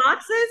Check like, the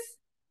boxes.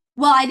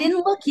 well, I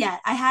didn't look yet.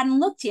 I hadn't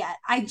looked yet.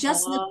 I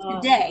just looked Oh,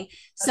 today. okay.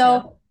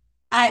 So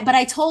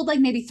I told like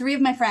maybe 3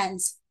 of my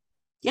friends,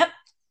 yep,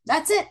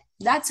 that's it.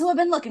 That's who I've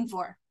been looking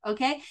for.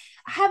 Okay.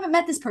 I haven't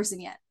met this person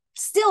yet,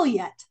 still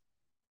yet.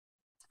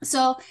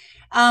 So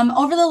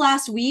over the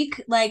last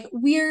week, like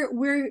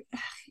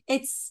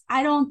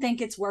I don't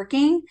think it's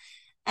working.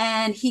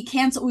 And he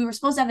canceled. We were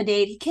supposed to have a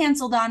date. He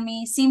canceled on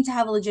me, seemed to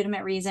have a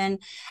legitimate reason.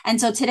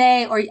 And so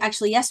today, or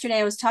actually yesterday,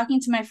 I was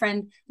talking to my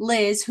friend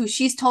Liz, who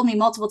she's told me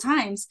multiple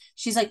times.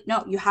 She's like,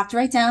 no, you have to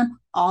write down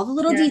all the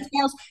little Yes.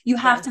 details. You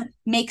have Yes. to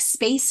make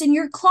space in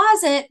your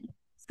closet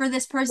for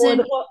this For person.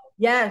 the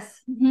yes.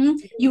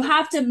 You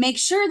have to make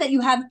sure that you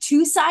have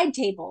 2 side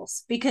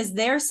tables because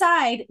their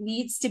side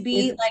needs to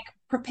be like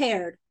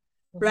prepared,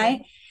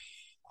 right?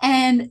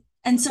 And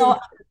so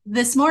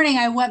this morning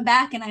I went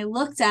back and I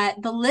looked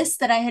at the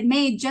list that I had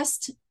made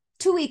just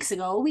 2 weeks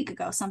ago, a week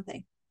ago,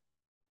 something,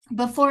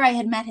 before I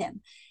had met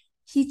him.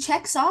 He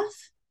checks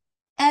off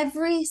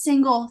every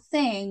single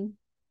thing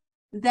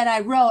that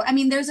I wrote. I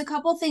mean, there's a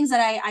couple things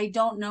that I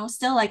don't know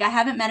still. Like I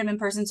haven't met him in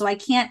person, so I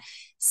can't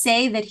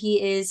say that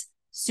he is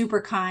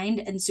super kind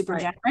and super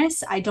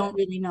generous. I don't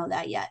really know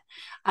that yet.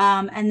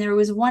 And there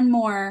was one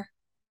more.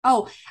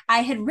 Oh, I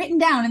had written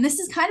down, and this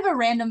is kind of a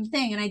random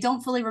thing, and I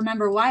don't fully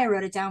remember why I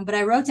wrote it down, but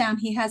I wrote down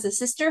he has a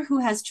sister who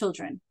has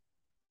children,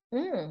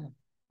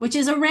 which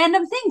is a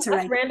random thing to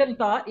That's write. random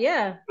thought.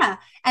 Yeah. Yeah.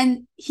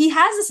 And he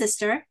has a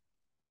sister.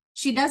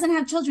 She doesn't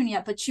have children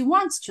yet, but she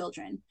wants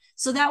children.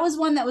 So that was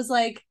one that was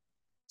like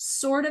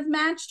sort of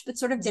matched, but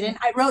sort of didn't.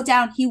 I wrote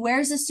down he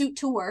wears a suit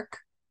to work.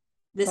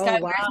 This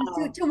guy wears a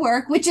suit to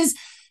work, which is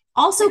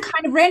also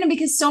kind of random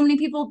because so many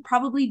people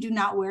probably do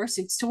not wear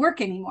suits to work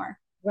anymore.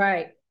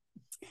 Right.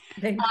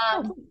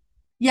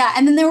 Yeah.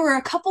 And then there were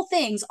a couple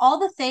things, all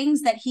the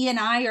things that he and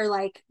I are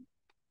like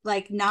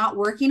not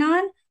working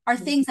on are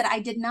things that I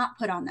did not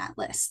put on that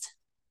list.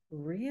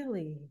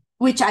 Really?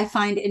 Which I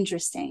find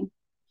interesting.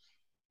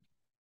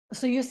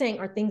 So you're saying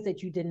are things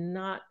that you did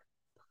not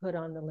put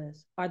on the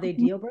list. Are they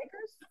deal breakers?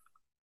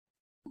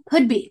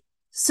 Could be.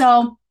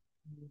 So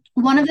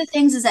one of the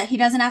things is that he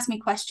doesn't ask me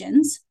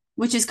questions,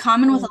 which is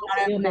common with a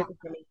lot of men.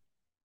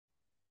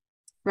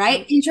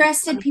 Right?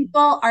 Interested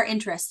people are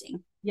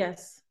interesting.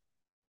 Yes.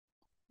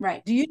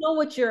 Right. Do you know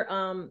what your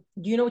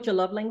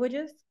love language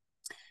is?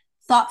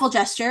 Thoughtful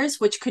gestures,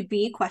 which could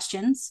be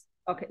questions.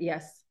 Okay.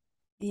 Yes.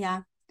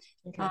 Yeah.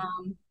 Okay.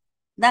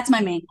 That's my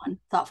main one.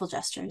 Thoughtful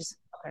gestures.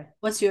 Okay.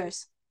 What's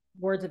yours?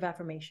 Words of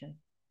affirmation.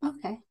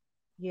 Okay.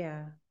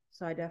 Yeah.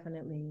 So I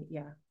definitely,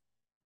 yeah.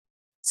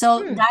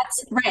 So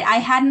that's right. I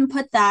hadn't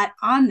put that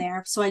on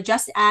there. So I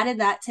just added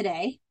that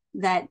today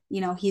that,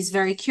 he's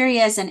very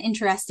curious and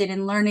interested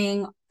in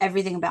learning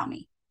everything about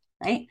me.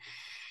 Right.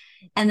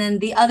 And then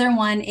the other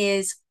one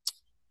is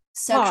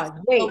Sexual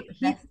Pause. Wait,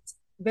 he's openness.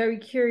 very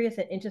curious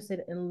and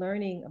interested in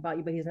learning about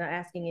you, but he's not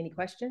asking any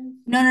questions.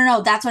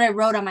 No. That's what I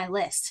wrote on my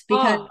list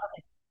because Oh,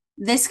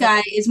 this okay.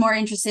 guy is more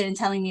interested in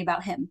telling me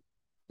about him.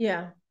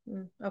 Yeah.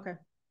 Okay.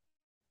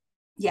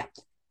 Yeah.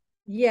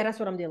 Yeah, that's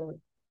what I'm dealing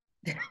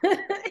with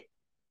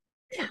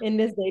in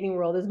this dating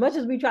world. As much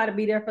as we try to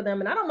be there for them,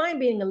 and I don't mind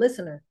being a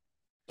listener,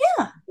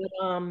 Yeah.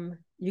 but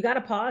you got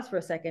to pause for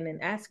a second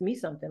and ask me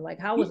something like,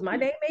 "How was my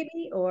day?"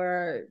 Maybe,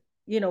 or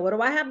what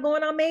do I have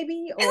going on?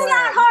 Maybe, It's or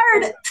not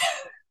hard.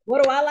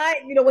 what do I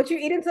like? What you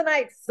eating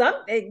tonight?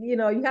 Something. You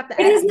have to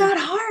It ask is me. not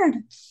hard.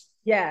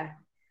 Yeah,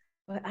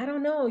 but I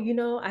don't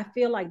know. I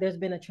feel like there's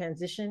been a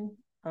transition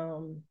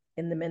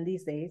in the men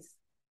these days.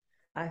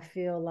 I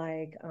feel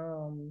like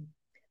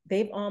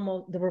they've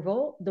almost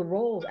the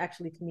roles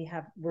actually to me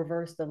have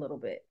reversed a little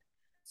bit.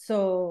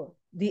 So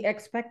the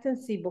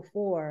expectancy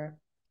before,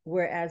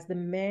 whereas the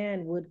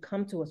man would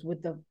come to us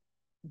with the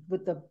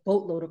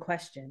boatload of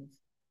questions,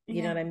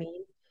 you know Yeah. what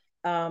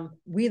I mean?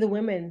 We the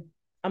women,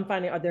 I'm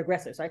finding, are the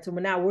aggressors, right? So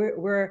now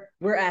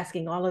we're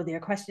asking all of their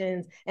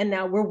questions, and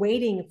now we're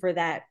waiting for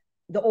the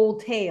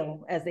old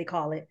tale, as they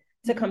call it,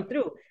 to Mhm. come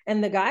through.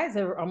 And the guys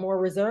are more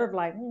reserved,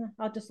 like,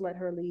 I'll just let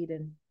her lead,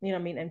 and you know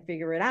what I mean, and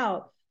figure it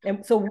out.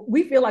 And so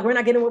we feel like we're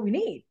not getting what we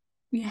need.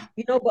 Yeah.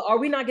 But are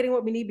we not getting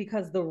what we need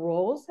because the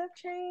roles have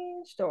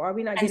changed, or are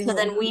we not And getting so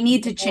what we then we need?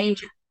 need to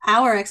change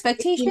our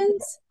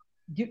expectations.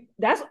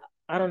 That's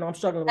I don't know. I'm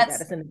struggling with that.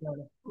 That's It's in the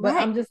morning, but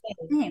right. I'm just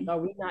saying, Same. are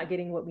we not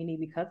getting what we need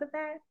because of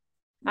that?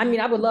 I Yeah. mean,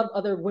 I would love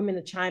other women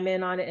to chime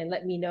in on it and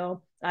let me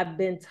know. I've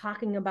been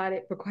talking about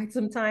it for quite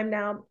some time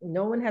now.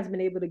 No one has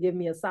been able to give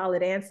me a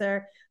solid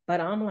answer, but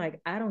I'm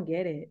like, I don't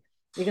get it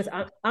because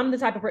I'm the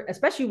type of person,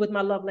 especially with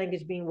my love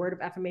language being word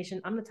of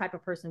affirmation. I'm the type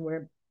of person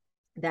where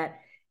that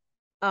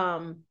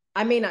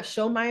I may not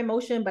show my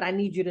emotion, but I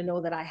need you to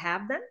know that I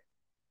have them.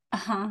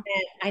 Uh-huh. And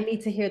I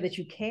need to hear that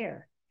you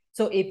care.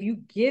 So if you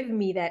give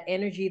me that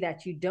energy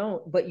that you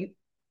don't, but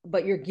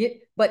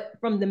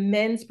from the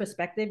men's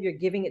perspective, you're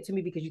giving it to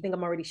me because you think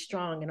I'm already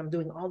strong and I'm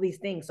doing all these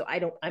things. So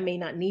I may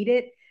not need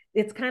it.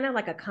 It's kind of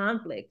like a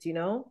conflict.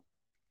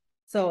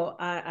 So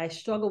I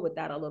struggle with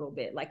that a little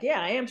bit. Like,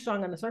 yeah, I am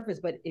strong on the surface,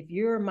 but if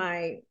you're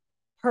my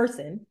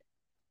person,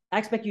 I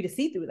expect you to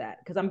see through that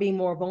because I'm being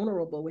more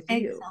vulnerable with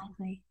you.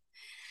 Exactly.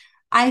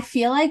 I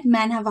feel like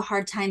men have a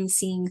hard time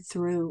seeing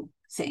through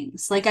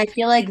things. Like I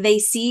feel like they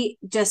see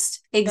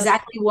just Just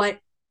exactly what,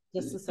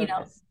 just the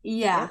surface.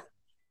 yeah. Yep.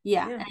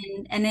 Yeah. Yeah.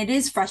 And it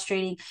is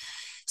frustrating.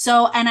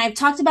 So, and I've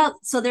talked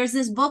about, so there's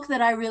this book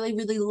that I really,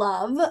 really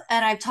love,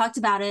 and I've talked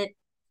about it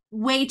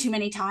way too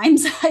many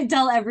times. I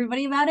tell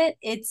everybody about it.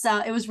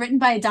 It was written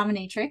by a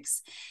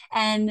dominatrix,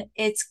 and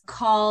it's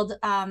called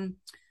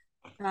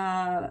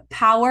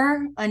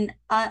Power. And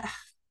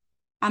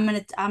I'm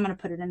gonna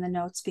put it in the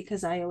notes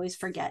because I always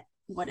forget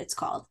what it's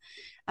called.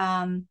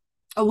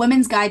 A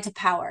Women's Guide to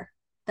Power.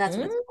 That's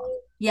what it's Mm, called.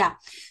 Yeah. women's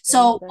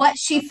So guide. what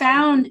she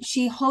found,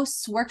 she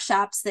hosts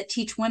workshops that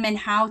teach women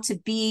how to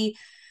be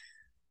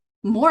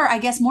more, I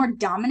guess, more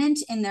dominant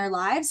in their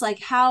lives. Like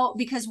how,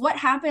 because what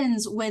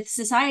happens with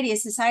society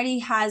is society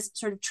has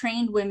sort of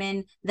trained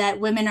women that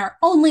women are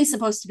only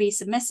supposed to be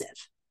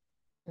submissive.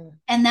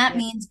 And that Yeah.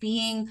 means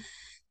being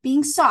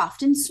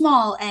soft and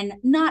small and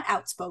not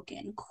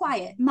outspoken,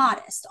 quiet,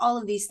 modest, all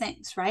of these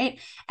things, right?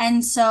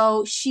 And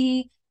so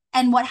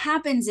and what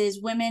happens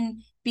is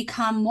women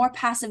become more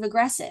passive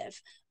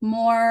aggressive,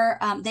 more,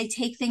 they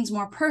take things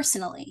more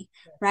personally,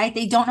 right?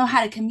 They don't know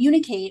how to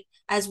communicate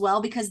as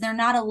well because they're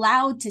not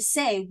allowed to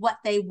say what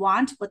they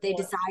want, what they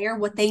desire,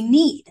 what they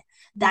need.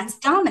 That's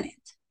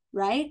dominant,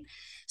 right?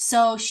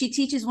 So she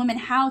teaches women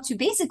how to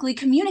basically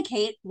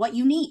communicate what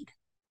you need.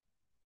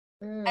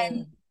 and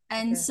Mm,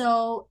 and okay.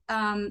 so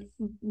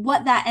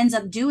what that ends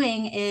up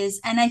doing is,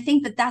 and I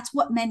think that that's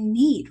what men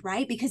need,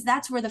 right? Because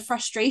that's where the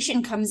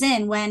frustration comes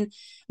in when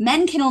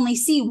men can only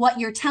see what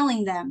you're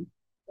telling them,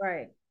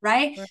 Right.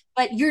 right? Right.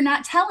 But you're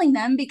not telling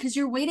them because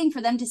you're waiting for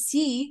them to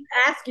see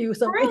Ask you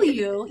something. through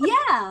you.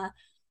 Yeah,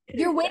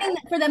 you're waiting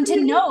Ask for them to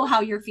you. know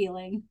how you're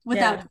feeling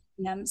without Yeah.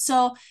 telling them.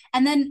 So,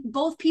 and then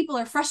both people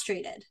are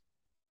frustrated,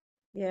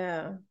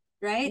 Yeah.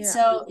 right? Yeah. So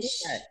I get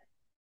that.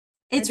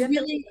 I it's definitely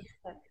really, get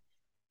that.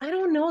 I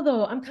don't know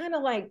though. I'm kind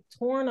of like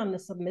torn on the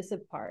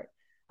submissive part.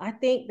 I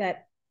think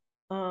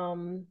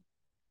um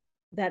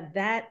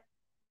that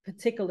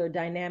particular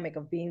dynamic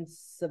of being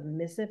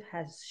submissive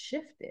has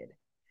shifted.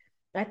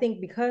 I think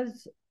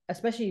because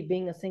especially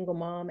being a single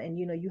mom and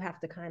you have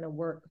to kind of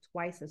work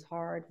twice as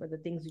hard for the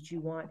things that you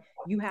want.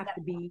 You have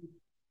to be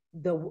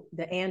the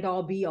and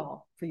all be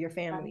all for your right,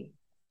 family.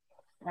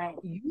 right,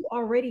 You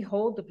already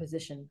hold the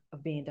position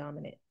of being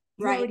dominant.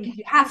 You right. already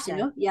You have have that.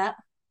 to, yeah,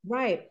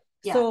 Right.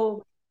 yeah.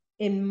 So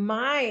in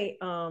my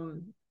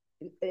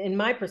in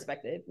my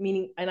perspective,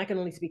 meaning, and I can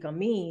only speak on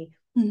me,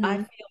 I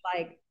Mm-hmm. feel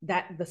like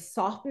that the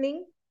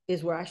softening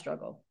is where I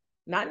struggle.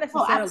 Not Oh,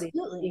 necessarily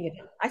absolutely. being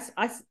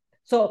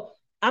so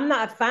I'm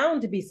not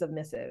found to be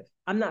submissive.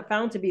 I'm not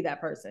found to be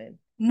that person.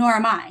 Nor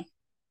am I.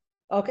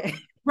 Okay.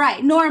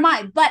 Right. Nor am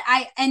I. But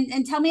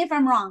and tell me if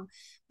I'm wrong,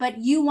 but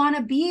you want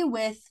to be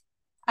with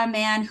a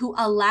man who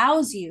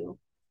allows you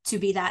to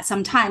be that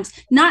sometimes.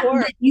 Not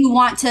that you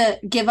want to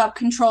give up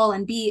control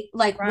and be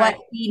like what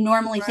we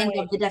normally think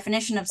of the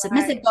definition of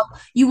submissive, but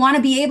you want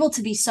to be able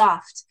to be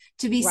soft,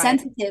 to be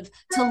sensitive,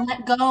 to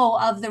let go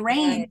of the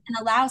reins and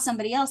allow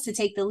somebody else to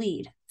take the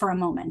lead for a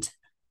moment.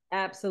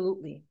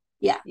 Absolutely.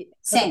 Yeah.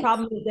 Same. The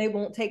problem is they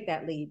won't take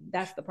that lead.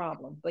 That's the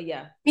problem. But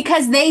yeah.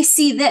 Because they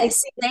see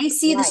this. They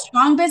see the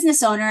strong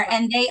business owner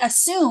and they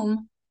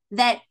assume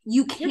that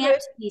you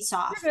can't be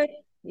soft.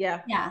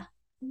 Yeah. Yeah.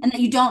 And that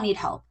you don't need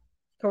help.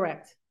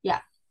 Correct. Yeah.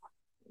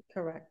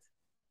 Correct.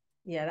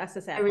 Yeah, that's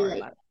the sad part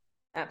about it.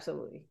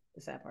 Absolutely.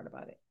 The sad part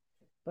about it.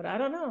 But I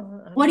don't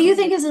know. What do you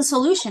think is the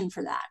solution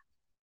for that?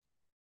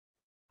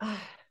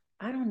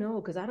 I don't know,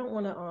 because I don't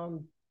want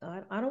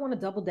to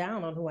double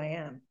down on who I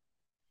am.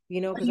 You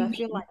know, because I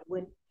feel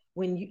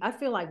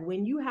like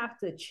when you have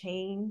to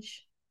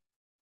change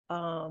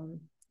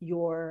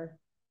your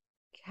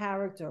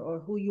character or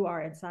who you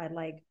are inside,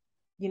 like,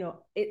 you know,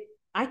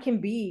 I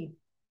can be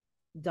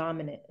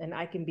dominant and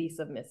I can be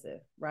submissive,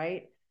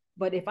 right?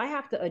 But if I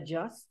have to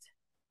adjust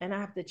and I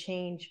have to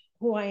change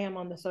who I am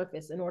on the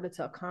surface in order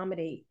to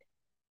accommodate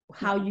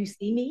how you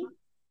see me,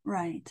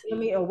 right? You know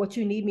what I mean? Or what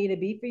you need me to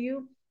be for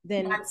you,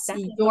 then that's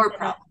your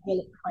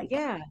problem.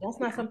 That's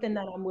not something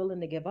that I'm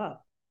willing to give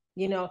up.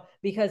 You know,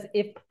 because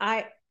if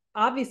I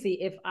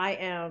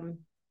am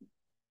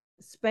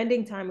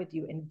spending time with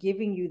you and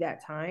giving you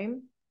that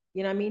time,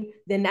 you know what I mean?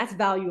 Then that's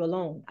value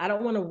alone. I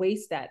don't want to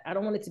waste that. I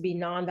don't want it to be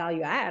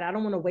non-value add. I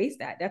don't want to waste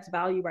that. That's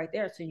value right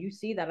there. So you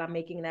see that I'm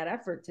making that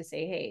effort to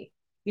say, hey,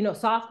 you know,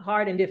 soft,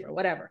 hard, and different,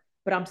 whatever.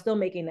 But I'm still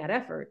making that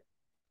effort.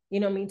 You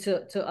know what I mean?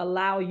 To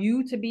allow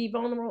you to be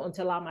vulnerable and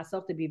to allow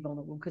myself to be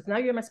vulnerable, because now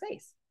you're in my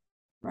space.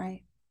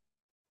 Right.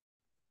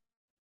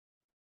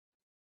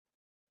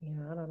 You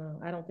know, I don't know.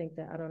 I don't think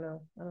that. I don't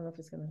know. I don't know if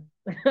it's gonna.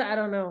 I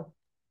don't know.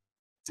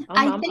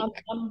 I'm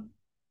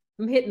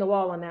hitting the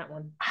wall on that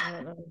one. I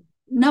don't know.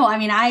 No, I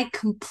mean,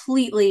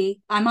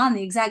 I'm on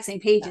the exact same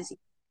page as you,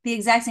 the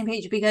exact same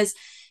page, because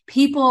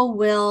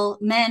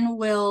men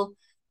will,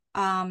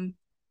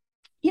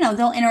 you know,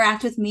 they'll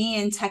interact with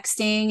me in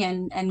texting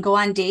and go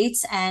on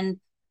dates. And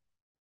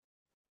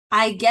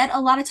I get a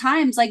lot of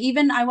times, like,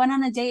 even I went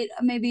on a date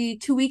maybe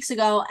 2 weeks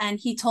ago and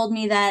he told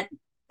me that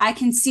I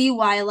can see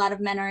why a lot of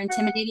men are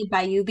intimidated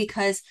by you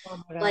because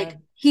like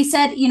he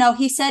said,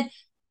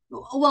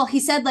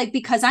 like,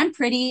 because I'm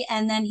pretty.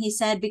 And then he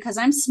said, because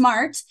I'm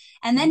smart.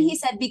 And then he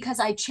said,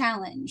 because I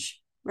challenge.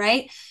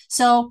 Right.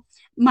 So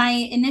my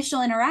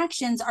initial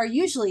interactions are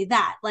usually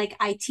that, like,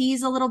 I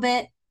tease a little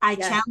bit, I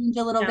challenge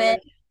a little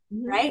bit.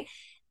 Right.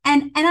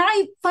 And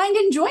I find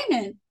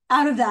enjoyment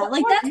out of that.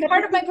 Like, that's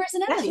part of my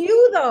personality. That's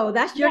you though.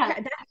 That's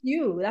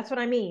you. That's what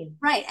I mean.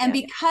 Right. And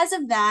because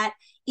of that,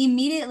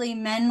 immediately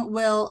men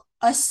will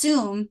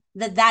assume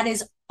that that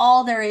is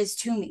all there is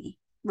to me.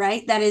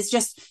 Right. That is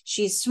just,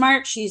 she's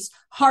smart, she's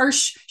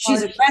harsh,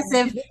 she's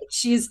aggressive,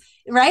 she's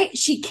right.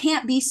 She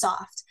can't be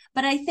soft.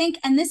 But I think,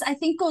 and this I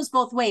think goes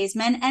both ways,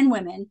 men and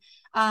women.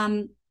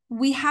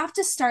 We have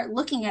to start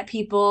looking at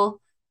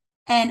people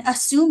and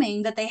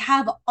assuming that they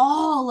have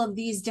all of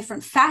these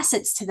different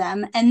facets to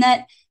them and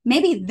that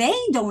maybe they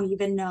don't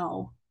even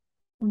know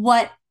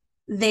what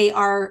they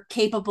are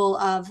capable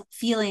of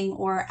feeling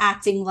or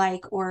acting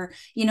like, or,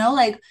 you know,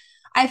 like,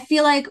 I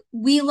feel like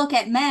we look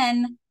at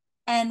men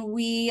and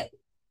we,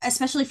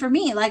 especially for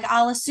me, like,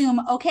 I'll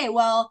assume, okay,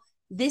 well,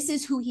 this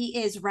is who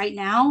he is right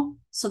now.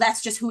 So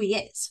that's just who he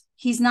is.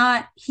 He's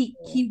not,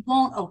 he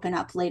won't open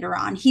up later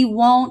on. He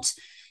won't,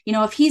 you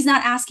know, if he's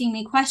not asking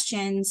me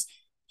questions,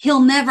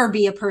 he'll never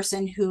be a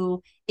person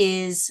who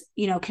is,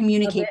 you know,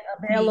 communicating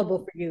available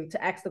for you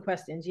to ask the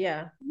questions.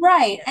 Yeah.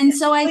 Right. And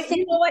so I think,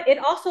 you know what, it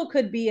also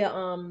could be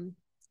a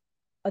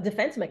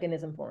defense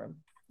mechanism for him.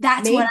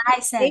 That's what I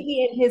said.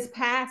 Maybe in his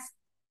past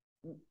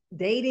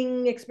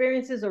dating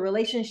experiences or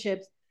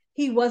relationships,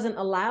 he wasn't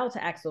allowed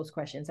to ask those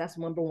questions. That's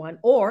number one.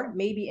 Or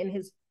maybe in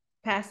his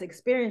past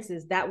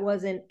experiences, that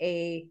wasn't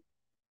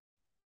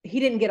he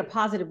didn't get a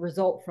positive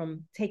result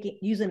from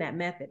using that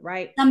method,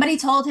 right? Somebody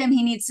told him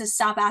he needs to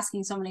stop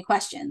asking so many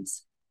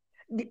questions.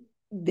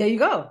 There you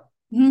go.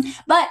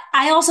 But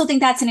I also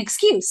think that's an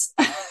excuse.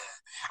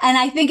 And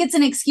I think it's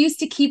an excuse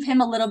to keep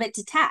him a little bit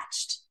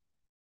detached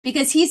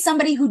because he's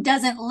somebody who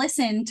doesn't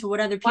listen to what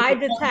other people. Why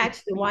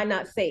detached and why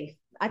not safe?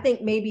 I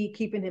think maybe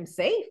keeping him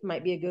safe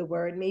might be a good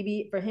word.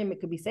 Maybe for him, it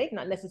could be safe,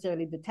 not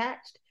necessarily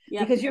detached.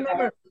 Yep. Because you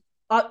remember,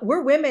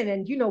 we're women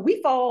and, you know,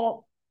 we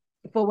fall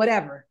for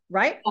whatever,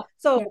 right?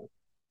 So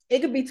it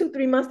could be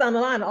 2-3 months down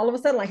the line, all of a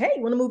sudden, like, hey,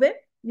 you want to move in?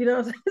 You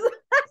know what I'm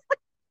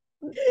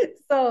saying?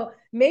 So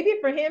maybe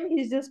for him,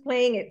 he's just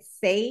playing it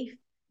safe.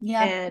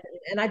 Yeah.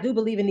 And I do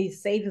believe in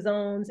these safe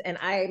zones, and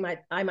I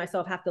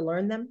myself have to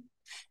learn them.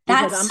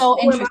 That's so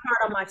interesting. My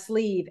heart on my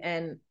sleeve,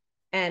 and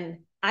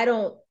I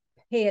don't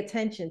pay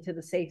attention to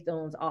the safe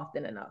zones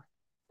often enough.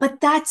 But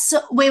that's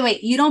so,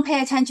 wait, you don't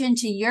pay attention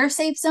to your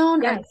safe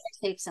zone? Yes. Or their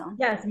safe zone?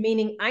 Yes,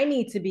 meaning I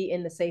need to be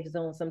in the safe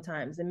zone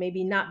sometimes and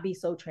maybe not be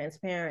so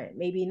transparent,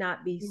 maybe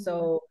not be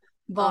so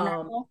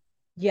vulnerable.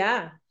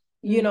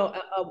 You know,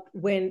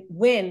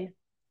 when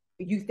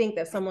you think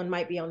that someone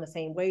might be on the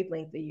same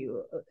wavelength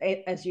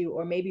as you,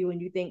 or maybe when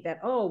you think that,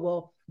 oh,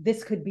 well,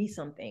 this could be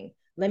something.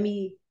 Let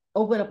me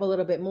open up a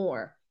little bit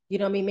more. You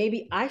know what I mean?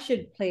 Maybe I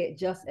should play it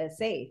just as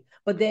safe.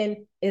 But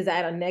then is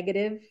that a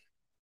negative?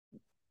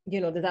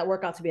 Does that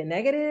work out to be a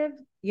negative,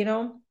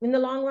 in the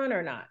long run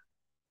or not?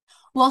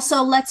 Well,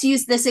 so let's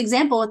use this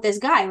example with this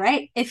guy,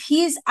 right?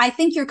 I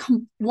think you're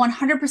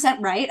 100%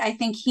 right. I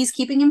think he's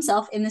keeping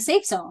himself in the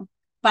safe zone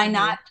by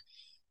not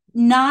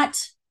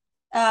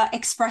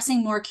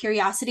expressing more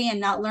curiosity and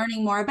not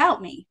learning more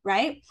about me,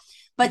 right?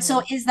 But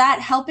so is that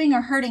helping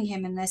or hurting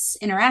him in this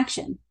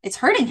interaction? It's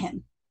hurting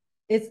him.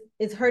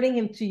 It's hurting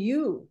him to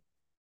you.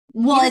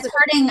 Well, it's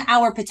hurting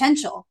our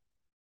potential.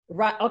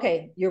 Right.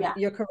 Okay.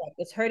 You're correct.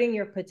 It's hurting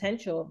your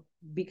potential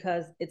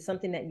because it's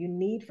something that you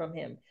need from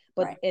him.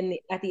 But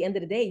at the end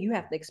of the day, you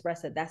have to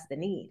express that that's the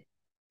need.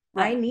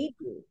 Right. I need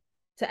you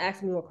to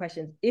ask me more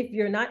questions. If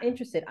you're not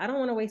interested, I don't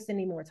want to waste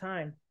any more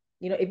time.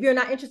 If you're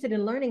not interested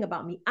in learning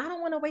about me, I don't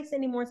want to waste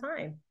any more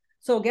time.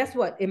 So guess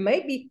what? It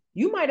may be,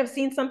 you might have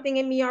seen something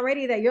in me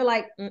already that you're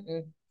like, we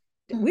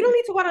don't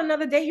need to go on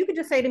another date. You could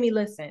just say to me,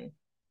 listen,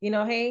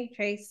 hey,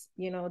 Trace,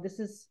 this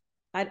is,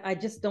 I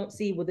just don't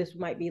see what this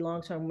might be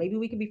long-term. Maybe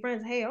we could be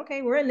friends. Hey,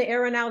 okay, we're in the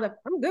era now that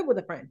I'm good with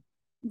a friend.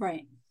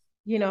 Right.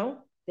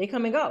 They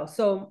come and go.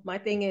 So my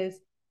thing is,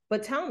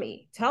 but tell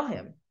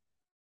him,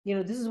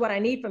 this is what I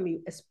need from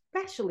you,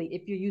 especially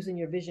if you're using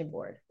your vision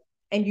board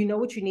and you know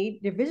what you need.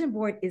 Your vision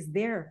board is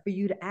there for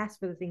you to ask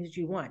for the things that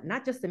you want,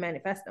 not just to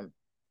manifest them.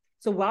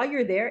 So while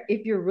you're there,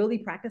 if you're really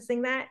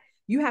practicing that,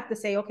 you have to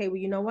say, okay, well,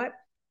 you know what?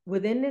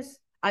 Within this,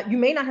 you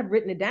may not have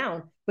written it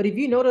down, but if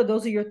you know that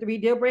those are your 3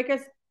 deal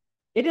breakers,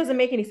 it doesn't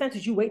make any sense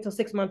that you wait till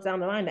 6 months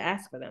down the line to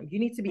ask for them. You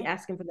need to be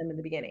asking for them in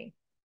the beginning.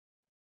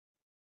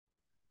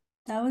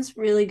 That was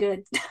really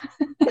good.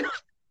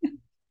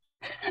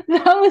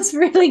 That was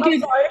really good. I'm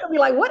sorry, it'll be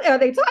like, what are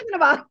they talking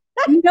about?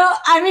 No,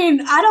 I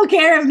mean, I don't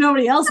care if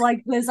nobody else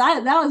liked this.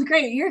 That was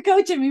great. You're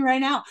coaching me right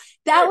now.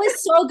 That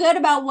was so good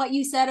about what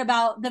you said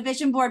about the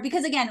vision board.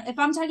 Because again, if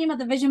I'm talking about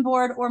the vision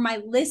board or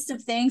my list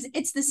of things,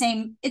 it's the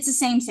same. It's the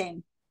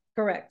same.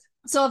 Correct.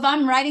 So if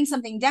I'm writing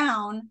something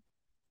down,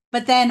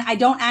 but then I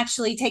don't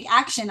actually take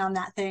action on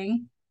that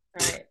thing,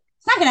 right,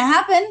 it's not going to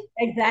happen.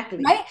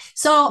 Exactly. Right.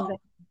 So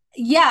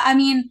yeah, I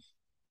mean,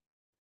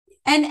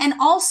 and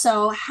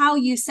also how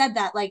you said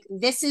that, like,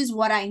 this is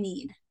what I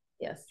need.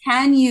 Yes.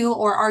 Can you,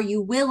 or are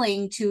you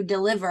willing to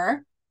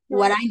deliver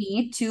what I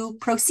need to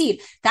proceed?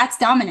 That's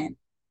dominant.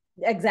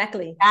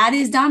 Exactly. That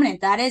is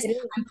dominant. That is,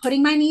 I'm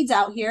putting my needs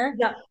out here.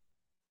 Yeah.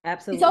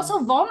 Absolutely. It's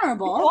also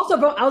vulnerable. It's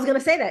also, I was going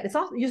to say that it's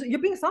also,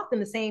 you're being soft in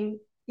the same,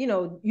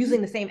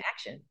 using the same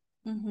action.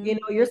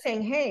 You're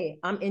saying, hey,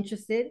 I'm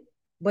interested,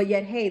 but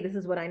yet, hey, this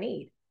is what I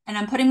need. And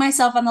I'm putting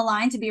myself on the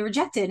line to be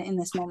rejected in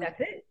this moment.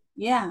 That's it.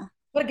 Yeah.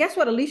 But guess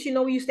what? At least you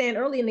know where you stand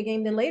early in the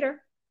game than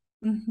later.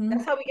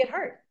 That's how we get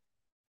hurt.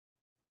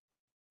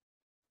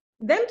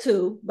 Them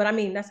too, but I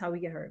mean, that's how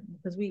we get hurt,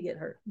 because we get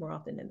hurt more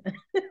often than that.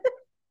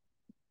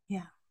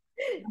 Yeah.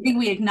 I think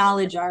we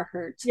acknowledge our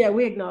hurt. Yeah,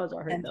 we acknowledge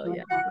our hurt, though.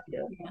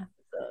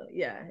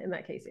 Yeah. So, in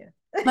that case, yeah.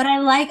 But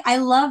I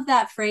love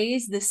that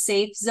phrase, the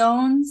safe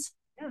zones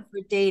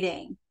for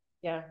dating.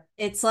 Yeah.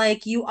 It's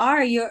like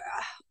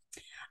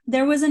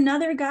there was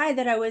another guy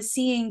that I was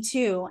seeing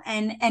too,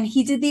 and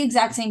he did the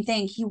exact same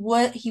thing. He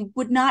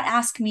would not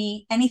ask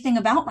me anything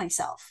about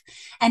myself.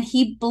 And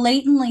he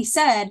blatantly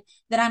said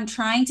that I'm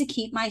trying to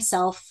keep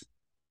myself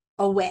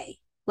away,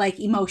 like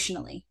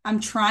emotionally. I'm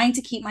trying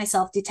to keep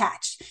myself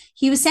detached.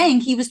 He was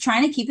saying he was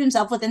trying to keep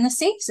himself within the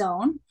safe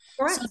zone.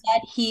 Correct. So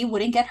that he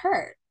wouldn't get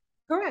hurt.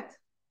 Correct.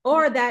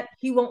 Or that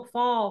he won't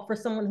fall for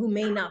someone who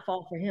may not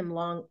fall for him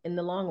in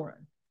the long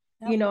run.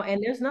 Yep.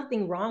 And there's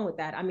nothing wrong with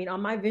that. I mean,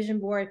 on my vision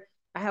board,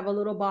 I have a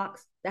little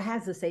box that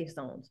has the safe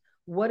zones.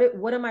 What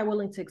am I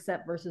willing to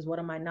accept versus what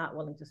am I not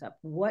willing to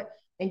accept?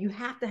 And you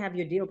have to have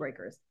your deal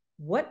breakers.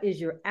 What is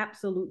your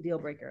absolute deal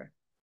breaker?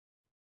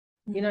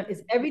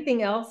 Is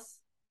everything else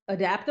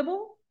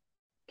adaptable?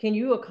 Can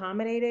you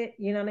accommodate it?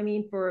 You know what I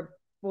mean? For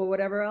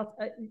whatever else,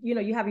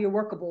 you have your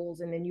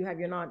workables, and then you have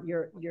your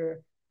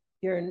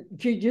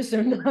just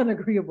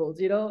non-agreeables.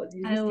 You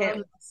just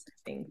can't.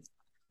 Things.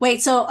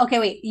 Wait,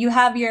 you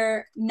have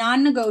your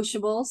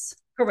non-negotiables.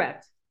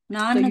 Correct.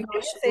 Non-negotiables. So you have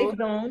your safe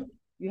zone,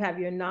 you have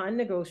your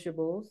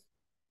non-negotiables,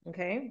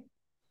 okay?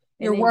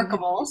 Your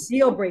workables.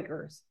 Deal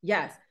breakers.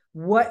 Yes.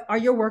 What are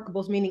your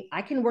workables? Meaning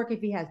I can work if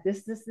he has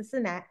this,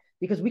 and that,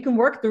 because we can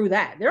work through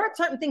that. There are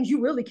certain things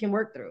you really can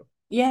work through.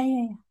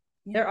 Yeah.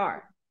 There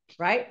are,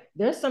 right?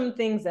 There's some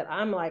things that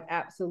I'm like,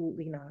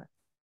 absolutely not.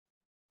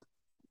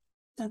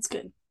 That's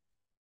good.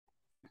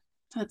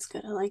 I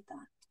like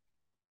that.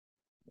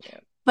 Yeah.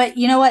 But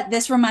you know what?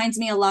 This reminds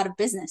me a lot of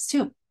business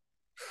too.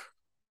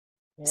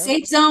 Yeah.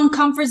 Safe zone,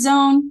 comfort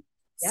zone,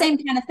 same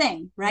kind of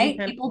thing, right?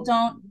 People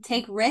don't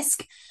take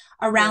risk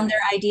around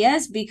their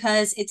ideas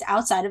because it's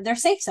outside of their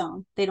safe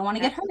zone. They don't want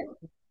to get hurt.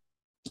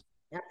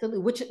 Absolutely.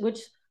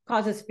 Which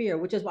causes fear,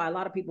 which is why a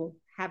lot of people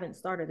haven't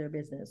started their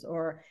business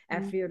or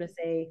have fear to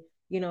say,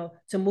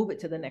 to move it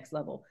to the next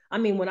level. I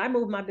mean, when I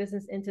moved my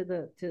business into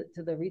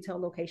to the retail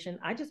location,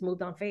 I just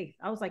moved on faith.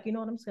 I was like, you know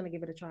what, I'm just going to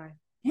give it a try.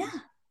 Yeah. You know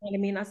what I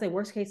mean? I say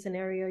worst case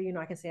scenario,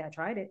 I can say I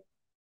tried it.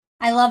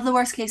 I love the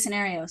worst case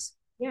scenarios.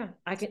 Yeah,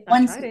 I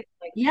Once, tried it.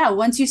 Like, yeah,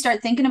 once you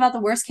start thinking about the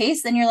worst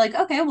case, then you're like,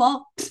 okay,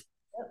 well,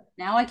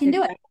 now I can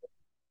do it.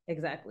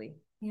 Exactly.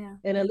 Yeah.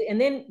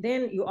 And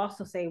then you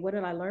also say, what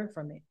did I learn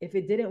from it? If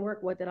it didn't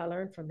work, what did I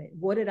learn from it?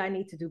 What did I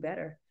need to do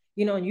better?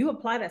 And you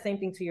apply that same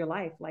thing to your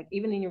life, like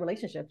even in your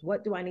relationships.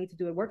 What do I need to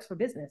do? It works for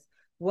business.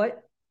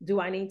 What do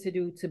I need to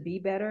do to be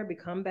better,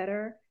 become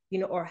better,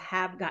 or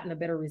have gotten a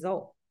better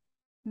result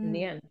in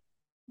the end?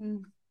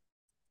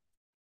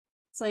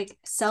 It's like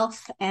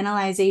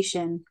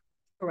self-analyzation.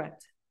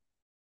 Correct.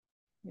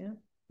 Yeah.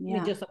 Yeah.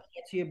 You just apply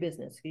it to your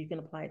business. You can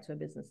apply it to a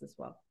business as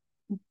well.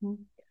 Mm-hmm.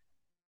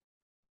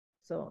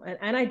 So,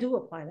 and I do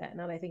apply that.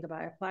 Now that I think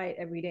about it, I apply it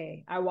every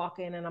day. I walk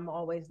in and I'm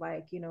always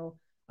like, all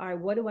right,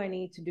 what do I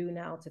need to do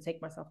now to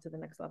take myself to the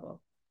next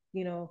level?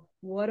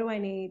 What do I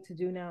need to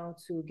do now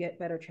to get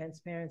better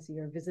transparency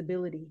or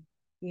visibility?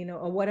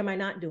 Or what am I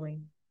not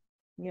doing?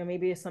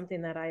 Maybe it's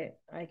something that I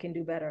can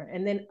do better.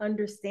 And then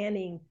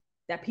understanding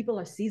that people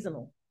are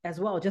seasonal as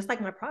well, just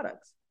like my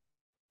products.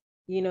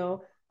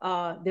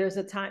 There's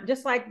a time,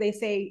 just like they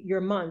say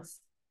your months,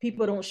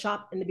 people don't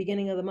shop in the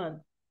beginning of the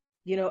month,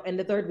 in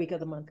the third week of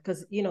the month,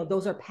 because,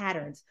 those are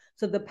patterns.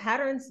 So the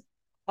patterns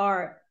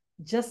are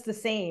just the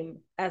same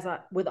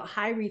with a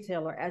high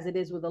retailer as it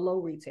is with a low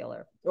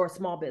retailer or a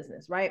small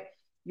business, right?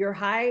 Your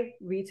high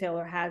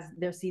retailer has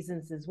their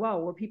seasons as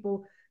well, where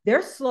people,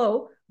 they're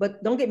slow,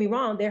 but don't get me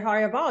wrong, they're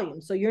higher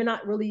volume. So you're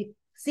not really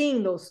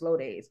seeing those slow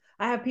days.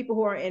 I have people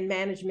who are in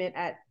management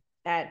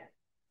at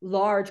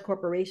large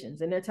corporations,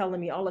 and they're telling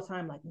me all the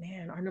time, like,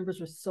 man, our numbers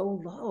were so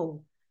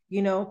low,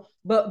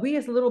 but we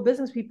as little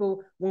business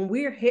people, when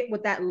we're hit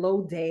with that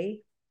low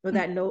day or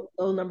that low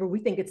number, we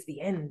think it's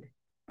the end,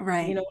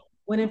 right?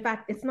 When in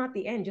fact it's not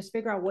the end. Just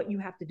figure out what you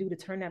have to do to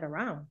turn that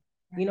around,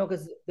 right.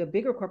 Because the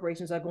bigger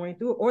corporations are going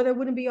through it, or there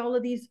wouldn't be all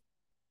of these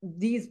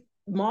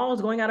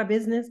malls going out of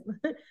business.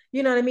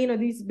 You know what I mean? Or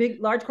these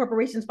large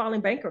corporations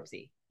filing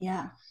bankruptcy.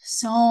 Yeah,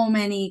 so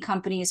many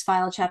companies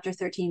file Chapter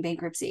 13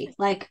 bankruptcy,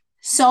 like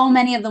so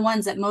many of the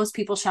ones that most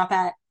people shop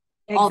at.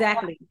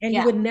 Exactly. And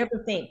you would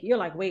never think. You're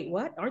like, wait,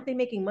 what? Aren't they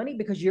making money?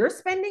 Because you're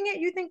spending it,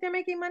 you think they're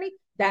making money?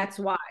 That's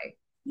why.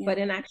 Yeah. But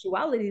in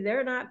actuality,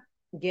 they're not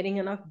getting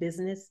enough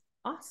business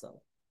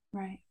also.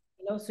 Right.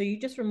 So you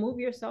just remove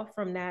yourself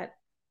from that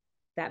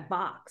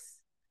box.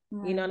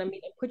 Right. You know what I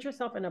mean? And put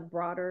yourself in a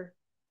broader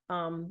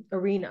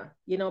arena.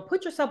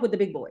 Put yourself with the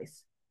big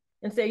boys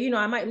and say,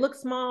 I might look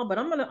small, but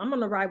I'm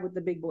gonna ride with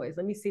the big boys.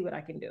 Let me see what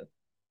I can do.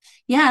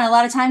 Yeah, and a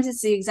lot of times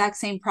it's the exact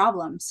same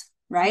problems,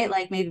 right?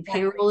 Like maybe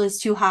payroll is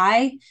too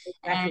high,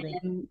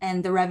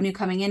 and the revenue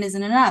coming in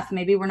isn't enough.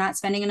 Maybe we're not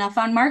spending enough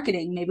on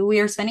marketing. Maybe we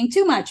are spending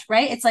too much,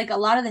 right? It's like a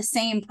lot of the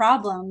same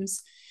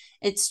problems.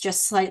 It's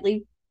just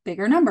slightly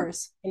bigger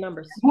numbers.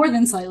 More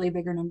than slightly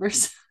bigger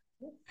numbers.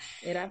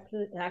 It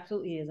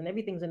absolutely is. And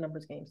everything's a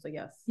numbers game. So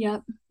yes.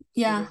 Yep.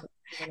 Yeah.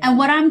 And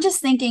what I'm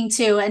just thinking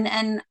too,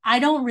 and I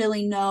don't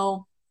really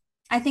know,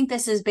 I think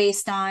this is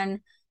based on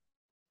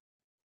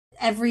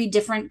every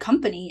different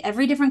company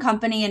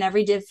and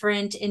every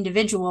different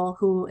individual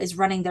who is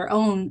running their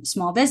own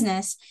small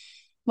business.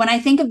 When I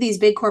think of these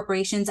big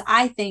corporations,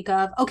 I think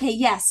of, okay,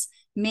 yes,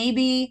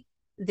 maybe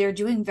they're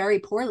doing very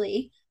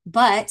poorly,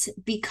 but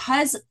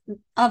because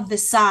of the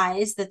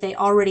size that they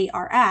already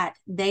are at,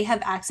 they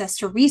have access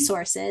to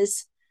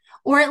resources,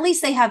 or at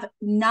least they have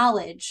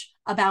knowledge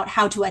about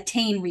how to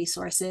attain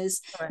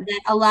resources that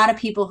a lot of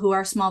people who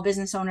are small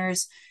business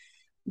owners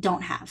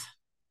don't have.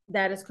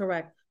 That is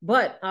correct.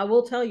 But I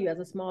will tell you, as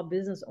a small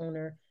business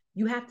owner,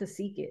 you have to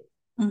seek it.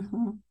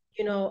 Mm-hmm.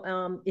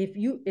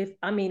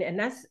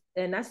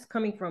 And that's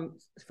coming from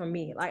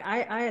me. Like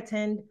I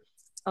attend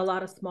a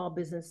lot of small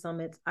business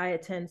summits. I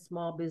attend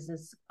small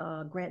business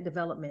grant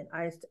development.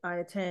 I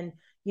attend,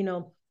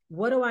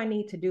 what do I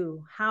need to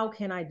do? How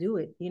can I do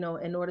it? In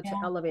order to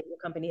elevate your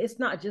company. It's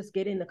not just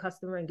getting the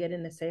customer and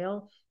getting the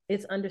sale.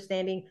 It's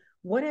understanding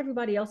what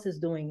everybody else is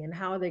doing and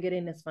how they're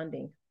getting this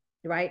funding,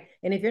 right?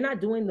 And if you're not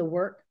doing the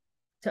work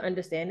to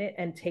understand it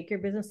and take your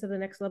business to the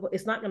next level,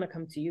 it's not going to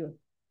come to you.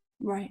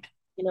 Right.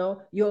 You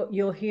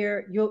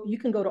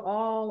can go to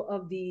all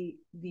of the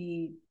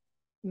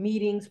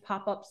meetings,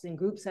 pop-ups, and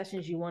group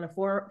sessions you want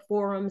to,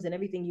 forums and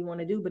everything you want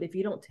to do. But if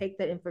you don't take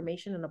that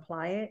information and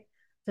apply it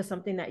to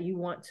something that you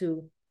want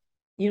to,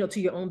 to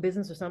your own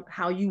business or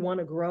how you want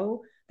to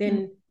grow,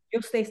 then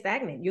you'll stay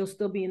stagnant. You'll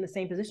still be in the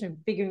same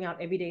position, figuring out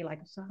every day,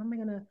 like, so how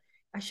am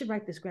I should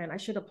write this grant. I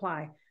should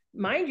apply.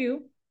 Mind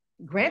you,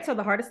 grants are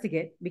the hardest to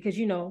get because,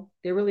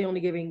 they're really only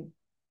giving,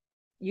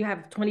 you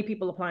have 20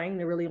 people applying,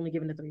 they're really only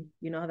giving the 3.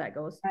 You know how that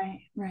goes.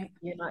 Right.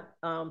 You're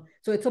not,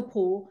 so it's a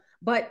pool,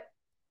 but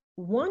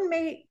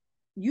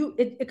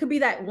it could be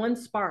that one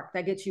spark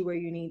that gets you where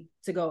you need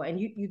to go. And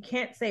you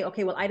can't say,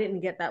 okay, well, I didn't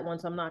get that one,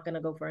 so I'm not going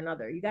to go for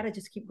another. You got to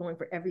just keep going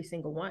for every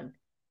single one.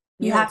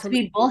 You have to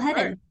be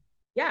bullheaded.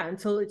 Yeah.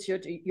 Until it's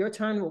your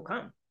turn will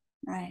come.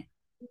 Right.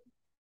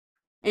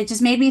 It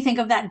just made me think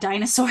of that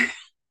dinosaur.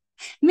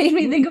 Made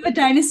me think of a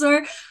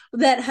dinosaur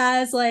that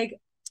has like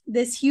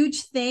this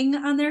huge thing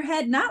on their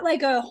head, not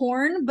like a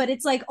horn, but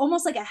it's like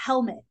almost like a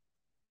helmet.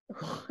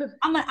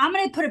 I'm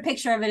gonna put a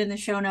picture of it in the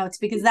show notes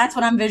because that's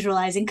what I'm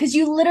visualizing. Because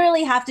you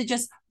literally have to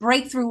just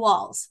break through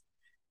walls,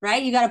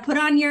 right? You got to put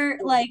on your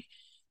like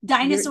your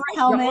dinosaur your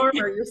helmet.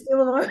 armor, your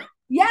steel armor.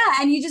 Yeah,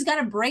 and you just got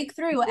to break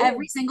through Yeah.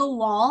 every single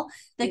wall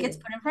that Yeah. gets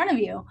put in front of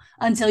you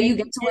until you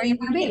get to where you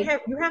want to be.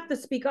 You have to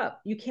speak up.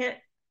 You can't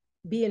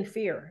be in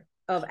fear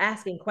of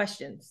asking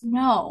questions.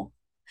 No.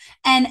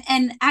 And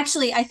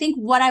actually I think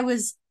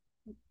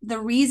the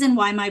reason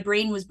why my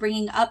brain was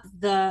bringing up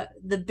the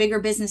bigger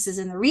businesses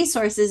and the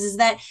resources is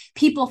that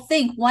people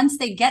think once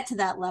they get to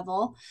that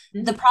level,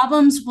 the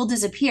problems will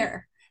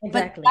disappear.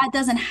 Exactly. But that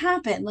doesn't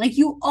happen. Like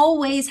you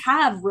always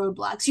have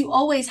roadblocks. You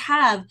always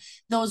have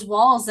those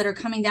walls that are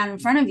coming down in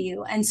front of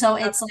you. And so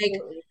it's like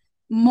Absolutely.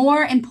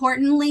 more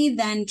importantly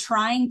than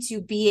trying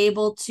to be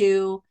able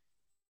to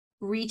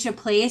reach a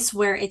place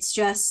where it's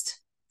just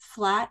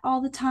flat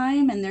all the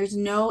time and there's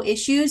no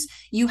issues,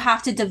 you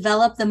have to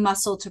develop the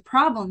muscle to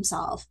problem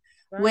solve,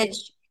 Right.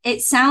 which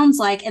it sounds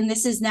like, and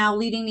this is now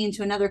leading me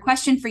into another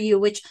question for you,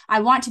 which I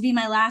want to be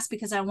my last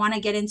because I want to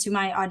get into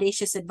my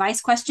audacious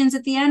advice questions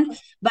at the end.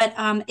 But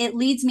it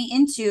leads me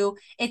into,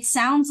 it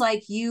sounds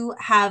like you're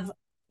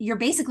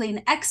basically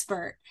an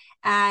expert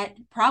at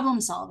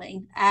problem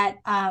solving, at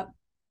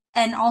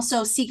and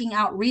also seeking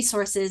out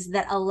resources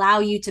that allow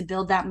you to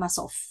build that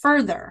muscle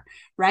further,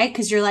 right?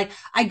 Because you're like,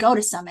 I go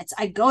to summits,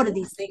 I go to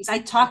these things, I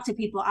talk to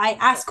people, I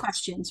ask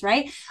questions,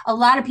 right? A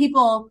lot of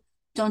people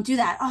don't do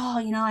that. Oh,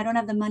 I don't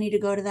have the money to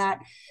go to that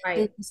Right.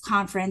 business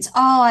conference.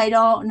 Oh, I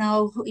don't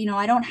know,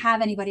 I don't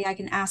have anybody I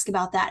can ask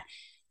about that.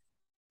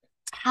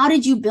 How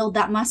did you build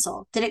that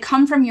muscle? Did it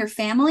come from your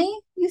family,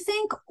 you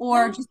think,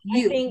 or No, just I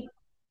you? think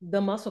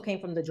the muscle came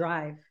from the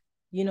drive.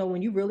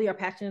 When you really are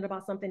passionate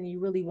about something and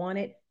you really want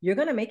it, you're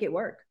going to make it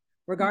work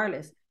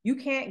regardless. You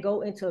can't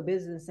go into a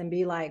business and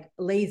be like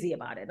lazy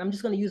about it. I'm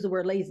just going to use the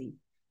word lazy.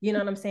 You know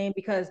what I'm saying?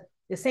 Because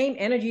the same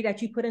energy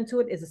that you put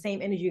into it is the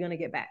same energy you're going to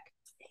get back.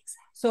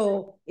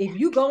 So if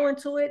you go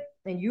into it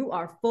and you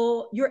are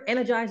full, you're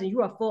energized and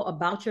you are full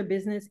about your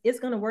business, it's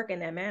going to work in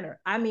that manner.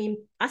 I mean,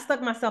 I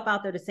stuck myself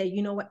out there to say,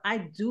 you know what, I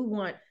do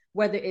want,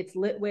 whether it's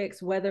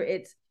Litwicks, whether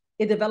it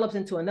develops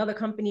into another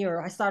company or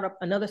I start up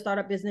another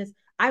startup business,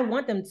 I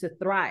want them to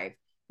thrive.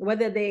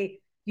 Whether they,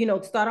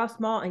 start off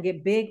small and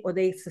get big or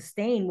they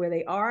sustain where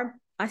they are,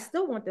 I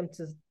still want them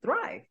to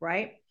thrive,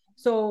 right?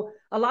 So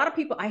a lot of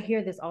people, I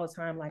hear this all the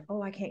time, like,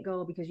 oh, I can't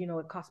go because,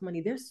 it costs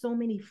money. There's so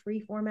many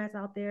free formats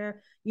out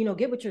there.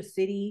 Get with your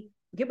city,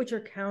 get with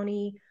your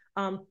county,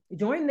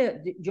 join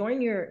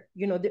your,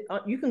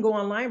 you can go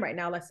online right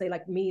now, let's say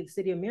like me, the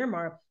city of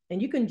Miramar,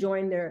 and you can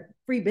join their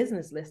free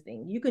business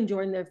listing. You can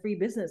join their free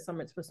business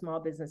summits for small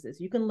businesses.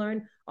 You can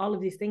learn all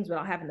of these things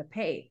without having to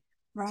pay.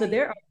 Right. So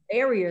there are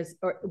areas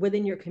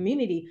within your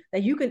community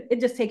that it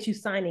just takes you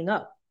signing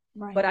up.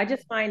 Right. But I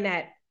just find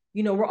that,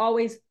 we're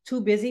always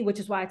too busy, which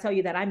is why I tell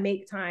you that I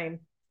make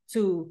time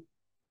to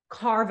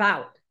carve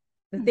out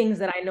the things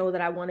that I know that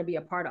I want to be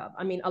a part of.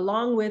 I mean,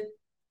 along with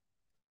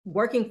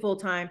working full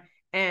time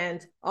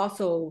and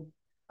also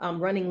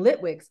running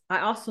Litwicks, I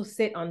also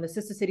sit on the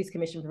Sister Cities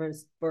Commission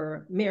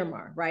for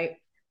Miramar, right?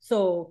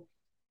 So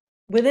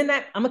within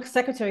that, I'm a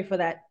secretary for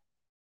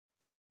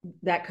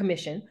that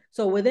commission.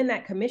 So within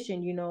that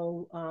commission,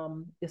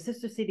 the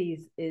Sister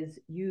Cities is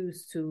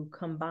used to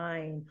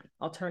combine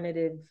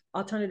alternative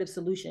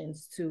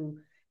solutions to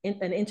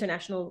an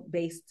international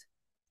based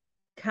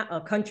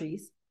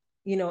countries,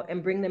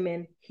 and bring them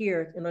in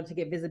here in order to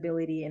get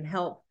visibility and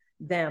help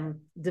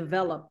them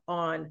develop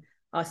on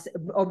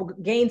or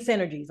gain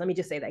synergies. Let me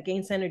just say that,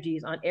 gain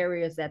synergies on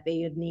areas that they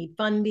would need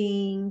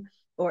funding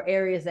or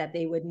areas that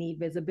they would need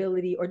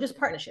visibility or just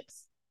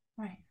partnerships.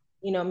 Right.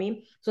 You know what I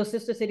mean? So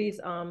Sister Cities,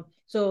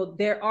 so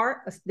there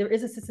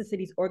is a Sister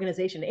Cities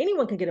organization.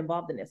 Anyone can get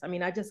involved in this. I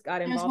mean, I just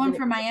got involved. There's one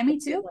for Miami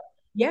too?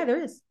 Yeah,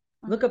 there is.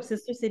 Okay. Look up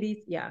Sister Cities.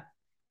 Yeah.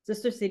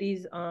 Sister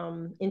Cities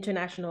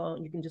International.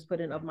 You can just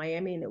put in of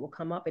Miami and it will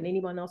come up. And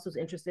anyone else who's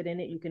interested in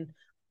it, you can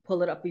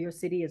pull it up for your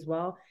city as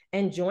well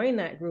and join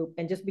that group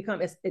and just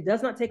become, it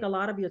does not take a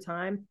lot of your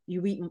time.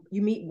 You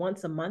meet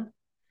once a month.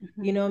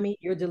 Mm-hmm. You know what I mean?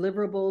 Your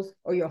deliverables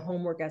or your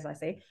homework, as I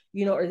say,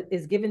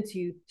 is given to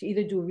you to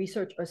either do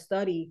research or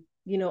study,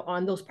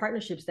 on those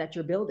partnerships that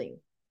you're building,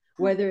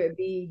 whether it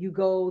be you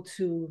go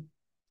to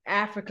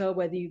Africa,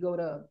 whether you go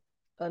to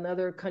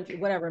another country,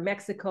 whatever,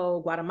 Mexico,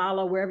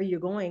 Guatemala, wherever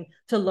you're going,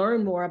 to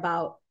learn more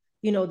about,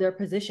 their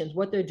positions,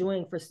 what they're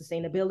doing for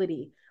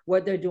sustainability,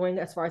 what they're doing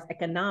as far as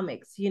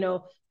economics,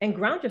 and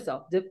ground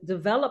yourself,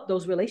 develop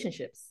those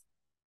relationships,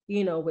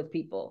 with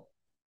people.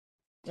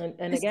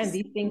 And again,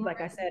 these things,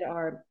 like I said,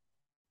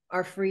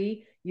 are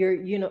free.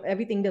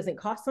 Everything doesn't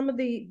cost. Some of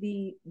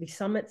the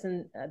summits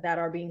and that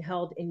are being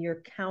held in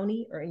your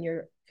county or in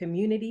your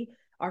community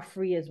are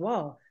free as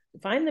well.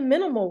 Find the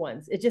minimal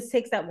ones. It just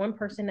takes that one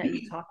person that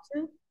you talk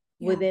to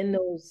within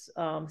those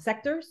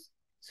sectors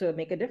to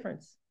make a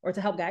difference or to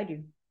help guide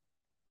you.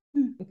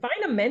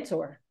 Find a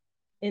mentor.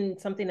 in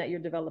something that you're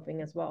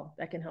developing as well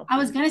that can help I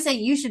you. was going to say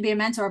you should be a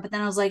mentor, but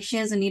then I was like, she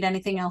doesn't need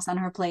anything else on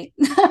her plate.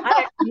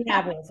 I actually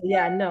have one. So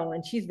yeah, no.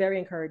 And she's very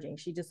encouraging.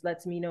 She just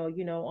lets me know,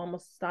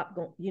 almost stop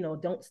going,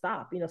 don't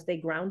stop,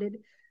 stay grounded,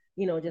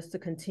 just to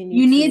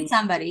continue You need to.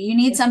 somebody. You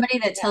need somebody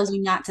that tells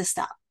you not to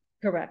stop.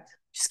 Correct.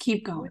 Just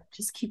keep going.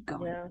 Just keep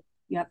going. Yeah.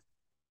 Yep.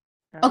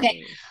 Absolutely.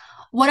 Okay.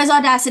 What does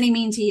audacity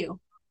mean to you?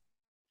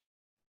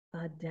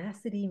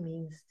 Audacity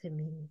means to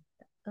me,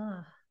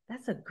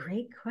 that's a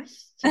great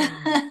question.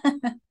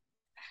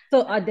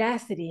 So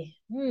audacity,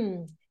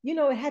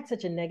 it had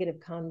such a negative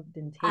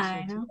connotation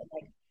to it.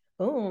 Like,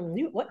 boom,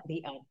 what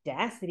the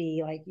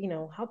audacity? Like,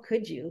 how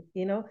could you,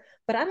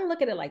 But I don't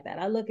look at it like that.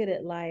 I look at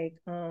it like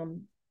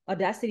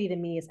audacity to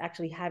me is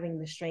actually having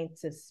the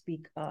strength to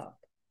speak up.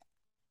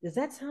 Does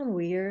that sound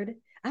weird?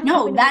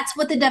 No, that's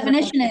what the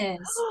definition is.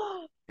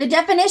 The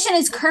definition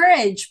is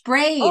courage,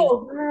 brave.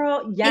 Oh,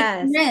 girl,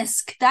 yes.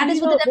 Risk. That is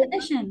what the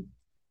definition.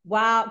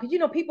 Wow.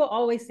 Because, people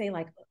always say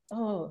like,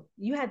 oh,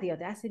 you had the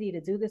audacity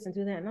to do this and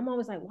do that. And I'm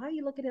always like, why are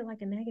you looking at it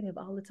like a negative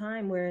all the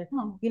time? Where,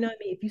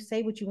 if you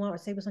say what you want or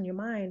say what's on your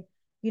mind,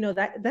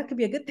 that could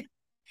be a good thing.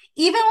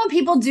 Even when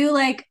people do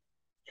like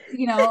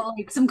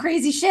some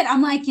crazy shit,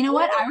 I'm like, you know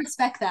what? I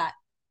respect that.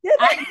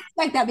 I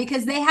respect that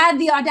because they had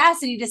the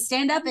audacity to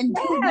stand up and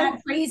do that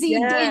crazy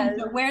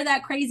dance or wear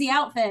that crazy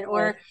outfit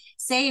or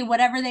say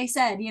whatever they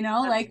said,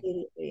 like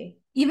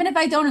even if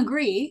I don't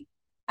agree,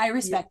 I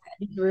respect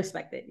it. You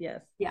respect it.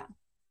 Yes. Yeah.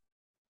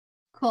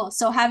 Cool.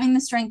 So having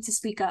the strength to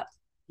speak up.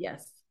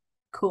 Yes.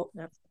 Cool.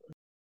 Absolutely.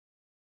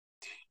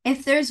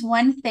 If there's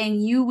one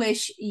thing you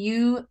wish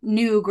you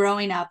knew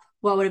growing up,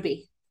 what would it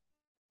be?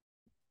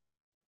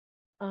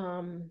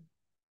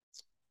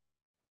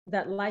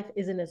 That life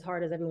isn't as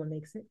hard as everyone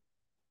makes it.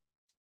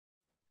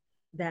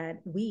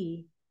 That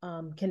we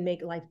can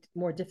make life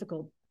more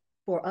difficult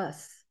for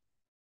us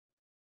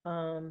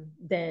than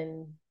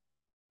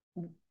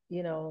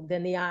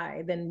the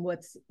eye, than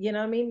what's,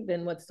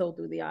 than what's sold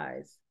through the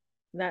eyes.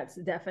 That's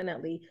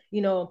definitely,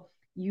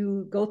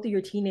 you go through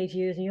your teenage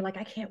years and you're like,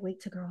 I can't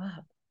wait to grow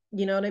up.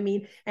 You know what I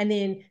mean? And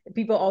then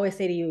people always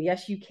say to you,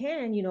 yes, you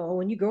can,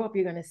 when you grow up,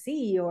 you're going to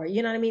see, or,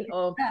 you know what I mean?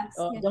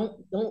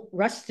 Don't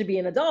rush to be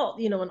an adult,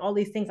 and all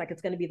these things, like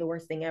it's going to be the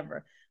worst thing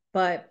ever.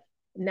 But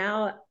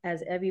now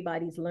as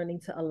everybody's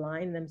learning to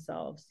align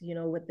themselves,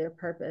 with their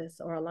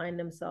purpose or align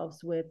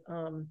themselves with,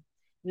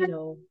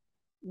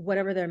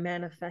 whatever they're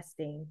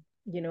manifesting,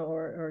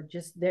 or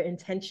just their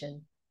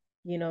intention,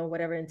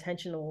 whatever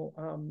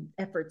intentional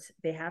efforts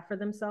they have for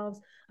themselves,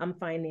 I'm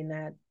finding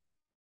that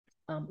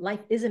life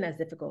isn't as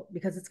difficult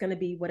because it's going to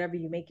be whatever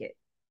you make it,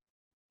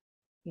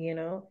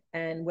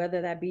 and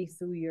whether that be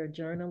through your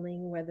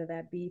journaling, whether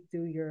that be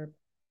through your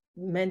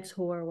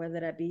mentor,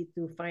 whether that be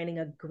through finding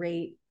a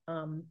great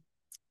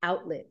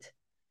outlet,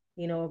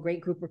 a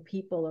great group of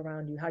people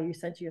around you, how you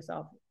center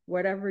yourself,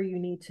 whatever you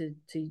need to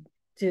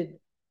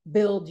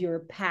build your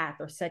path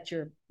or set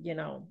your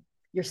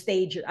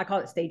stage. I call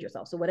it stage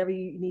yourself. So whatever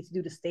you need to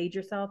do to stage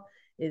yourself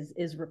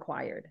is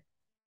required.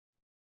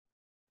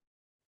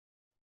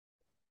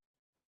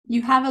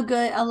 You have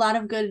a lot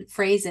of good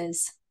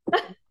phrases.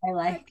 I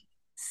like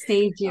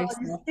stage yourself.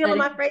 You're stealing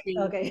my phrase.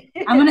 Okay.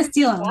 I'm going to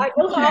steal them.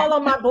 Those are all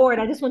on my board.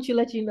 I just want you to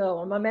let you know.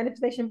 On my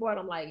manifestation board,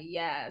 I'm like,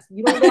 yes,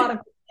 you don't go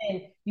out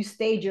and you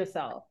stage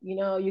yourself.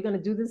 You're going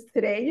to do this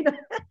today.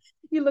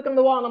 You look on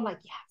the wall and I'm like,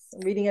 yes,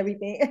 I'm reading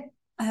everything.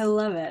 I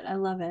love it. I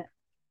love it.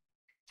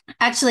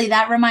 Actually,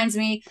 that reminds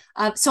me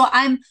of, so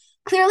I'm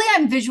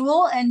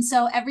visual. And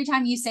so every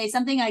time you say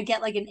something, I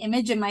get like an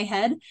image in my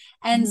head.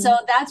 And so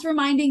that's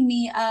reminding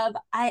me of,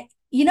 I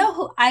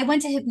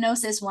went to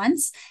hypnosis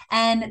once,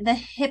 and the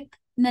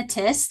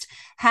hypnotist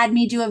had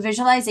me do a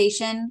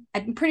visualization.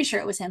 I'm pretty sure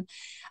it was him,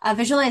 a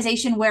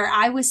visualization where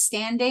I was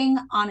standing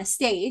on a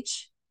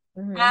stage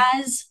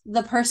as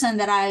the person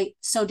that I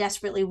so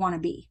desperately want to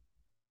be.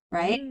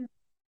 Right.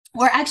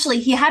 Or actually,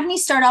 he had me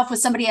start off with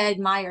somebody I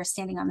admire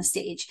standing on the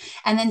stage.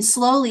 And then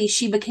slowly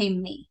she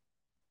became me.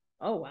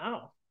 Oh,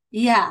 wow.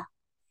 Yeah.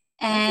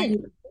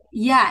 And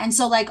and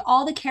so like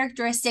all the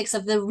characteristics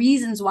of the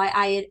reasons why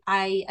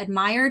I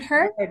admired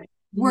her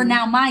were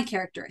now my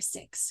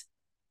characteristics,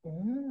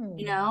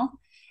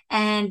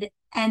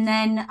 and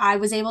then I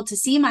was able to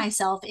see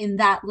myself in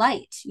that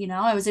light.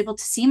 I was able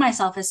to see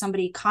myself as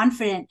somebody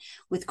confident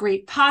with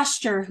great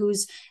posture,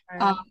 who's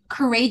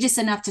courageous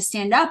enough to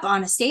stand up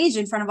on a stage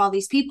in front of all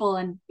these people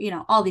and,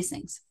 all these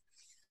things.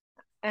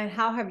 And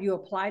how have you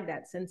applied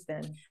that since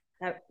then?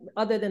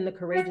 Other than the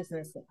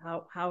courageousness,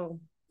 how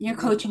you're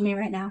coaching me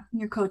right now.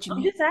 You're coaching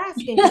me. I'm just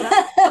asking.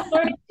 I'm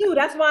learning too.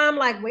 That's why I'm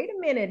like, wait a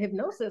minute,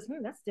 hypnosis.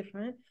 That's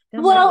different.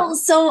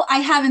 So I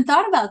haven't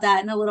thought about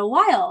that in a little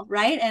while,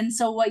 right? And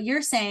so what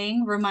you're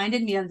saying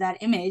reminded me of that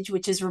image,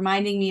 which is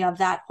reminding me of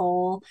that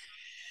whole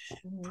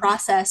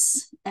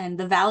process and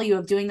the value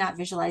of doing that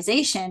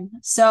visualization.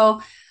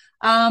 So,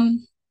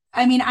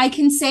 I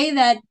can say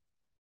that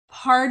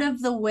part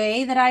of the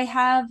way that I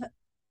have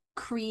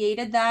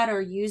created that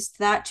or used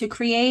that to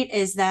create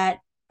is that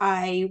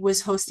I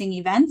was hosting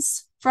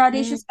events for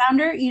Audacious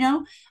Founder,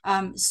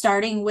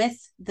 starting with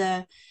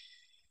the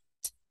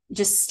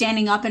just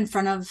standing up in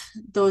front of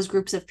those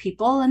groups of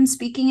people and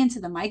speaking into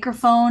the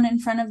microphone in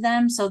front of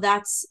them. So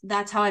that's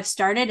how I've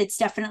started. It's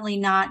definitely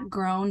not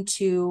grown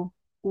to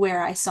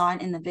where I saw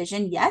it in the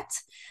vision yet,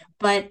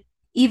 but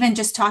even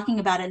just talking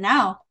about it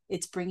now,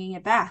 it's bringing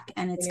it back,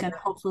 and it's going to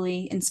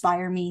hopefully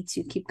inspire me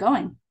to keep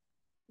going.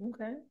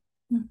 Okay.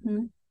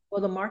 Mm-hmm.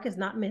 Well, the mark is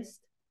not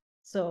missed.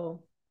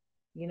 So,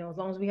 you know, as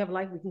long as we have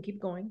life, we can keep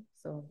going.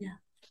 So yeah,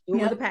 do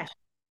it with a passion.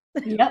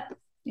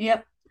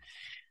 Yep.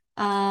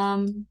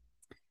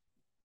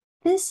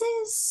 This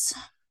is,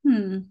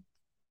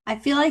 I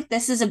feel like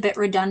this is a bit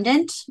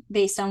redundant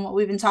based on what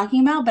we've been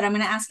talking about, but I'm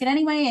going to ask it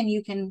anyway, and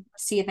you can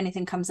see if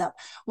anything comes up.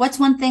 What's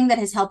one thing that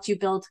has helped you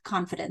build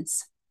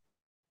confidence?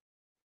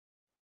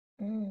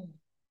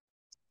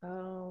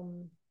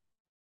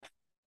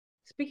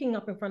 Speaking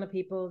up in front of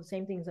people, the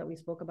same things that we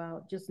spoke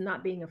about, just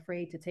not being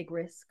afraid to take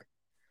risk.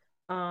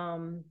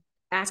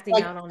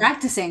 Acting out on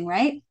practicing,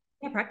 right?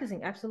 Yeah,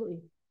 practicing, absolutely.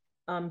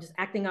 Just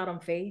acting out on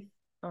faith.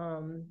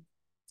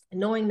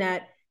 Knowing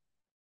that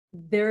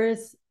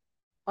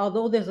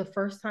although there's a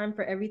first time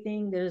for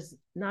everything, there's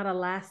not a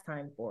last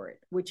time for it,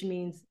 which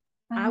means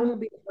I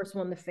won't be the first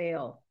one to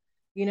fail.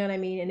 You know what I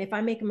mean? And if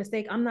I make a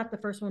mistake, I'm not the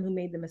first one who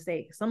made the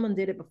mistake. Someone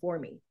did it before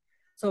me.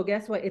 So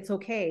guess what? It's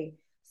okay.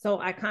 So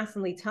I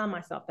constantly tell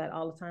myself that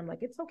all the time,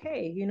 like, it's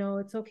okay. You know,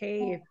 it's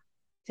okay if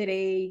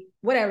today,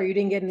 whatever, you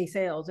didn't get any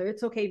sales, or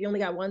it's okay if you only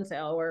got one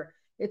sale, or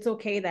it's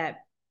okay that,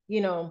 you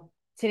know,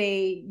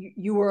 today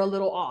you were a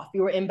little off,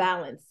 you were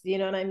imbalanced, you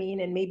know what I mean?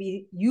 And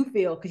maybe you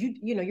feel, because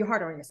you know, you're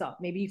harder on yourself.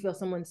 Maybe you feel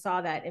someone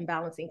saw that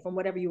imbalancing from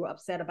whatever you were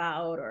upset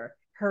about or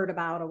heard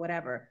about or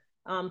whatever.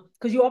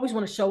 Because you always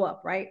want to show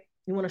up, right?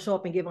 You want to show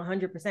up and give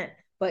 100%.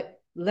 But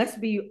let's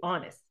be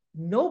honest,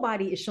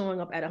 nobody is showing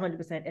up at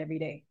 100% every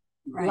day.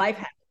 Right. Life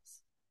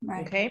happens.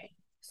 Right. Okay.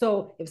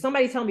 So if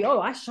somebody's telling me, oh,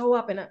 I show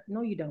up, and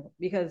no, you don't,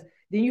 because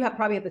then you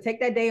probably have to take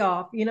that day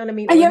off. You know what I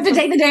mean? And you have to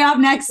take the day off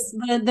the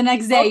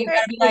next day. Okay, you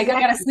gotta be like,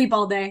 exactly. I gotta sleep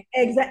all day.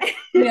 Exactly.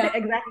 Yeah.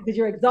 Exactly. Because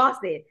you're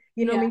exhausted.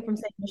 You know what I mean? From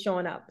saying you're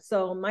showing up.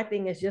 So my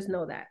thing is just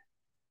know that.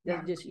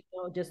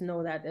 Just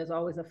know that there's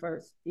always a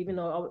first. Even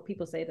though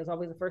people say there's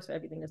always a first for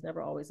everything, there's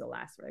never always a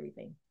last for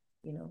everything.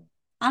 You know.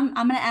 I'm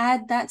gonna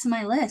add that to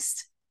my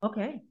list.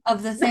 Okay.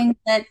 Of the things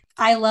that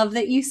I love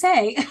that you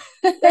say.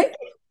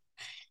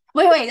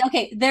 Wait.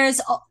 Okay.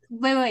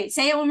 Wait.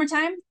 Say it one more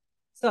time.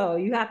 So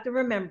you have to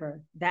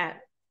remember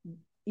that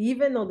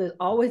even though there's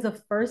always a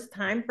first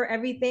time for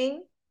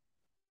everything,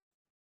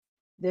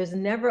 there's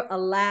never a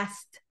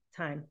last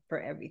time for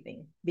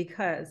everything,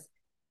 because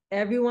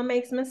everyone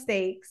makes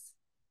mistakes.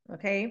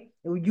 Okay.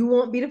 You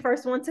won't be the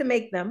first one to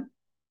make them.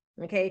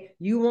 Okay.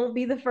 You won't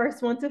be the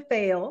first one to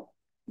fail.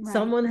 Right.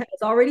 Someone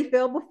has already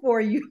failed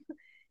before you.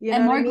 You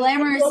and more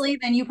glamorously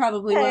than you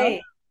probably will.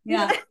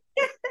 Yeah.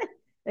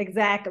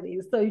 Exactly.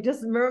 So you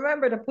just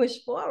remember to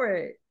push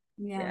forward.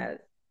 Yeah. Yes.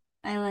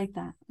 I like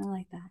that.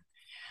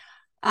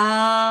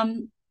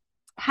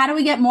 How do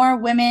we get more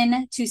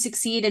women to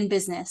succeed in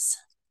business?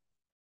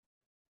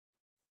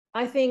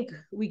 I think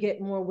we get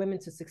more women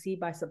to succeed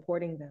by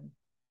supporting them.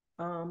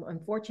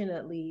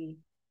 Unfortunately,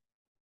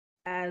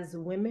 as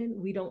women,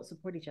 we don't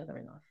support each other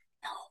enough.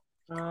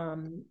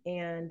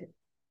 No.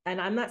 And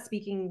I'm not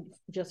speaking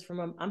just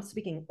I'm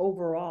speaking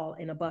overall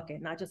in a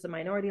bucket, not just a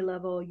minority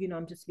level. You know,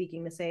 I'm just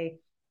speaking to say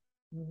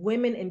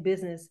women in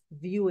business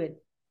view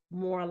it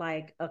more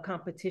like a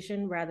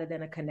competition rather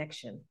than a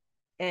connection.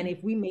 And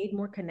if we made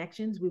more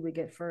connections, we would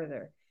get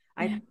further.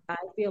 Yeah. I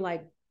feel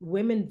like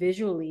women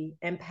visually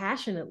and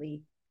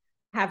passionately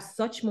have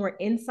such more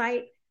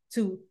insight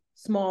to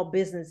small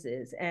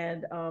businesses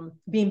and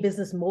being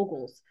business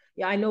moguls.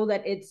 Yeah, I know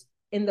that it's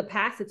in the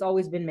past, it's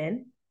always been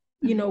men.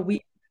 You know,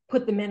 we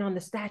put the men on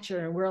the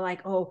stature and we're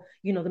like, oh,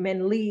 you know, the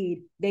men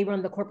lead, they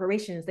run the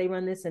corporations, they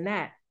run this and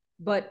that.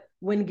 But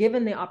when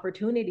given the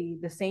opportunity,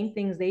 the same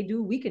things they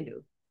do, we can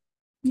do.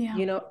 Yeah.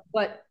 You know,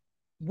 but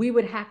we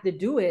would have to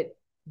do it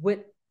with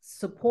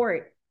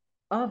support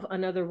of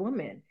another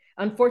woman.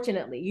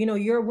 Unfortunately, you know,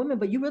 you're a woman,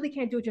 but you really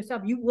can't do it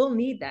yourself. You will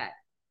need that.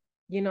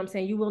 You know what I'm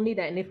saying? You will need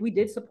that. And if we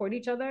did support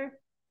each other,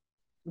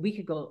 we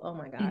could go, oh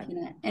my God.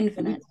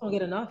 Infinite. We just don't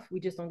get enough. We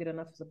just don't get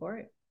enough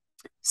support.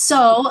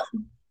 So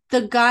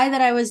the guy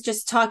that I was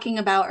just talking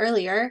about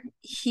earlier,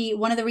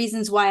 one of the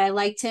reasons why I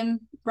liked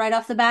him right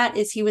off the bat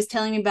is he was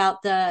telling me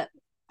about and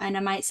I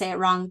might say it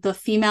wrong, the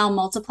female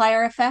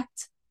multiplier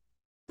effect,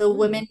 the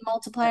women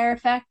multiplier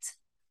effect,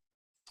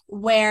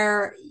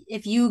 where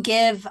if you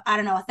give, I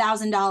don't know,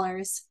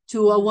 $1,000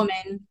 to a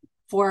woman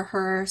for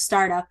her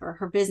startup or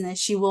her business,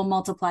 she will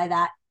multiply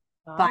that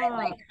by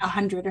like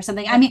 100 or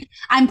something. I mean,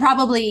 I'm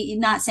probably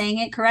not saying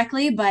it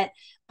correctly, but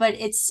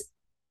it's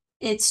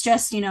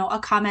just, you know, a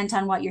comment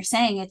on what you're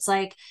saying. It's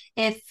like,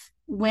 if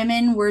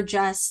women were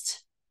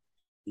just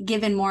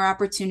given more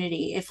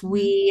opportunity, if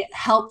we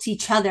helped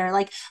each other,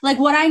 like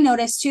what I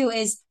noticed too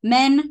is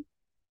men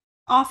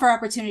offer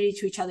opportunity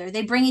to each other.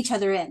 They bring each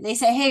other in. They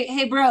say,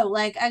 hey bro,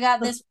 like I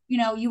got this, you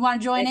know, you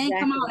want to join in?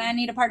 Come on, I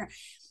need a partner.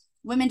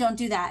 Women don't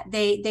do that.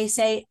 They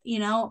say, you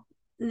know,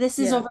 this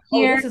is Yeah. over Oh,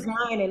 here. this is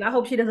mine, and I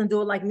hope she doesn't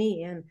do it like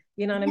me. And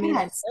you know what I mean?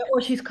 And Yes.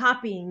 or she's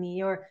copying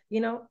me, or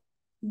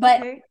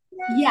But okay.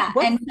 yeah.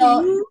 What's And for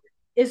so, you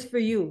is for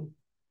you.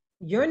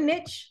 Your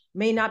niche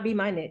may not be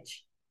my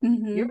niche.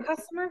 Your mhm,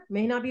 customer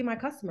may not be my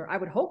customer. I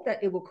would hope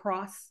that it will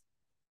cross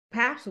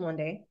paths one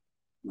day.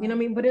 You know what I right,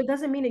 mean? But it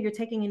doesn't mean that you're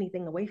taking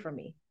anything away from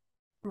me.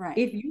 right.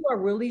 If you are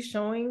really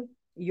showing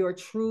your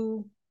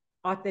true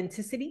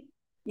authenticity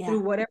Yeah.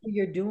 through whatever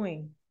you're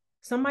doing,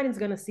 somebody's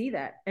going to see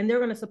that and they're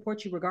going to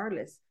support you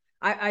regardless.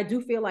 I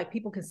do feel like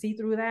people can see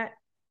through that.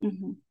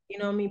 Hmm. You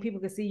know what I mean? People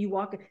can see you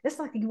walking. It's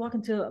like you walk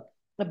into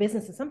a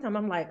business and sometimes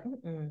I'm like,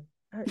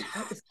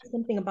 it's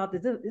something about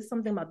this. It's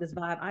something about this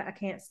vibe. I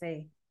can't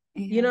say.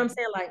 You know Yeah. what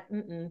I'm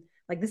saying?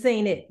 Like this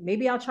ain't it.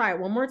 Maybe I'll try it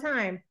one more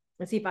time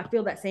and see if I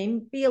feel that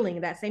same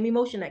feeling, that same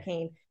emotion that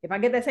came. If I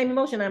get that same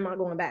emotion, I'm not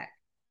going back.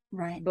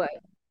 Right. But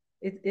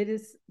it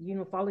is,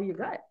 follow your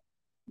gut.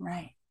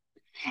 Right.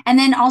 And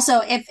then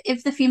also,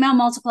 if the female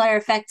multiplier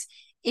effect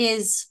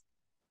is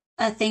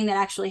a thing that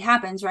actually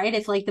happens, right?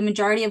 If like the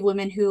majority of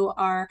women who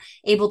are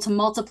able to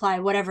multiply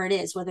whatever it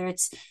is, whether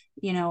it's,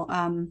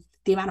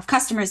 the amount of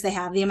customers they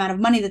have, the amount of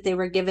money that they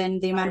were given,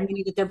 the amount of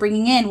money that they're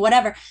bringing in,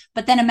 whatever.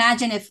 But then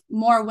imagine if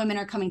more women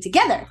are coming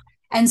together.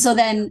 And so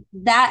then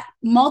that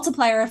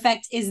multiplier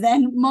effect is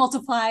then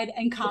multiplied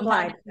and compounded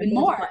Multiplied and even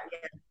more. multiplied.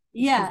 Yeah. It's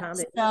Yeah.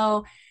 compounded.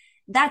 So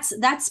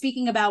that's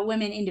speaking about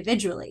women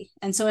individually.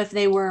 And so if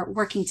they were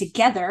working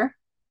together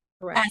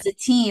Correct. as a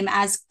team,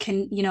 as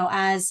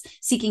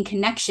seeking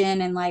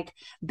connection and like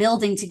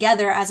building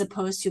together as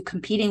opposed to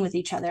competing with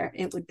each other,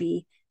 it would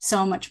be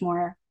so much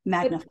more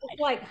magnified.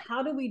 It's like,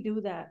 how do we do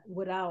that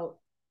without,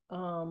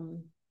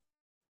 um,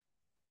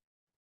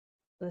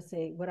 let's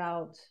say,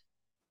 without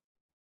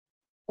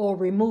or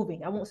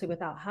removing? I won't say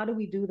without. How do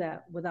we do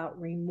that without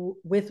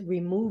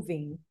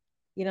removing?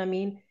 You know what I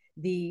mean?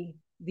 The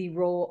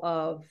role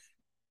of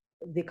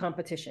the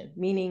competition,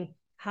 meaning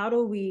how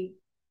do we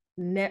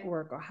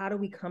network or how do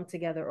we come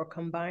together or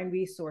combine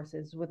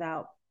resources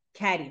without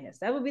cattiness?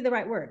 That would be the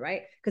right word,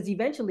 right? Because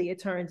eventually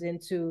it turns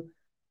into,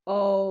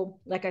 oh,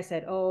 like I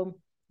said, oh,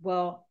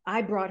 well,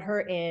 I brought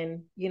her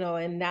in,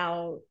 and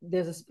now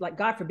there's like,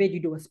 God forbid you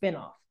do a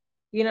spinoff.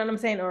 You know what I'm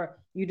saying? Or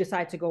you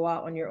decide to go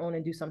out on your own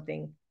and do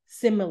something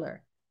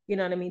similar, you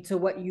know what I mean, to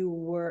what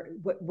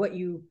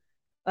you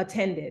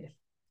attended,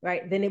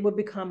 right? Then it would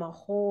become a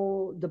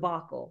whole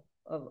debacle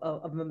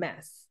of a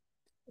mess,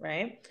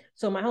 right?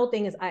 So my whole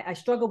thing is I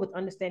struggle with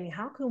understanding,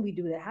 how can we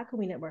do that? How can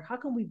we network? How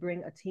can we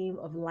bring a team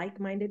of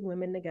like-minded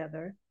women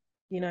together,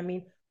 you know what I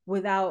mean,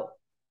 without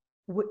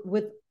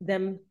with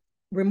them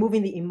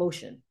removing the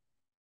emotion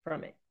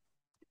from it.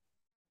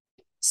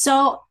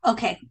 So,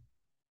 okay,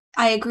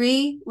 I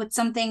agree with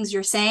some things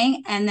you're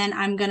saying, and then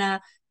I'm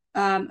gonna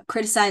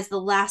criticize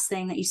the last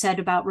thing that you said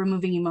about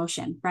removing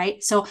emotion,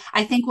 right? So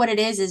I think what it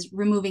is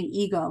removing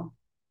ego.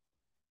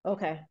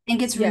 Okay. I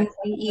think it's Yes.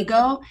 removing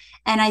ego,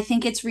 and I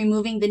think it's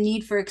removing the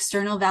need for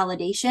external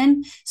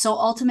validation. So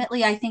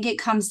ultimately, I think it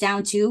comes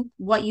down to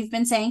what you've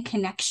been saying,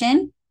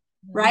 connection,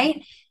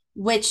 right?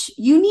 Which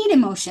you need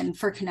emotion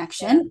for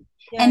connection,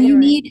 Yeah, and you're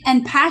right.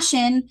 and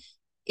passion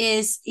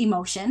is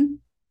emotion,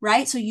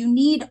 right? So you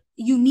need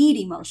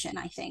emotion.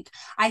 I think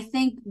I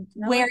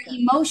where like that.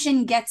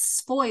 emotion gets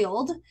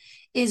spoiled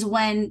is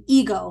when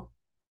ego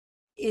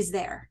is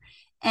there.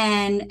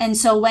 And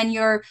so when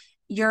you're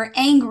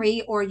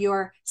angry or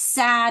you're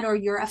sad or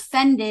you're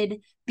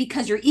offended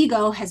because your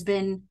ego has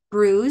been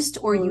bruised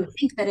or you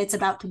think that it's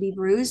about to be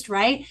bruised,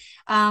 right?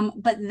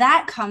 But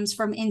that comes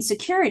from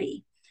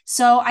insecurity.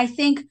 So I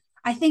think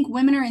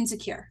women are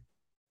insecure.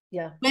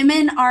 Yeah.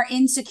 Women are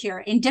insecure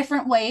in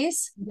different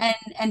ways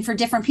and for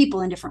different people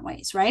in different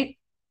ways, right?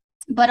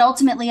 But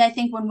ultimately, I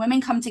think when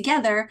women come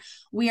together,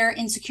 we are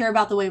insecure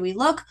about the way we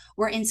look.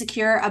 We're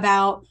insecure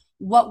about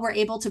what we're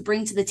able to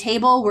bring to the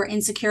table. We're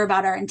insecure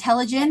about our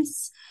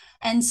intelligence.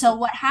 And so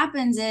what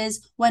happens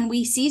is when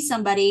we see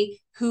somebody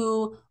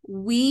who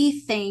we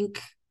think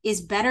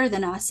is better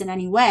than us in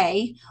any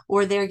way,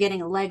 or they're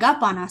getting a leg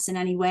up on us in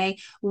any way,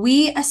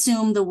 we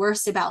assume the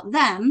worst about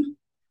them.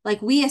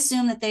 Like we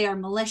assume that they are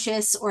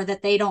malicious or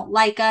that they don't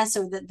like us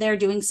or that they're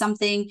doing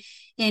something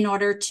in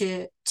order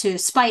to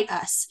spite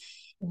us.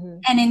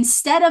 And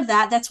instead of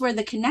that, that's where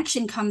the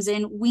connection comes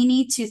in. We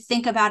need to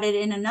think about it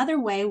in another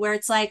way where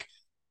it's like,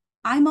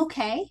 I'm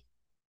okay.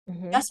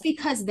 Just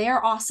because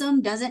they're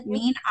awesome doesn't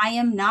mean I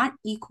am not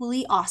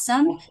equally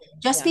awesome.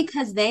 Just Yeah.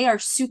 because they are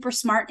super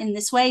smart in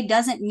this way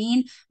doesn't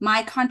mean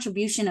my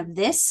contribution of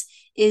this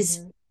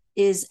is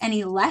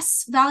any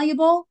less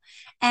valuable.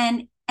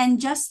 And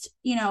just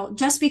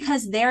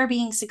because they're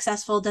being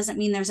successful doesn't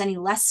mean there's any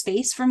less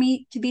space for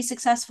me to be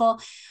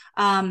successful.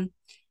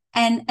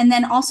 And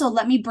then also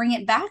let me bring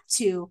it back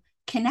to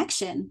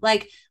connection.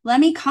 Like, let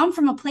me come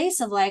from a place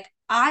of like,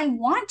 I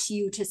want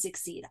you to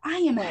succeed. I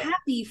am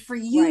happy for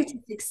you to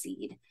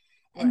succeed.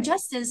 And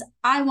just as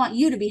I want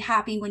you to be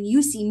happy when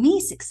you see me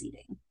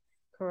succeeding.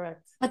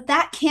 Correct. But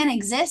that can't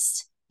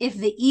exist if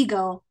the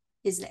ego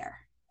is there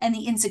and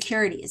the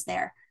insecurity is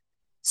there.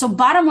 So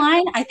bottom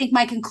line, I think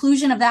my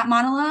conclusion of that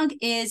monologue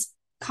is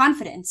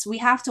confidence. We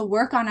have to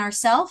work on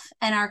ourselves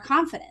and our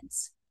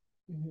confidence.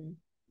 Mm-hmm.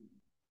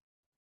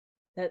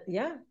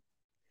 Yeah.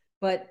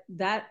 But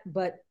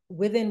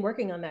within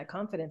working on that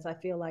confidence, I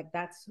feel like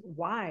that's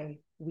why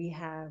we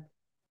have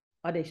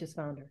Audacious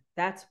Founder.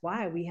 That's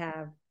why we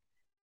have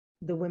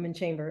the Women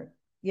Chamber.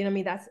 You know what I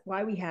mean? That's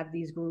why we have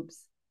these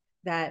groups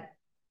that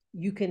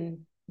you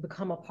can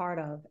become a part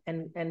of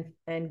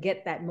and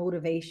get that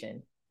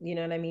motivation. You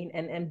know what I mean?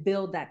 And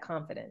build that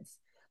confidence.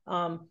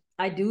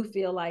 I do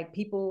feel like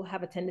people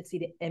have a tendency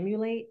to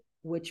emulate,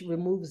 which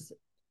removes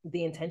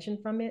the intention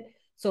from it.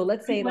 So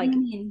let's say, What like, do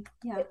you mean?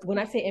 Yeah. when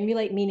I say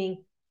emulate,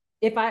 meaning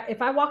if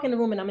I walk in the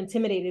room and I'm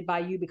intimidated by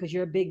you because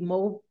you're a big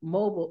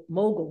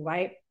mogul,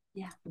 right?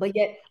 Yeah. But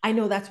yet I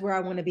know that's where I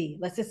want to be.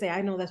 Let's just say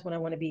I know that's what I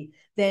want to be.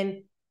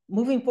 Then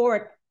moving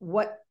forward,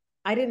 what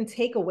I didn't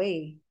take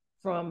away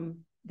from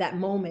that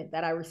moment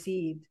that I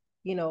received,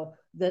 you know,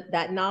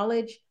 that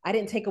knowledge, I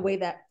didn't take away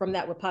that from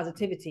that with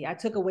positivity. I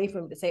took away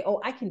from it to say,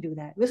 oh, I can do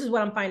that. This is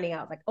what I'm finding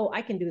out. Like, oh,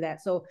 I can do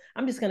that. So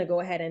I'm just going to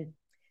go ahead and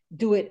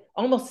do it,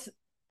 almost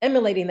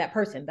emulating that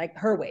person, like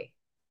her way.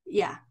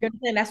 Yeah. You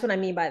understand? That's what I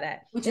mean by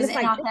that. Which and is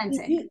it's like,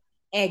 inauthentic.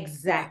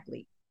 exactly.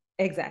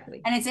 Yeah.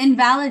 Exactly. And it's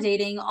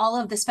invalidating all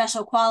of the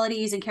special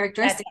qualities and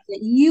characteristics that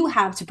you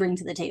have to bring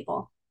to the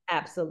table.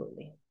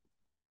 Absolutely.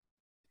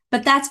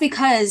 But that's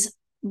because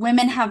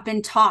women have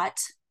been taught,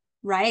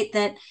 right,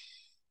 that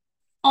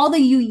all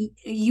the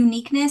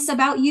uniqueness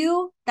about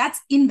you,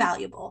 that's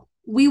invaluable.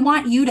 We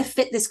want you to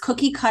fit this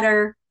cookie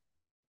cutter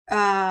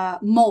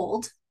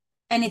mold.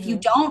 And if you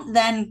don't,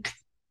 then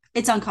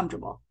it's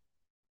uncomfortable.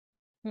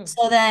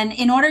 So then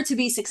in order to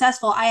be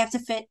successful, I have to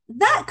fit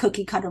that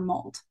cookie cutter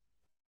mold.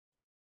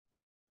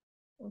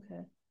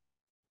 Okay.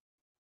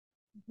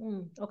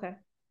 Okay.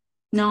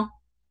 No.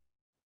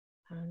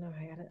 I don't know.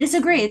 I gotta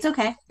disagree. It's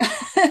okay.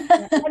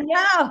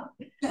 Yeah.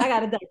 I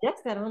gotta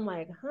digest that. I'm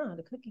like,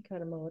 the cookie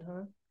cutter mode,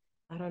 huh?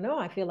 I don't know.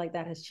 I feel like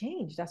that has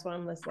changed. That's why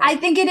I'm just like, I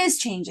think it is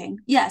changing.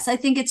 Yes, I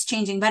think it's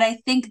changing, but I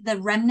think the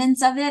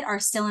remnants of it are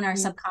still in our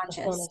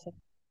subconscious.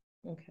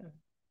 Okay.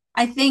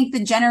 I think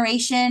the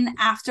generation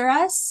after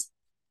us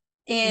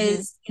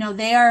is,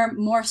 they are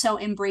more so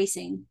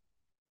embracing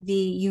the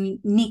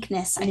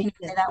uniqueness. I can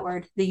say that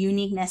word. The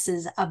uniqueness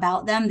is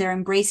about them. They're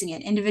embracing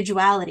it.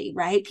 Individuality,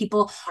 right?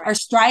 People are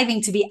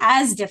striving to be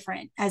as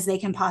different as they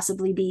can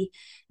possibly be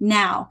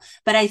now.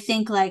 But I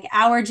think like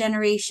our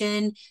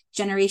generation,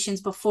 generations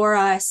before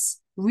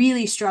us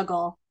really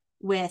struggle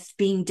with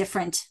being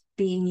different,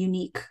 being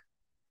unique,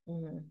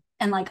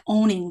 and like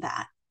owning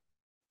that.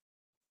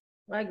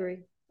 I agree.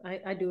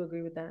 I do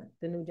agree with that.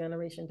 The new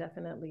generation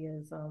definitely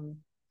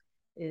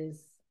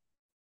is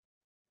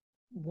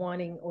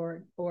wanting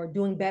or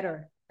doing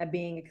better at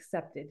being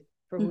accepted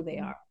for who they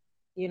are.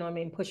 You know what I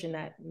mean? Pushing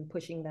that,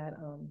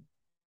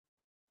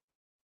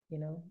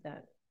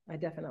 that I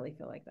definitely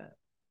feel like that.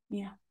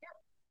 Yeah.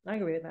 I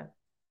agree with that.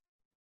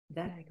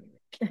 That I agree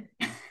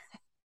with.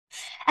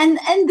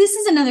 And this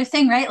is another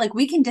thing, right? Like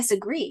we can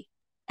disagree.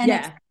 And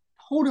it's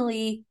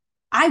totally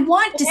I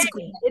want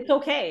disagreement. It's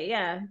okay.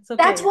 Yeah. It's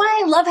okay. That's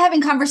why I love having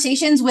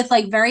conversations with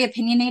like very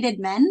opinionated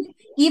men,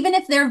 even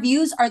if their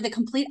views are the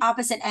complete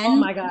opposite end. Oh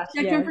my gosh.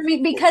 Yes. For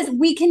me, because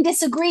we can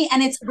disagree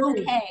and it's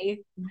okay.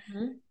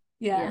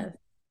 Yeah.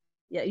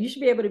 Yeah. You should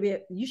be able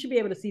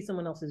to see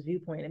someone else's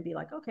viewpoint and be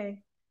like,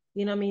 okay.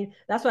 You know what I mean?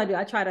 That's what I do.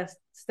 I try to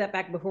step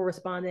back before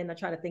responding. I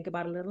try to think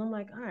about it a little. I'm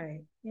like, all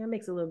right, yeah, it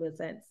makes a little bit of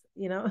sense,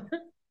 Yeah.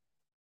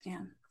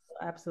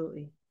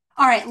 Absolutely.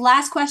 All right.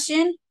 Last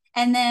question.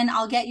 And then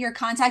I'll get your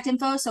contact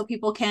info so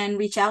people can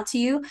reach out to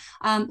you.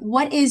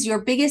 What is your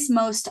biggest,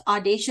 most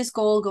audacious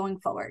goal going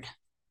forward?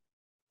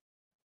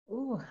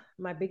 Oh,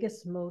 my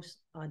biggest, most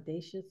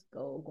audacious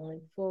goal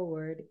going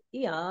forward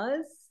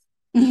is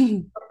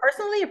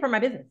personally or for my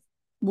business?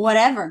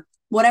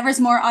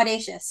 Whatever's more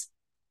audacious.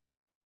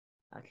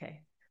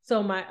 Okay.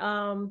 So my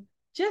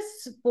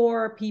just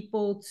for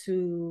people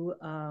to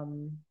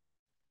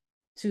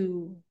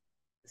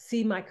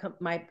see my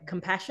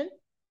compassion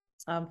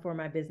for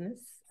my business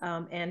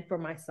and for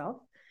myself,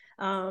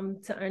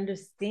 to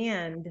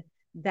understand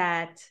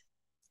that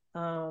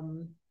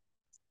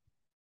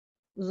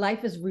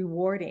life is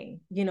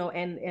rewarding,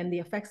 and the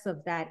effects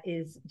of that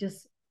is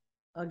just,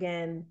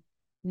 again,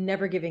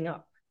 never giving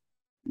up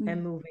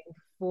and moving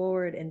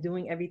forward and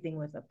doing everything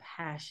with a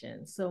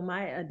passion. So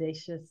my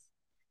audacious,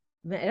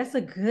 man, that's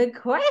a good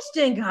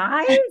question,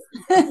 guys.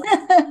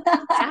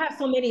 I have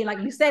so many, like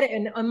you said it,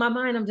 and on my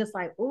mind, I'm just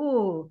like,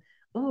 oh,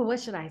 what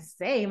should I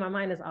say? My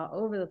mind is all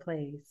over the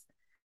place.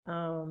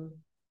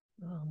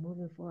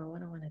 Moving forward,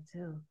 what I want to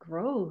do,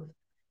 growth,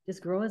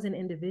 just grow as an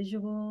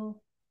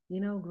individual,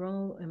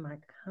 grow in my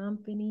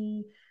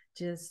company,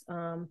 just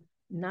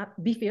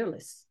not be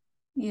fearless.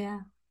 Yeah.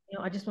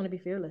 I just want to be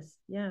fearless.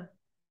 Yeah.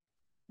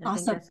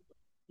 Awesome.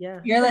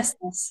 Yeah.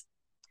 Fearlessness.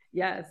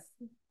 Yes.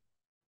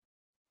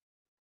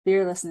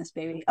 Fearlessness,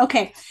 baby.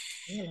 Okay.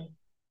 Yeah.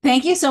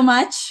 Thank you so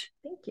much.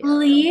 Thank you.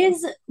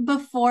 Please,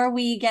 before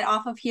we get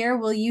off of here,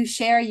 will you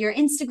share your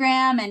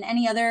Instagram and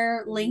any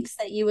other links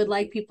that you would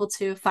like people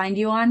to find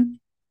you on?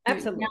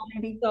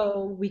 Absolutely.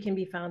 So we can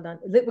be found on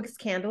Litwicks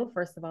Candle,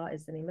 first of all,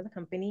 is the name of the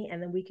company.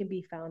 And then we can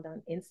be found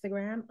on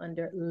Instagram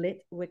under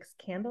Litwicks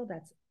Candle.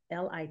 That's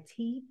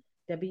LITWICKS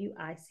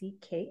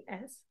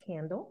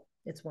Candle.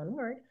 It's one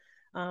word.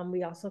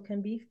 We also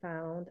can be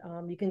found,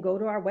 you can go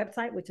to our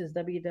website, which is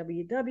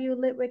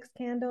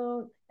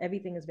www.litwickscandle.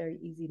 Everything is very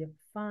easy to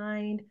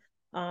find.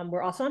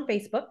 We're also on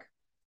Facebook.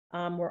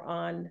 We're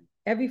on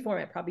every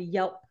format, probably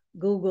Yelp,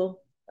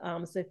 Google.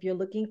 So if you're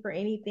looking for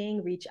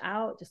anything, reach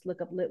out, just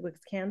look up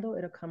Litwicks Candle.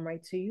 It'll come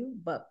right to you.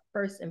 But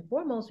first and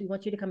foremost, we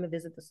want you to come and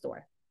visit the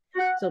store.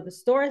 So the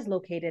store is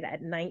located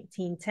at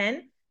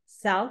 1910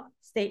 South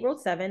State Road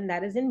 7.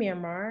 That is in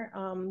Miramar.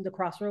 The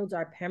crossroads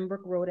are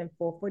Pembroke Road and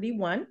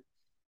 441.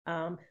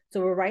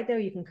 So we're right there.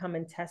 You can come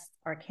and test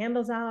our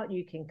candles out.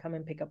 You can come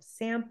and pick up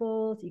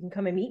samples. You can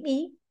come and meet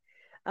me.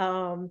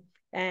 And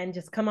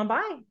just come on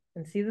by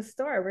and see the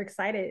store. We're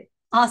excited.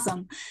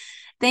 Awesome.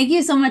 Thank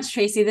you so much,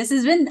 Tracy. This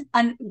has been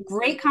a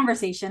great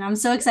conversation. I'm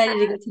so excited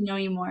to get to know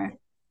you more.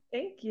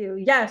 Thank you.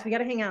 Yes, we got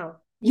to hang out.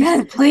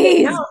 Yes,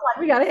 please.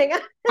 We got to hang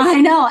out.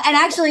 I know. And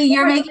actually,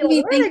 you're making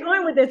me think. Where are they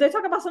going with this? They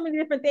talk about so many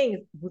different things.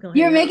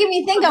 You're making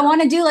me think I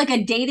want to do like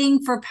a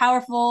dating for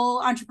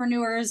powerful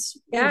entrepreneurs.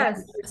 Yes.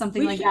 Or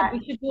something like that.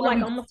 We should do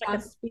like almost like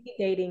a speed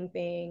dating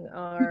thing,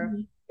 or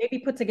maybe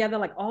put together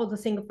like all the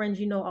single friends,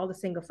 all the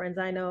single friends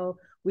I know.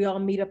 We all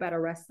meet up at a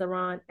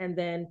restaurant, and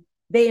then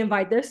they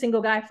invite their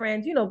single guy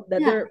friends,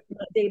 that they're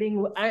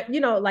dating,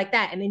 like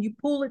that. And then you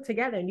pull it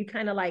together and you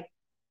kind of like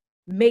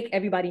make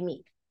everybody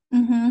meet.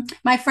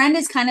 My friend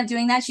is kind of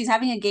doing that. She's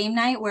having a game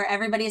night where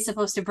everybody is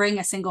supposed to bring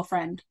a single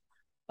friend.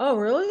 Oh,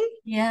 really?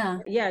 Yeah.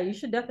 Yeah, you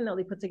should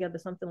definitely put together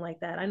something like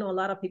that. I know a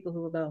lot of people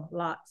who will go,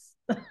 lots.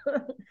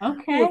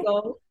 Okay.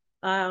 Well,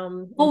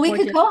 we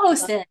could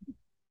co-host it.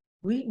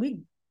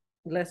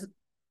 Let's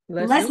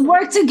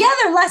work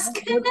together. Let's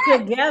connect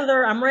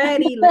together. I'm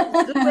ready.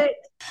 Let's do it.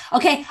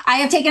 Okay, I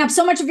have taken up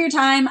so much of your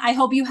time. I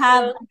hope you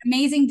have an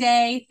amazing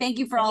day. Thank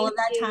you for all of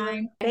that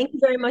time. Thank you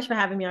very much for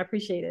having me. I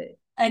appreciate it.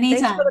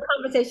 Anytime. Thanks for the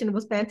conversation. It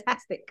was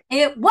fantastic.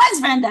 It was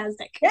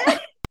fantastic.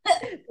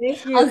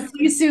 Thank you. I'll see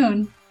you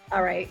soon.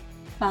 All right.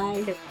 Bye.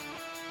 Okay.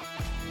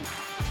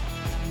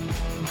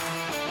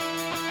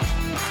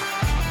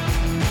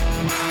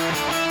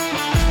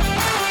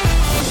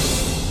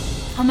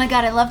 Oh my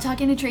God, I love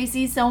talking to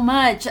Tracy so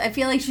much. I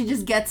feel like she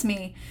just gets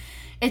me.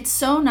 It's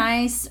so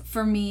nice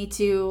for me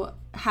to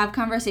have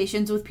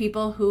conversations with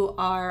people who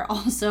are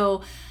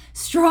also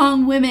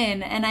strong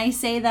women. And I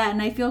say that,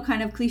 and I feel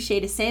kind of cliche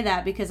to say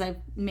that because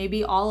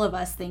maybe all of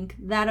us think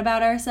that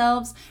about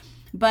ourselves.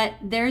 But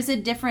there's a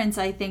difference,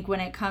 I think,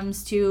 when it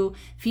comes to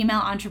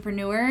female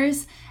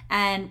entrepreneurs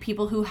and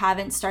people who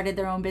haven't started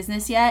their own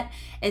business yet.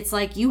 It's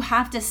like you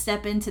have to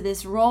step into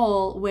this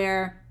role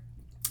where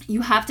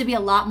you have to be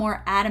a lot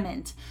more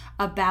adamant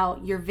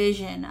about your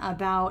vision,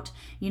 about,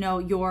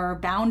 your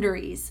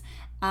boundaries.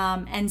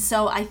 And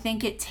so I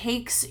think it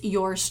takes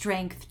your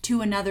strength to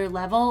another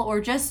level,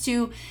 or just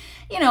to,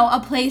 a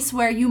place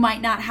where you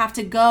might not have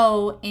to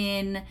go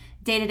in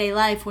day-to-day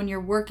life when you're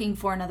working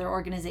for another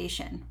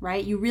organization,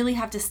 right? You really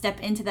have to step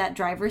into that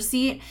driver's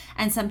seat.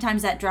 And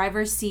sometimes that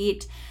driver's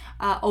seat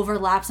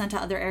overlaps onto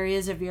other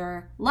areas of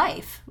your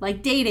life,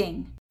 like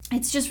dating.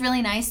 It's just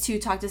really nice to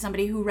talk to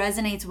somebody who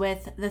resonates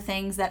with the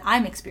things that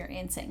I'm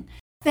experiencing.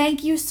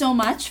 Thank you so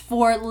much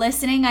for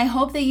listening. I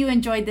hope that you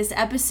enjoyed this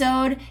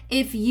episode.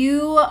 If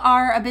you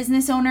are a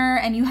business owner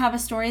and you have a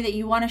story that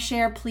you want to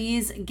share,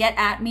 please get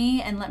at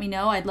me and let me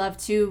know. I'd love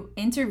to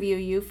interview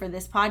you for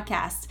this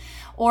podcast.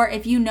 Or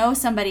if you know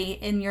somebody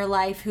in your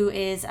life who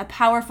is a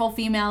powerful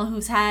female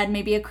who's had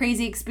maybe a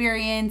crazy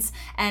experience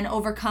and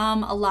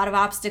overcome a lot of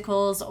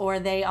obstacles, or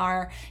they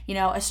are,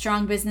 a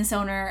strong business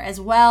owner as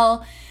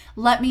well,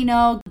 let me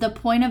know. The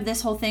point of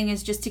this whole thing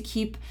is just to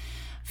keep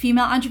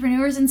female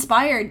entrepreneurs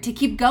inspired, to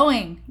keep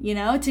going,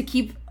 to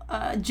keep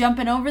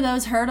jumping over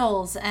those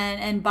hurdles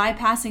and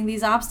bypassing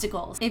these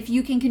obstacles. If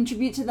you can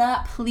contribute to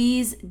that,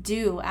 please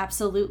do.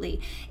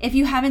 Absolutely. If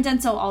you haven't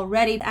done so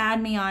already,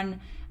 add me on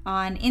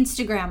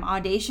Instagram,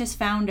 Audacious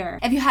Founder.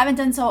 If you haven't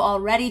done so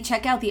already,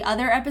 check out the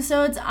other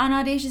episodes on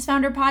Audacious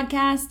Founder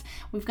podcast.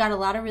 We've got a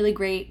lot of really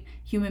great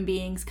human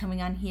beings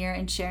coming on here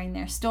and sharing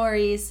their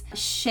stories.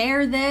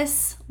 Share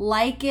this,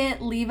 like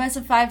it, leave us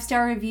a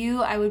 5-star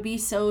review. I would be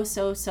so,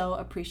 so, so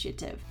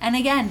appreciative. And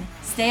again,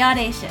 stay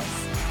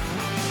audacious.